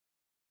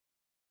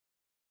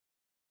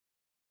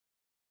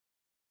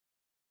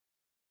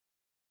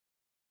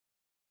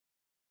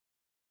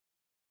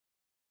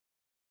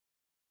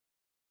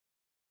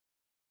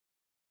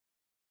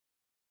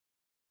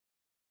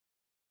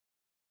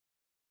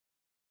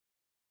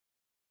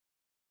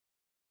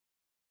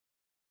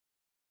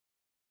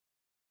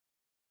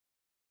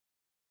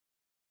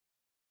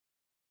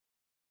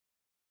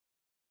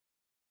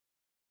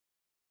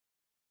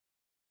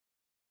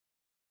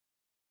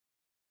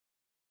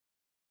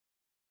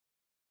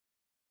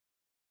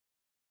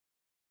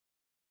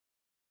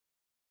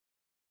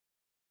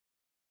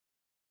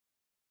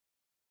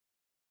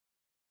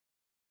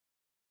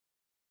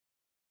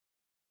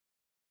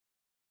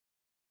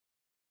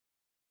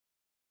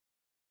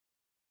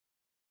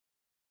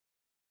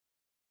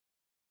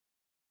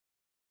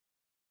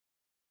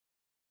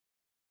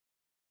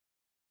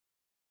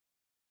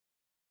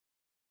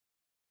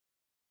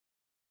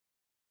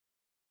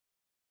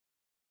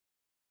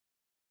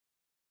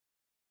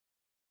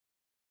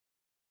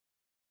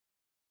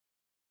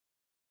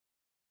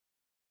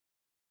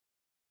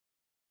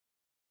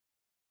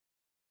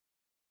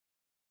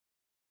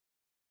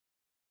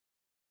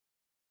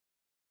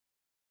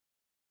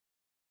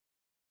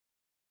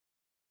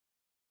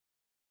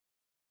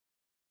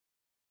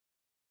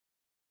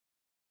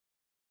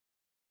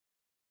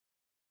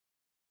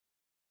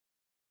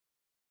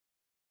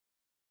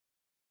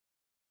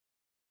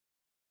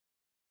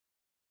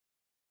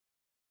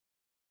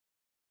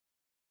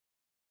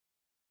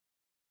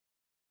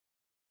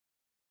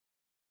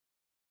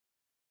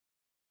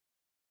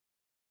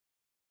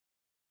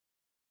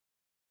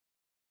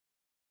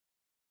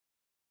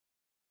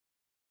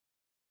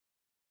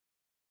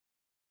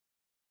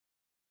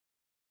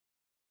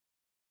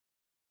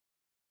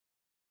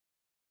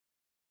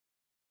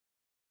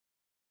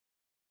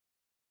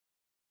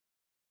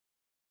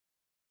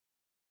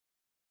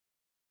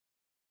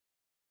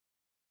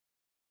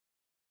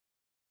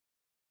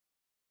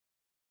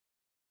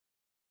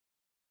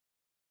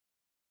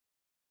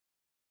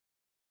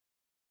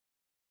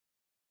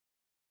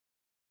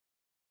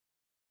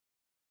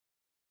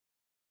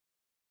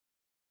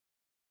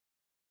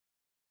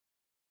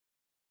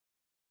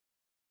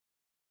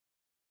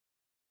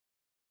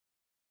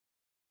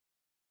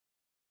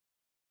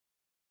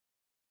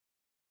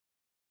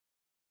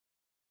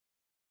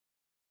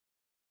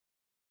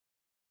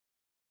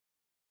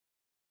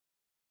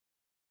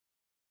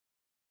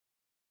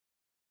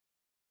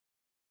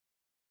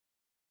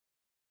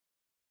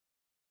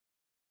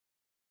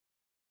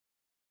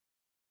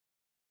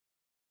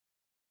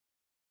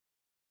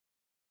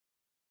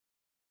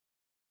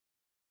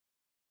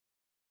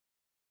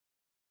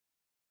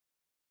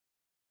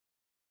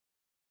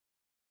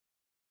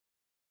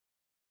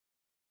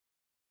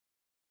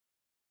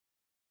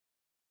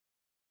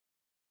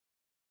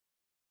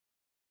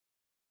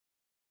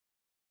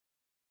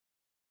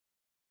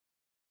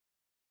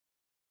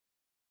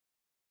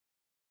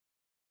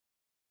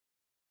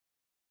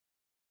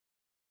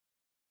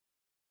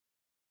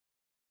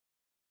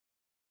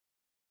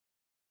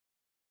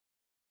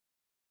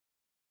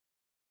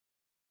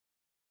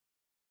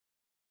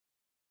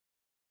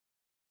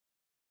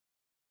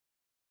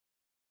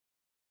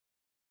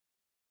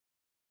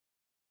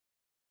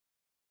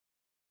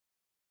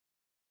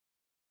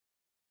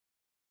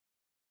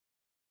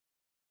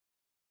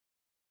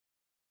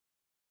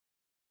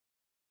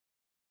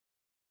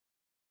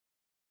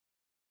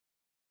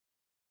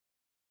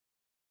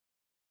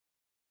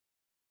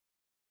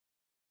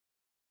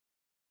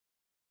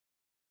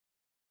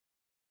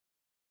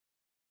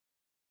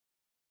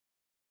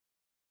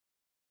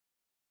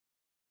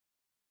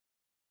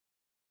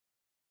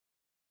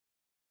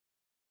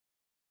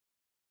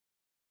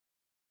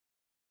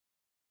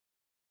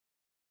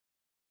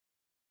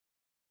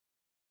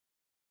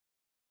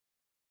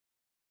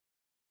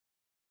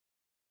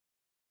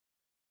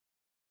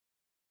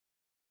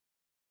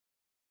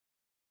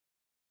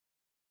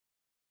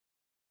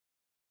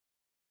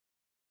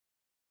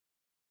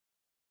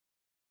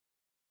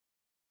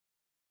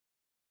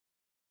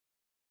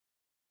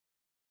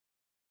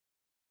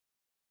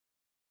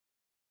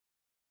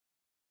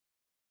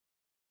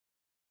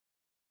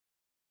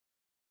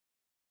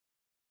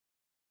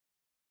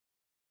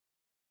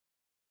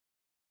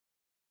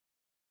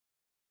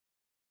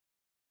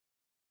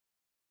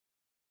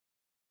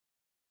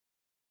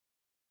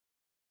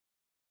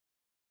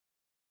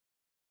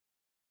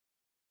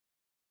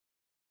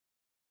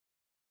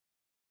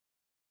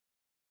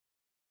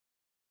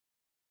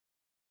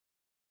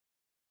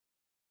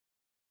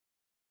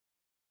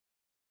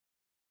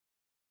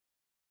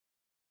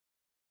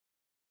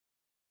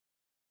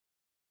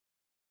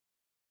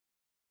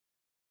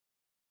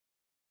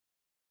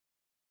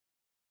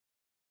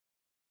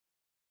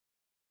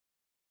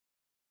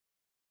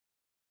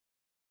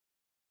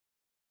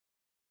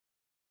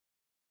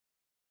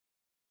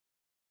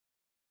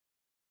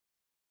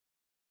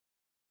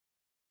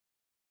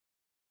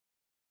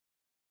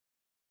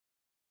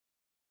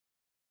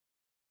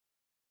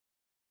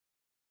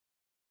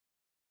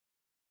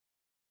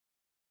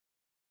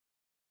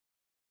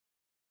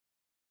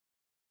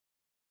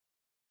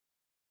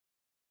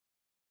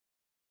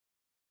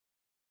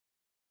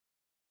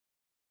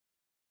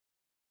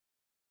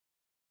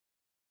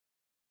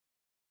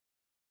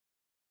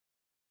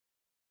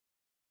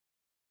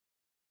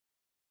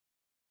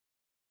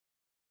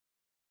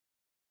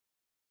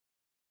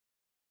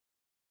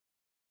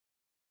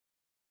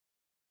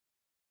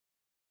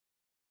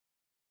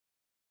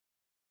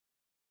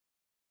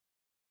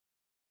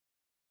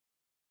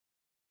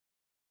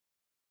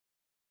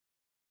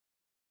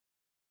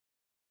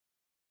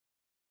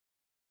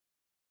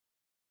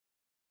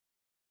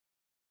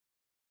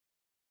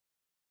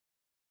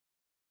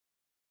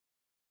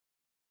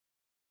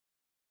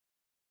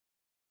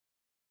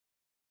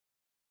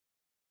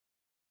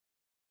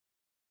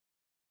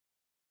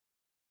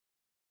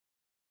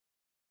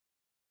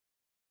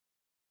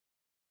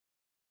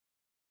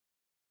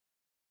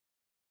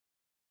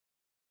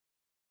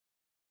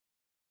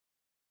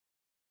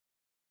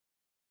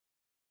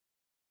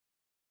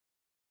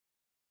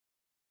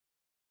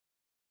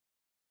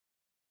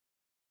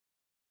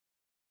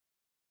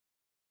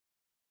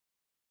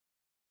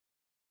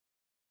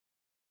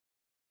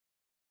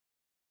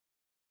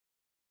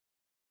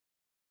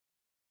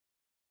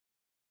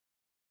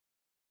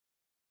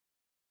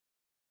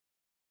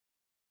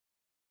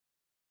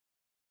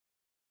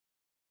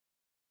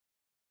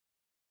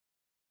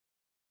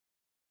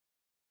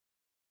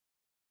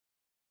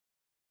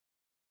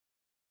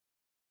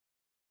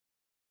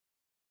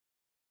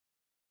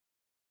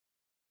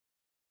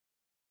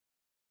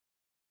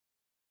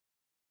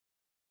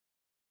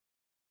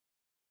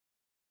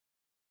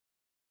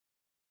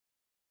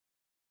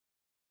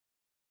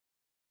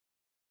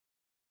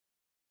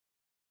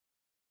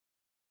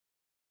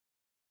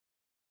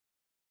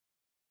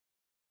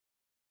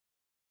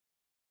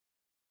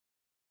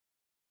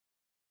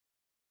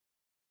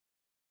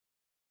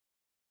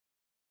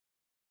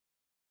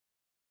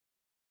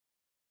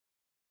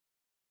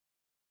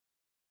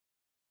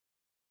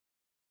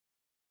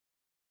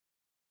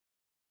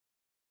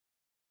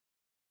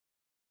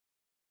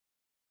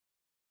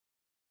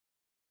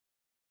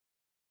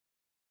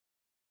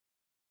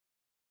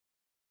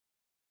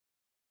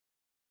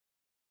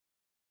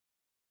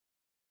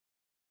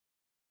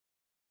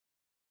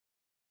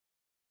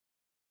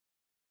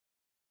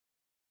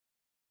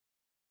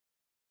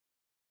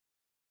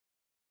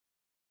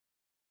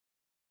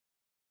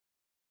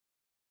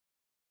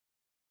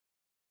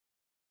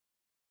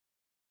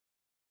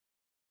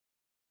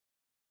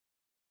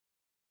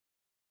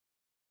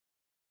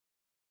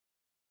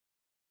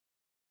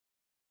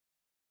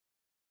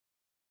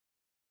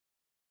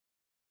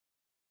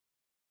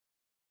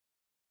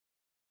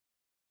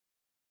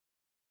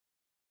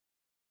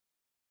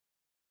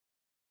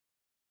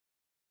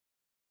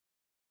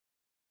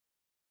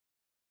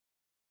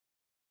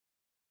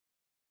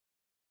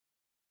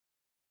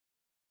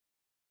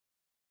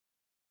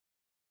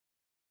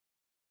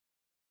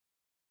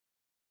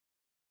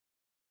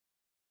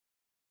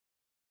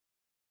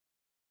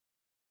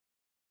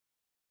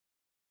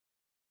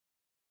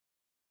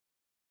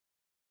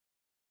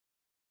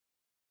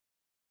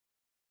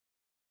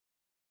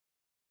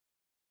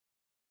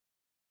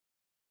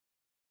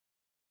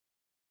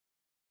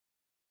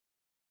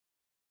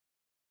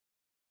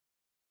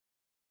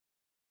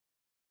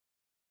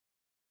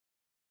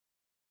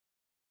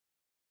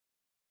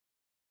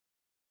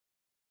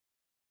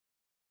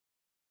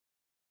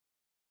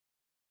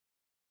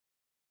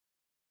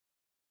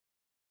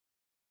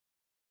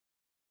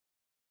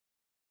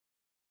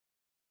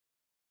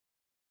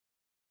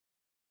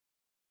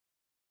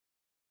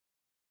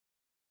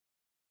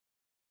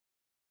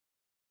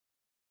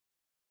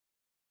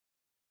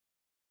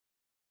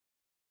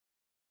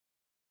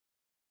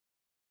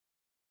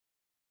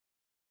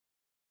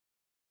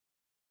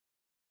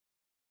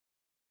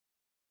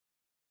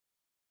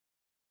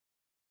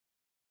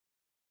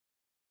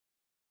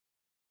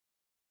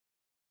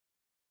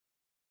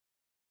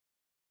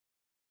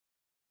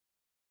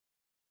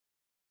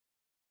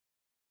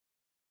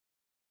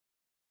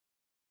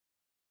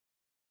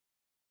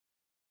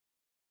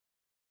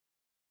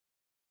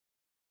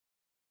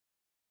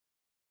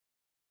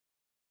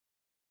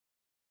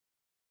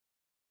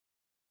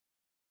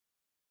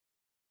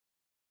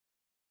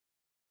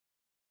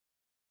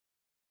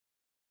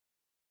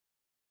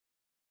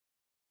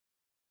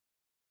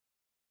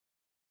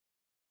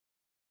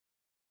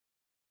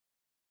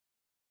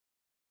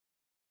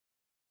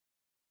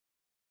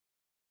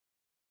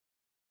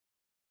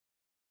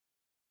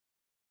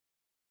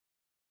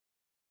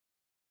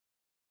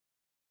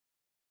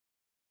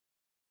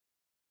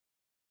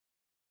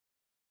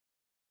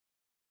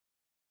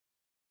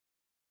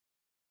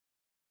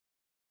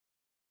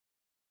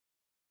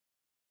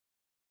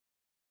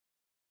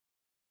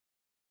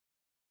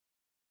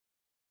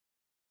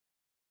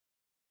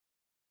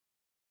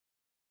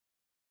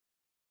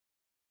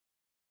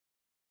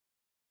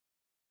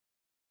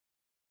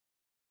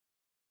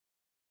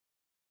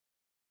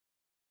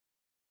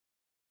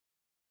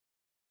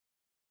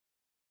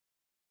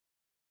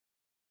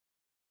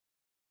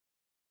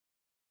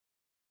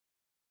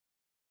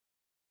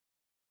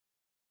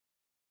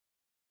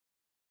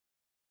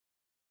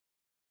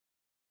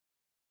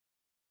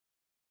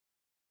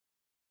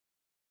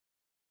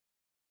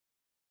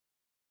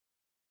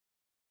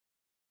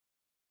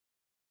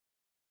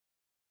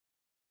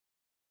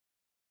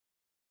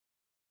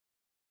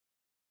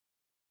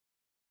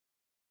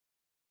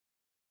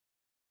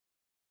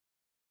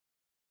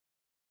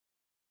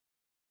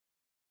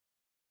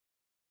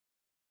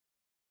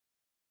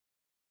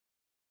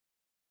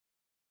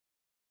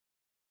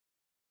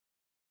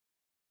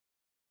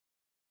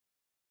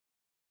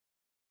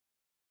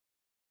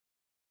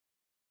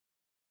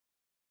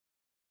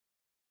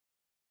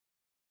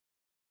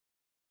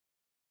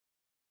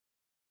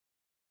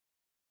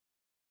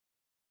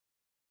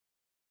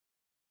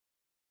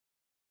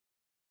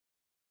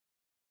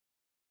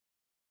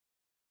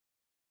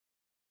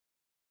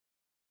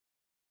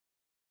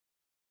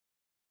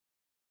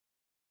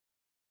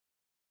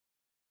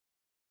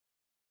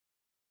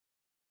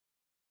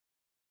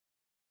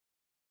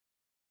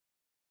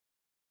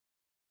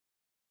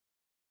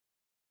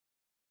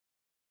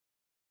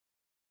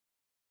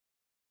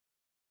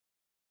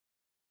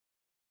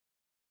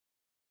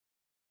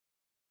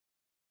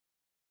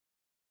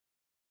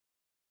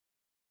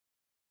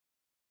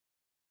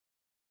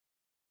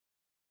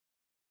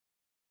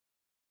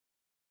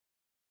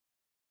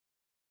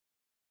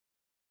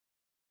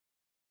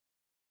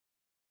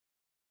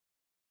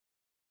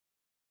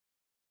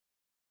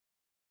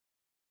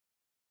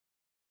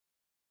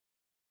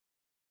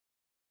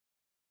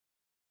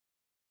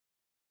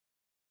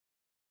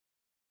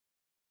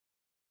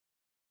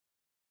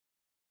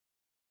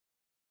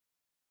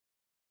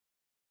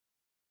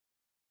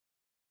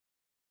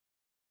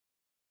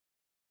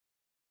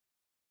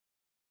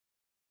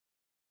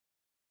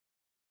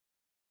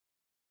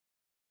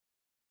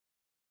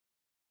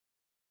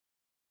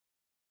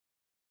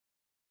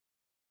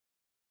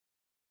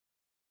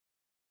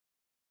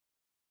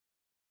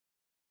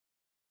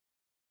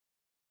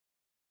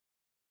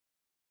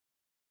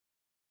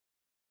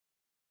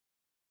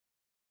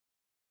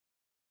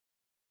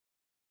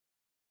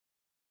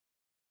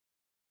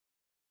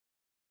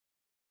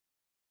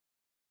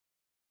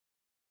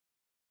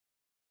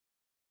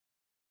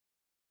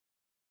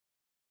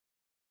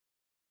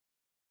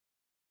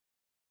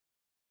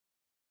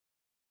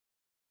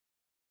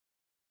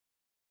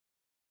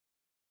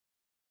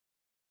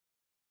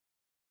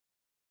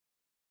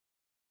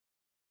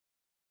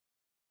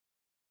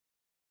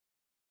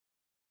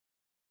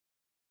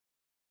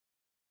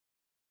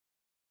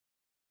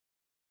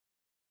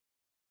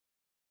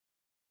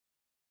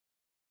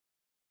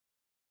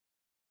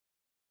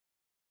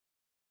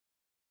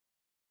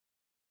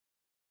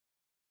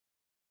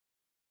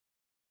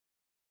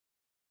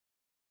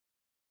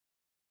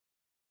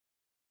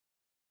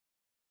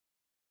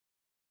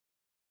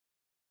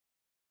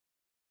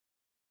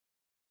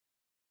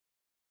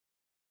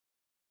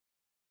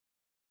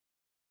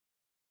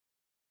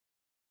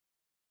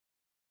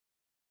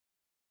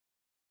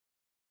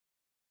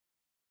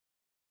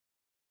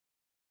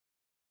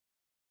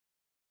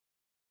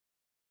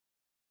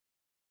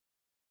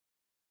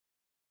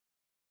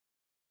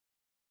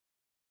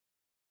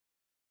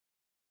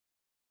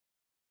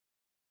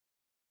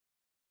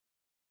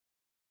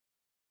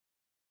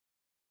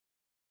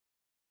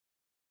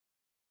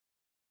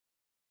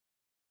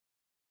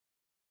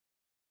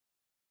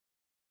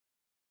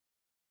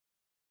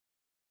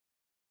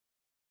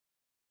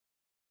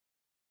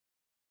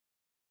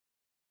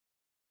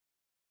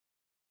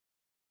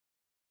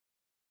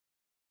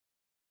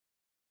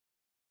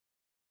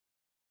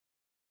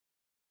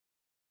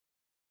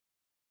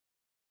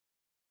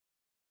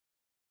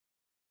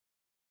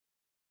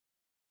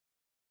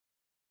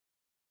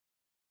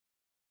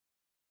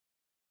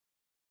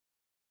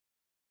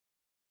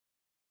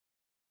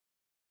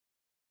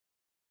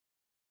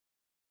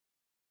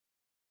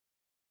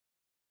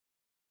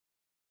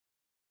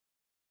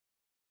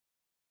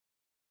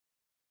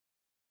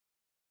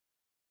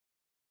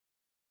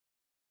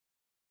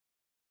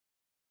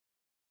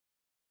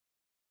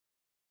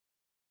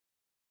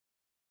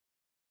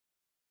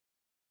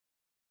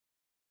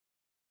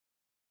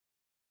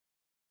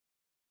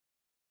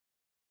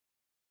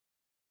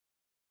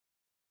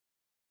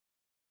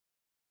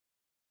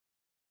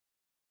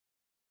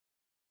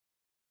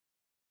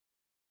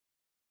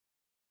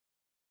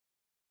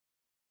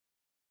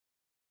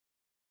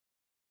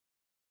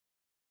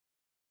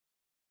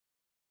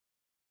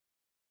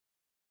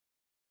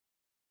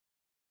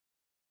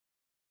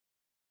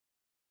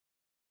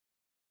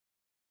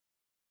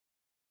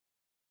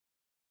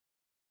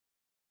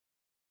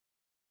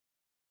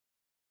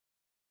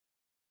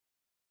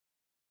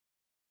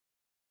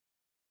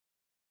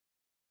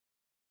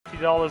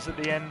 $50 at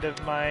the end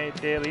of my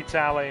daily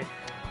tally.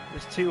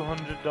 There's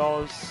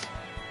 $200.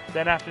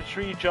 Then after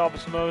 3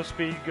 jobs, mower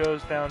speed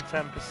goes down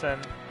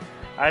 10%.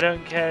 I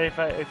don't care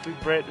if we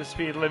break the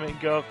speed limit and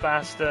go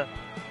faster.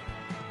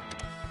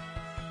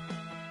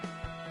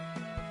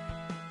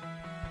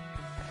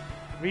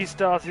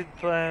 Restarted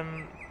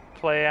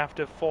play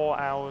after 4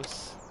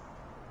 hours.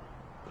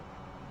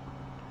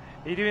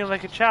 Are you doing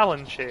like a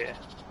challenge here?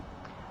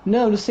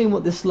 No, just seeing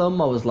what this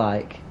lawnmower's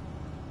like.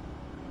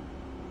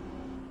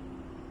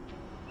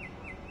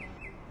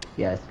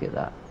 Yeah, let's get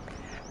that.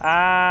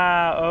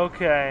 Ah,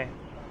 okay.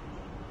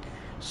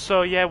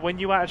 So yeah, when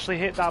you actually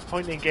hit that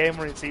point in game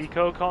where it's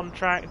eco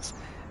contracts,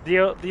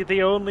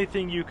 the only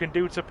thing you can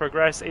do to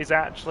progress is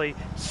actually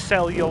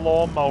sell your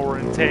lawnmower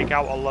and take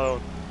out a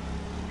loan.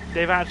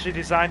 They've actually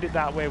designed it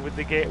that way with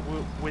the game's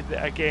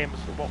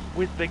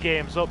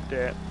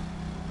update.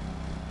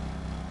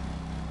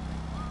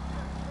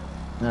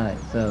 Alright,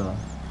 so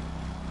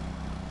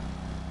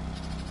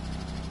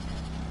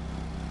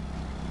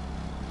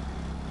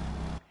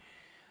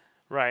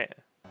Right.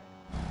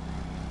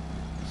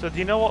 So do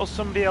you know what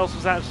somebody else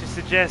was actually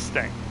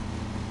suggesting?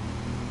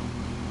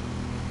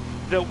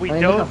 That we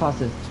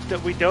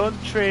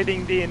don't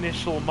trading the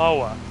initial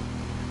mower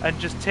and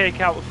just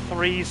take out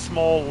 3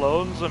 small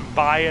loans and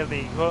buy an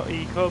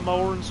eco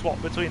mower and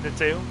swap between the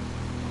two.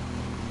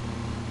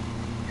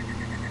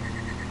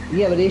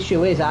 yeah, but the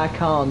issue is I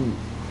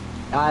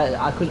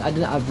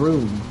didn't have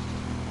room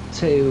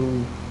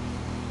to.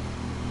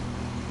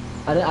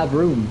 I didn't have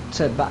room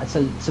to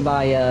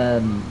buy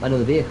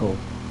another vehicle.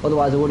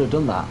 Otherwise, I would have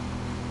done that.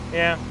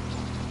 Yeah.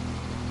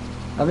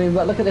 I mean,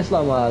 but look at this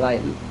lawnmower.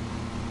 Like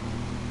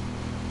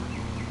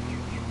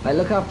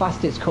look how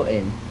fast it's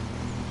cutting.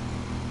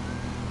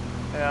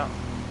 Yeah.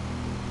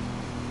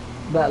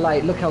 But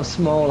like, look how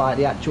small like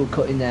the actual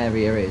cutting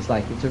area is.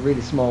 Like, it's a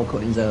really small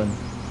cutting zone.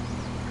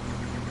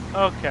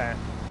 Okay.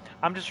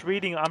 I'm just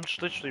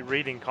literally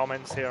reading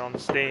comments here on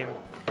Steam.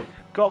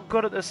 Got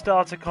good at the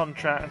starter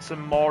contracts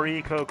and more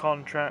eco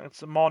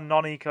contracts, more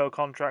non-eco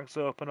contracts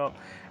open up.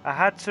 I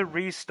had to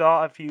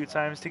restart a few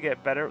times to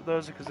get better at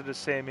those because of the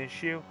same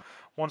issue.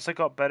 Once I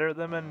got better at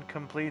them and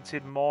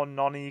completed more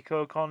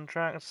non-eco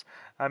contracts,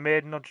 I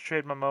made enough to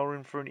trade my mower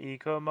in for an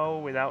eco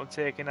mower without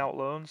taking out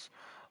loans.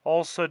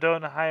 Also,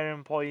 don't hire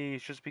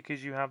employees just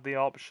because you have the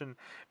option.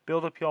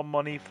 Build up your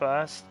money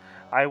first.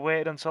 I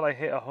waited until I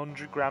hit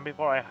 100 grand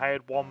before I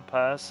hired one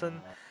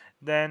person.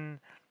 Then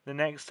the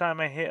next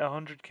time I hit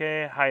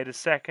 100k, hired a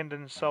second,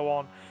 and so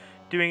on.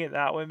 Doing it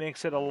that way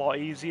makes it a lot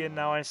easier.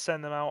 Now I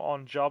send them out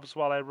on jobs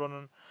while I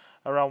run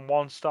around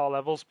 1-star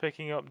levels,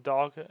 picking up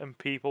dog and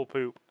people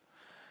poop.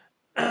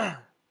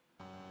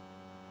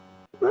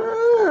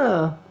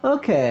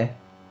 Okay.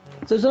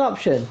 So it's an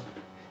option.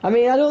 I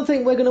mean, I don't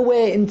think we're gonna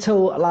wait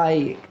until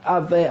like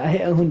I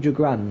hit 100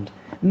 grand.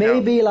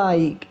 Maybe No.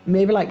 like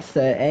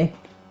 30.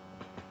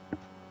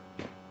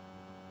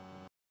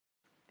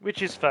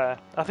 Which is fair.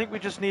 I think we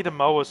just need a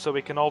mower so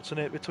we can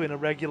alternate between a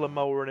regular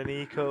mower and an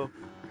eco.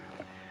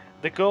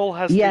 The goal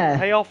has to be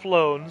pay off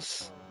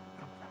loans,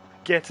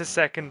 get a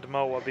second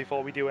mower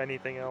before we do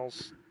anything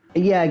else.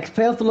 Yeah,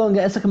 pay off the loan,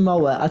 get a second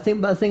mower. I think,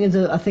 but the thing is,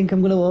 I think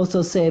I'm gonna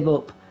also save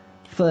up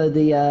for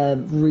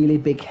the really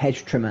big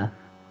hedge trimmer.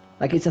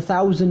 Like, it's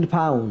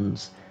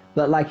 £1,000,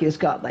 but like it's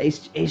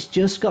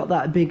just got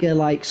that bigger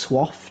like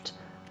swath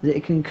that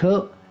it can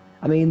cut.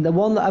 I mean, the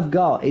one that I've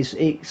got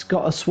it's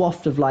got a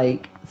swath of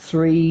like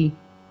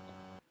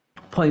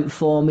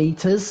 3.4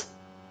 meters.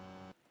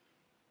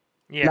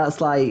 Yeah.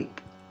 That's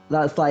like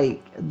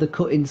the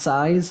cutting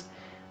size.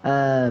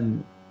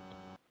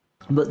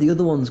 But the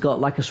other one's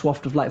got like a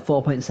swath of like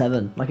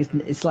 4.7. Like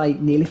it's like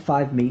nearly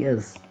 5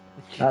 meters.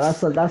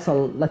 That's a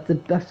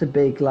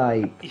big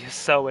like. You're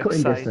so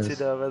excited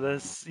distance. over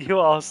this. You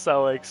are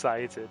so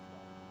excited.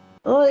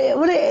 Well,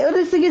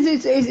 the thing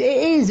is,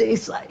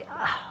 it's like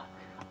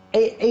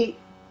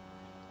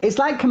it's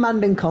like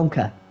Command and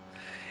Conquer.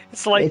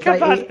 It's like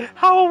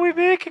how are we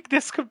making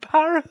this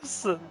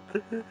comparison?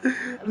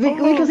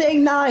 Because it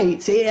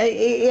ignites.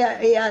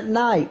 It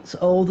ignites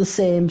all the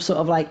same sort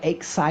of like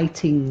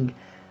exciting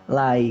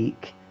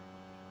like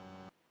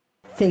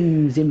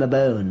things in my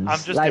bones. I'm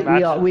just like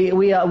imagining.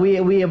 we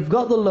have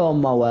got the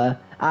lawnmower.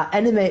 Our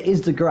enemy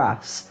is the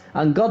grass,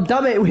 and god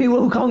damn it, we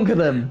will conquer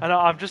them. I know.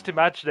 I'm just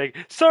imagining,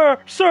 sir,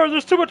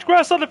 there's too much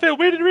grass on the field.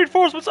 We need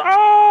reinforcements.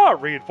 Ah,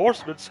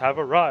 reinforcements have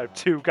arrived.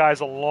 2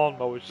 guys on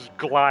lawnmowers just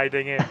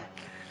gliding in.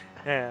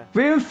 Yeah.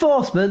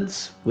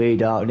 Reinforcements? We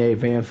don't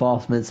need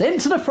reinforcements.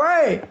 Into the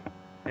fray!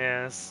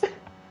 Yes.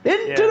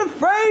 Into the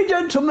fray,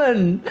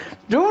 gentlemen!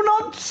 Do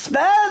not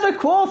spare the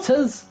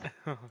quarters!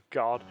 Oh,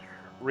 God.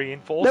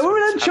 Reinforcements. The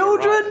women and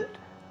children!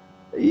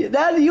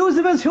 They'll use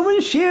them as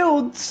human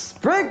shields!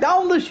 Break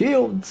down the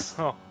shields!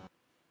 Oh,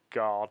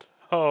 God.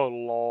 Oh,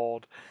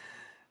 Lord.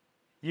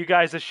 You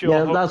guys are sure.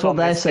 Yeah, that's what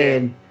they're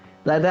saying.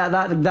 Game.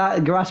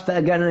 That grass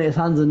better get on its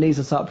hands and knees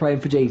and start praying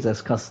for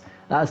Jesus, because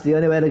that's the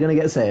only way they're going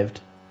to get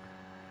saved.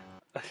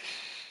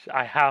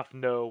 I have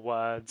no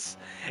words.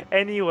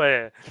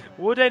 Anyway,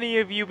 would any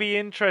of you be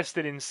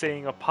interested in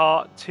seeing a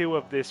part 2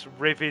 of this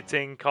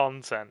riveting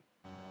content?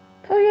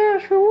 Oh yeah,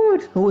 sure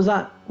would. Who was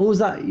that? Who was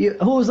that?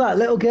 Who was that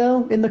little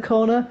girl in the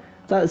corner?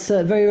 That's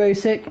very very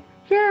sick.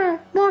 Yeah,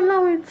 Lawn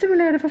Mowing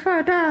Simulator for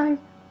Friday.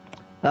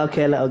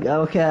 Okay, a little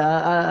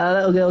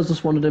girl's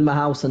just wandered in my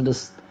house and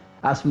just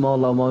asked for more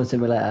Lawn Mowing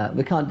Simulator.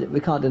 We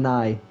can't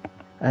deny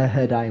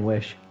her dying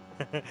wish.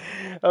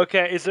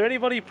 Okay, is there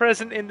anybody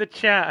present in the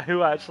chat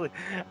who actually...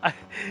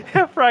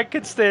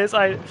 Frankenstein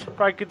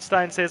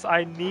says,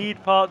 I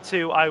need part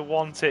 2, I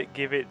want it,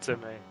 give it to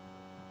me.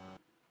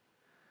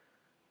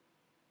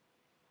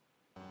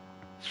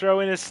 Throw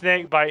in a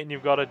snake bite and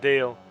you've got a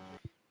deal.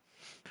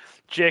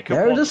 Jacob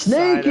There's a wants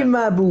snake cider. in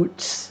my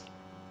boots.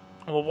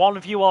 Well, one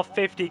of you are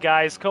 50,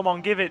 guys. Come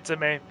on, give it to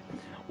me.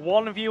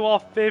 One of you are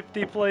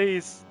 50,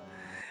 please.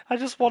 I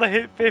just want to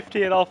hit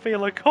 50 and I'll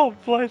feel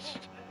accomplished.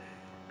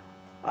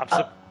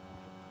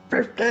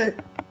 50.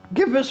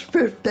 Give us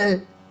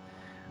 50.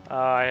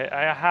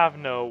 I have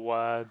no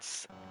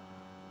words.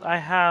 I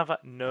have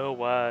no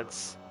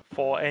words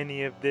for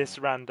any of this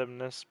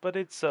randomness, but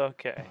it's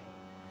okay.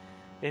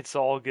 It's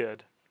all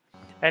good.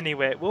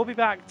 Anyway, we'll be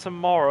back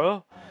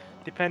tomorrow,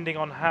 depending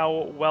on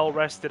how well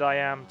rested I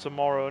am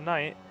tomorrow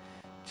night,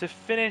 to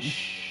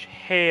finish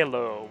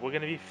Halo. We're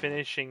going to be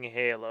finishing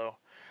Halo.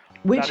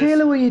 Which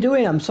Halo are you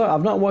doing? I'm sorry,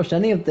 I've not watched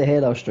any of the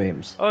Halo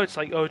streams. Oh, it's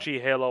like OG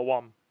Halo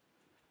 1.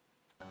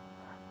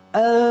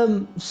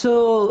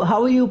 So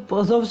how are you?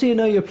 Obviously, you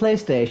know your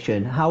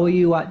PlayStation. How are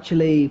you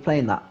actually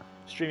playing that?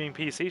 Streaming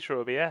PC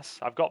through OBS.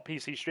 I've got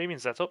PC streaming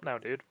set up now,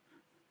 dude.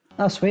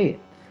 Oh, sweet.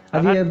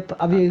 Have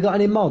you got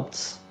any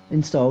mods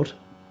installed?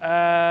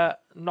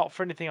 Not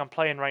for anything I'm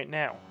playing right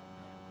now,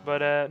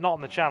 but not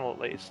on the channel at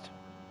least.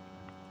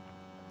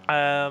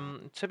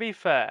 To be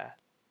fair,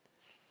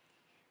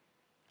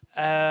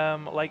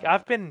 like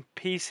I've been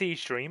PC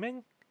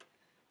streaming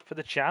for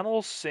the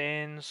channel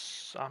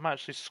since I'm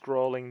actually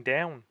scrolling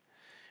down.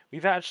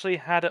 We've actually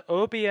had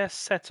OBS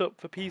set up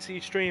for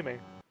PC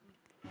streaming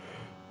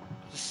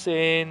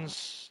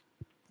since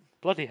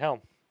bloody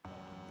hell.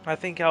 I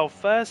think our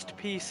first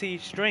PC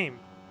stream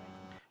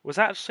was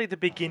actually the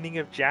beginning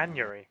of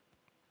January.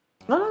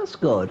 Oh, that's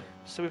good.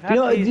 So we've Do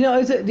had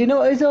you know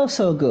what is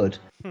also good?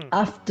 Hmm.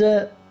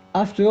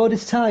 After all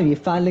this time, you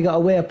finally got a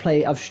way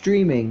of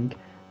streaming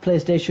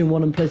PlayStation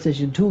 1 and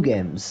PlayStation 2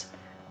 games.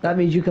 That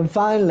means you can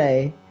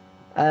finally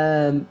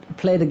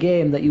play the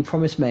game that you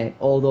promised me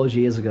all those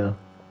years ago.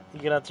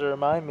 You're gonna have to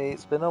remind me.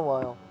 It's been a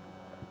while.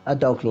 A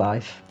Dog's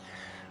Life.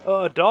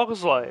 Oh, A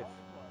Dog's Life.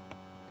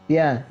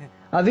 Yeah,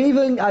 I've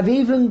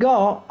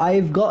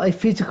got a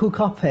physical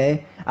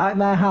copy at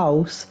my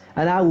house,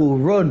 and I will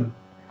run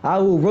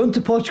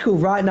to Portugal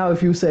right now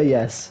if you say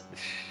yes.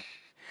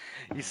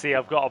 You see,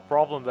 I've got a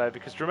problem there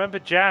because remember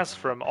Jazz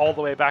from all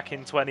the way back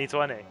in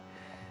 2020?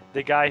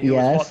 The guy who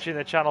was watching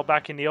the channel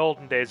back in the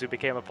olden days who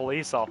became a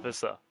police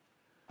officer.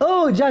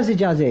 Oh, Jazzy.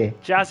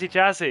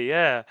 Jazzy,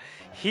 yeah.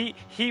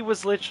 He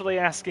was literally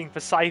asking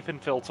for Siphon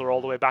Filter all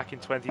the way back in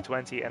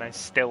 2020, and I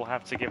still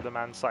have to give the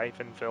man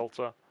Siphon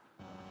Filter.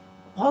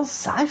 What's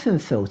Siphon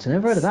Filter?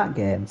 Never heard of that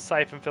game.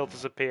 Siphon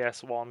Filter's a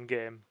PS1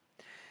 game.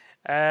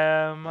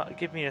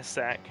 Give me a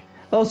sec.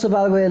 Also,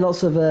 by the way,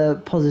 lots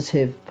of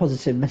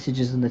positive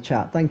messages in the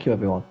chat. Thank you,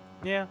 everyone.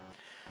 Yeah.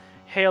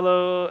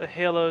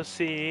 Halo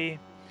CE.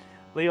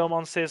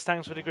 Leomon says,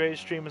 thanks for the great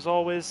stream as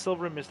always.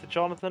 Silver and Mr.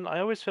 Jonathan, I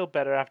always feel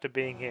better after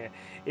being here,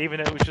 even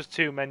though it was just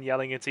two men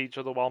yelling at each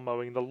other while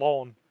mowing the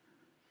lawn.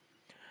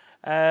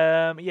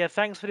 Yeah,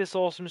 thanks for this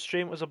awesome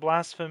stream. It was a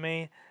blast for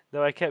me,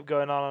 though I kept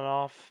going on and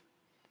off.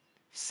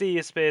 See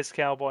you, Space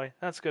Cowboy.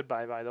 That's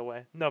goodbye, by the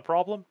way. No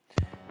problem.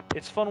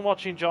 It's fun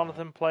watching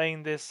Jonathan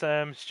playing this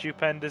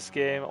stupendous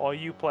game, or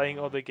you playing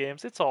other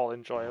games. It's all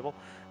enjoyable.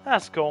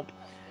 That's cool.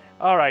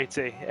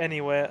 Alrighty,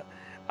 anyway,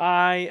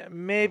 I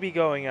may be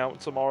going out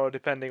tomorrow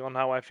depending on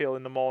how I feel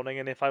in the morning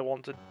and if I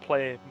want to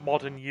play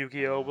modern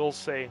Yu-Gi-Oh! We'll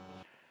see.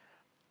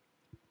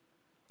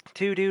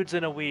 Two dudes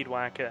and a weed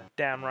whacker,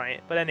 damn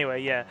right. But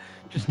anyway, yeah,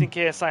 just in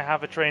case I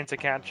have a train to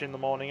catch in the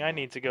morning, I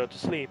need to go to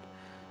sleep.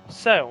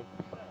 So,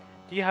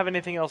 do you have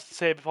anything else to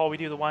say before we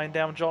do the wind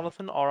down,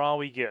 Jonathan, or are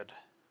we good?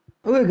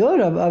 We're good.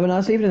 Have a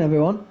nice evening,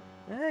 everyone.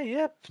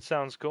 Yep,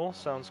 sounds cool,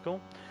 sounds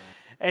cool.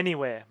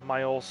 Anyway,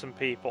 my awesome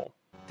people,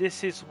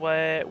 this is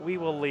where we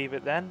will leave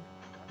it then.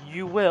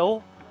 You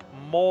will,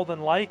 more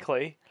than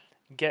likely,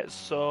 get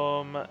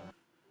the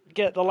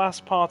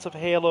last part of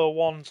Halo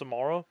 1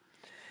 tomorrow.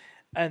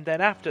 And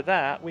then after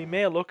that, we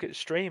may look at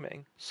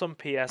streaming some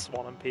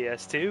PS1 and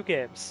PS2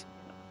 games.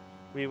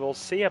 We will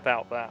see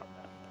about that,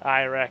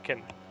 I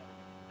reckon.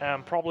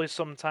 Probably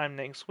sometime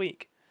next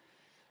week.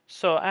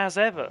 So as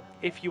ever,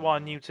 if you are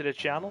new to the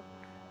channel,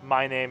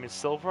 my name is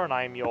Silver and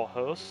I am your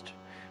host.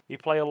 We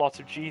play a lot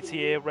of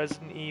GTA,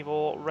 Resident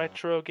Evil,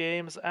 retro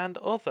games, and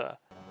other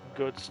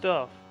good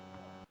stuff.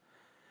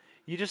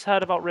 You just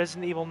heard about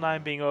Resident Evil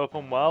 9 being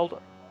open world.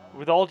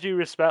 With all due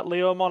respect,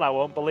 Leomon, I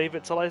won't believe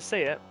it till I see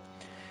it.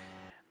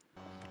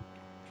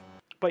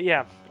 But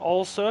yeah,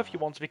 also, if you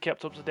want to be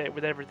kept up to date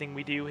with everything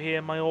we do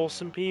here, my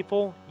awesome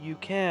people, you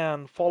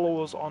can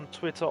follow us on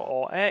Twitter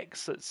or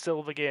X at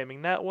Silver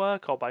Gaming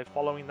Network, or by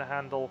following the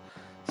handle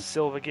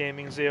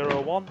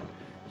SilverGaming01,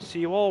 so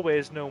you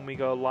always know when we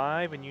go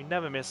live and you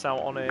never miss out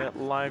on a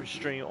live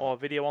stream or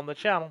video on the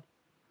channel.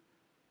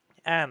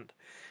 And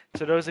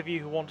to those of you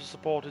who want to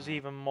support us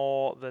even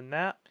more than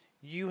that,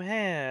 you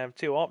have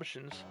two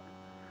options.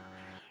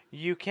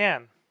 You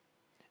can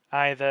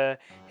either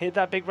hit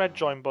that big red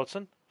join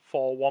button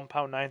for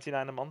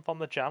 £1.99 a month on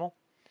the channel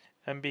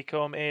and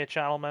become a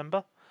channel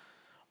member,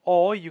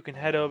 or you can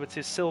head over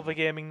to Silver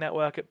Gaming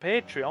Network at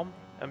Patreon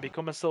and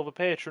become a silver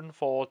patron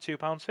for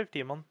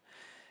 £2.50 a month,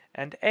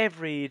 and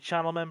every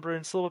channel member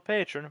and silver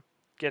patron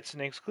gets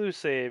an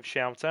exclusive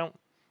shout out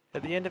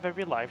at the end of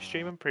every live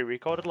stream and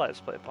pre-recorded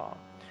Let's Play part.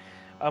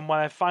 And when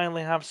I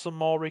finally have some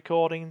more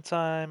recording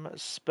time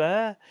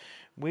spare,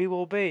 we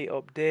will be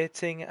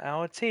updating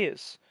our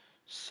tiers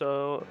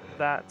so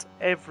that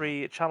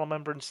every channel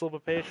member and silver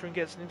patron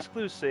gets an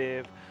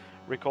exclusive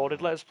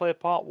recorded Let's Play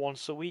part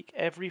once a week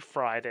every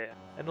Friday,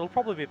 and it'll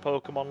probably be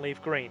Pokemon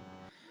Leaf Green.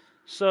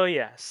 So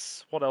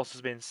yes, what else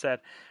has been said?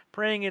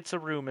 Praying it's a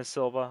rumour,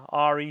 Silver.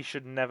 RE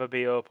should never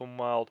be open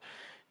world.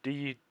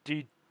 Did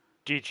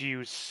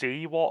you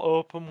see what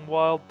open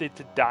world did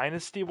to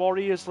Dynasty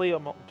Warriors,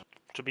 Leo?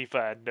 To be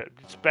fair,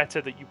 it's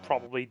better that you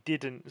probably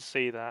didn't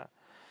see that.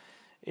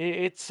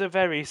 It's a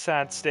very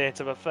sad state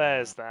of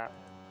affairs, that.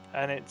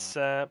 And it's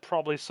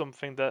probably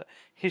something that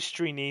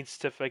history needs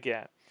to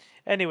forget.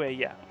 Anyway,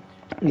 yeah.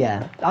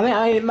 Yeah,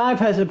 I mean, my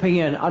personal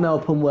opinion on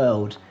open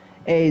world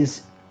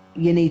is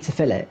you need to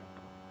fill it.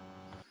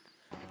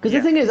 Because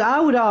the thing is, I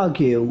would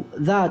argue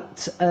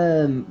that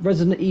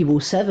Resident Evil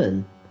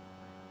 7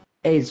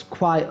 is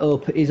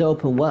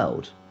open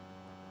world.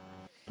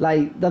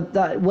 Like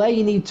that where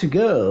you need to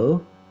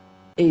go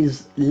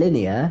is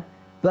linear,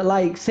 but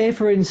like say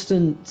for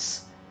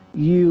instance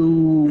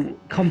you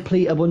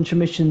complete a bunch of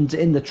missions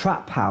in the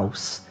trap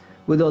house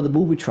with all the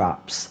booby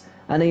traps,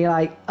 and then you're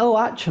like, oh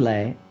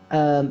actually,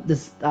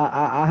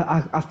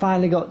 I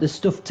finally got the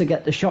stuff to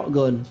get the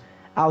shotgun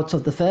out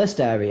of the first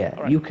area.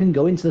 Right. You can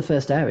go into the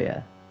first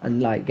area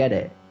and like get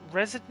it.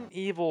 Resident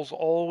Evil's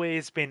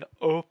always been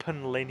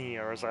open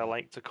linear, as I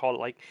like to call it.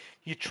 Like,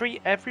 you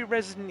treat every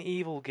Resident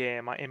Evil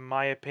game, in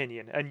my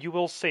opinion, and you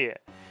will see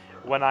it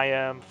when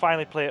I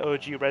finally play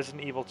OG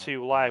Resident Evil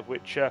 2 live,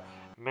 which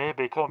may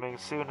be coming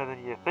sooner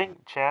than you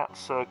think, chat,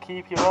 so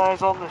keep your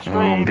eyes on the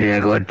stream. Be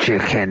a good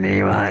chicken,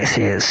 you might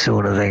see it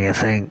sooner than you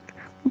think.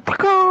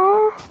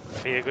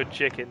 Be a good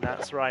chicken,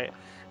 that's right.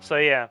 So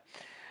yeah.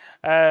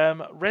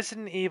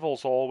 Resident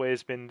Evil's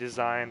always been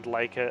designed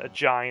like a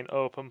giant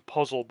open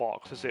puzzle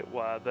box, as it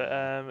were,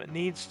 that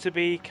needs to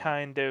be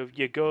kind of,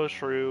 you go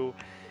through,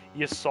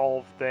 you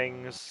solve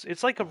things.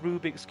 It's like a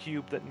Rubik's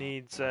Cube that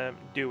needs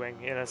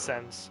doing, in a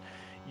sense.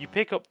 You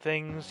pick up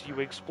things, you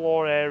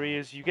explore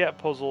areas, you get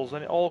puzzles,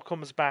 and it all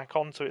comes back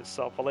onto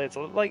itself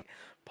later. Like,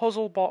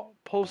 puzzle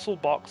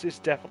box is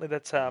definitely the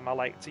term I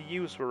like to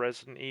use for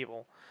Resident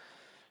Evil.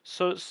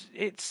 So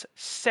it's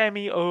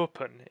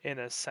semi-open, in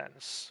a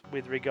sense,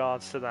 with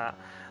regards to that.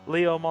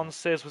 Leomon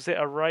says, was it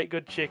a right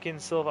good chicken,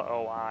 Silver?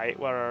 Oh, aye, it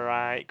were a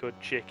right good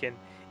chicken.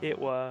 It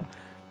were.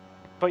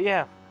 But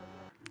yeah,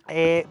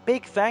 a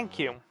big thank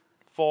you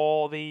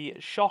for the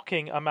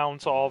shocking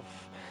amount of...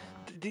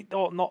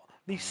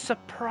 the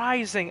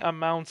surprising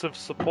amount of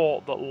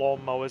support that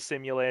Lawn Mowing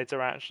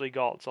Simulator actually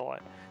got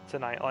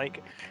tonight.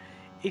 Like,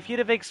 if you'd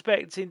have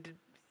expected...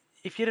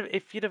 If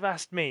you'd have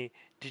asked me,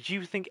 did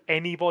you think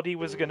anybody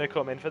was going to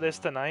come in for this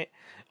tonight?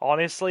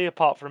 Honestly,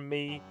 apart from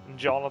me and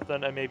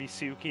Jonathan and maybe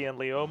Suki and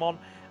Leomon,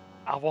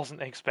 I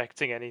wasn't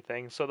expecting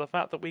anything. So the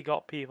fact that we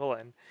got people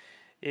in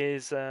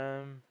is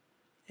a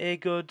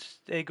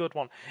good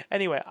one.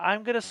 Anyway,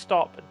 I'm going to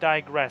stop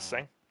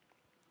digressing,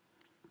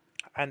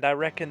 and I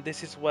reckon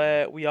this is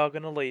where we are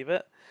going to leave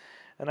it.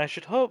 And I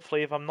should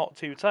hopefully, if I'm not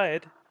too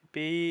tired,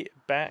 be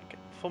back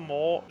for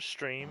more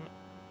stream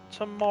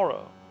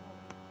tomorrow.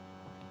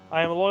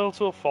 I am loyal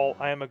to a fault.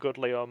 I am a good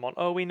Leomon.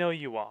 Oh, we know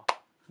you are.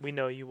 We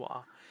know you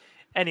are.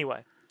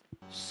 Anyway,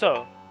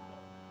 so,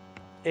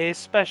 a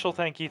special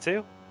thank you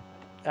to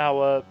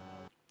our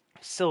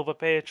silver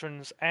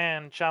patrons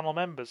and channel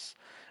members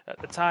at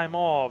the time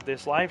of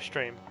this live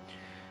stream.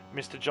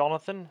 Mr.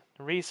 Jonathan,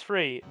 Reese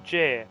Free,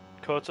 Jay,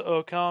 Kota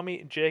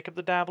Okami, Jacob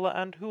the Dabbler,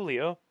 and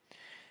Julio.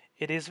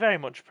 It is very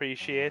much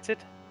appreciated.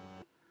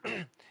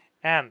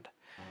 And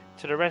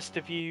to the rest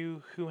of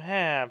you who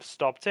have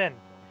stopped in,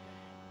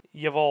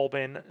 you've all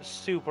been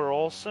super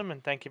awesome,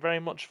 and thank you very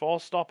much for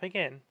stopping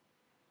in.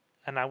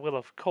 And I will,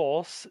 of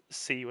course,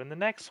 see you in the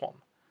next one.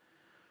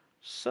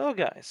 So,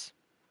 guys,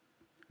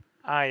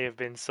 I have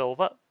been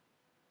Silver,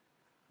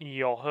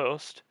 your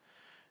host.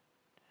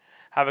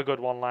 Have a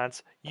good one,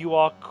 lads. You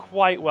are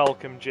quite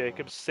welcome,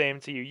 Jacob. Same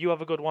to you. You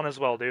have a good one as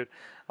well, dude.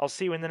 I'll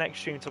see you in the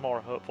next stream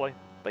tomorrow, hopefully.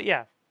 But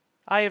yeah,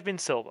 I have been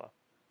Silver,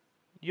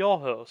 your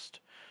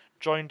host,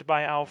 joined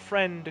by our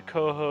friend,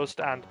 co-host,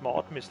 and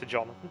mod, Mr.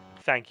 Jonathan.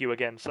 Thank you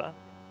again, sir.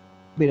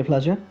 Been a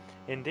pleasure.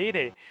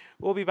 Indeedy.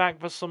 We'll be back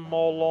for some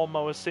more Lawn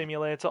Mower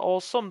Simulator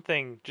or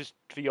something, just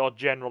for your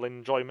general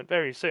enjoyment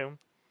very soon.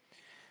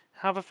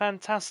 Have a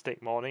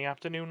fantastic morning,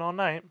 afternoon or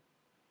night.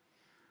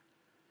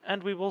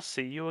 And we will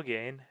see you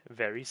again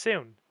very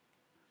soon.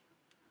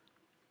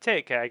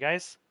 Take care,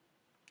 guys.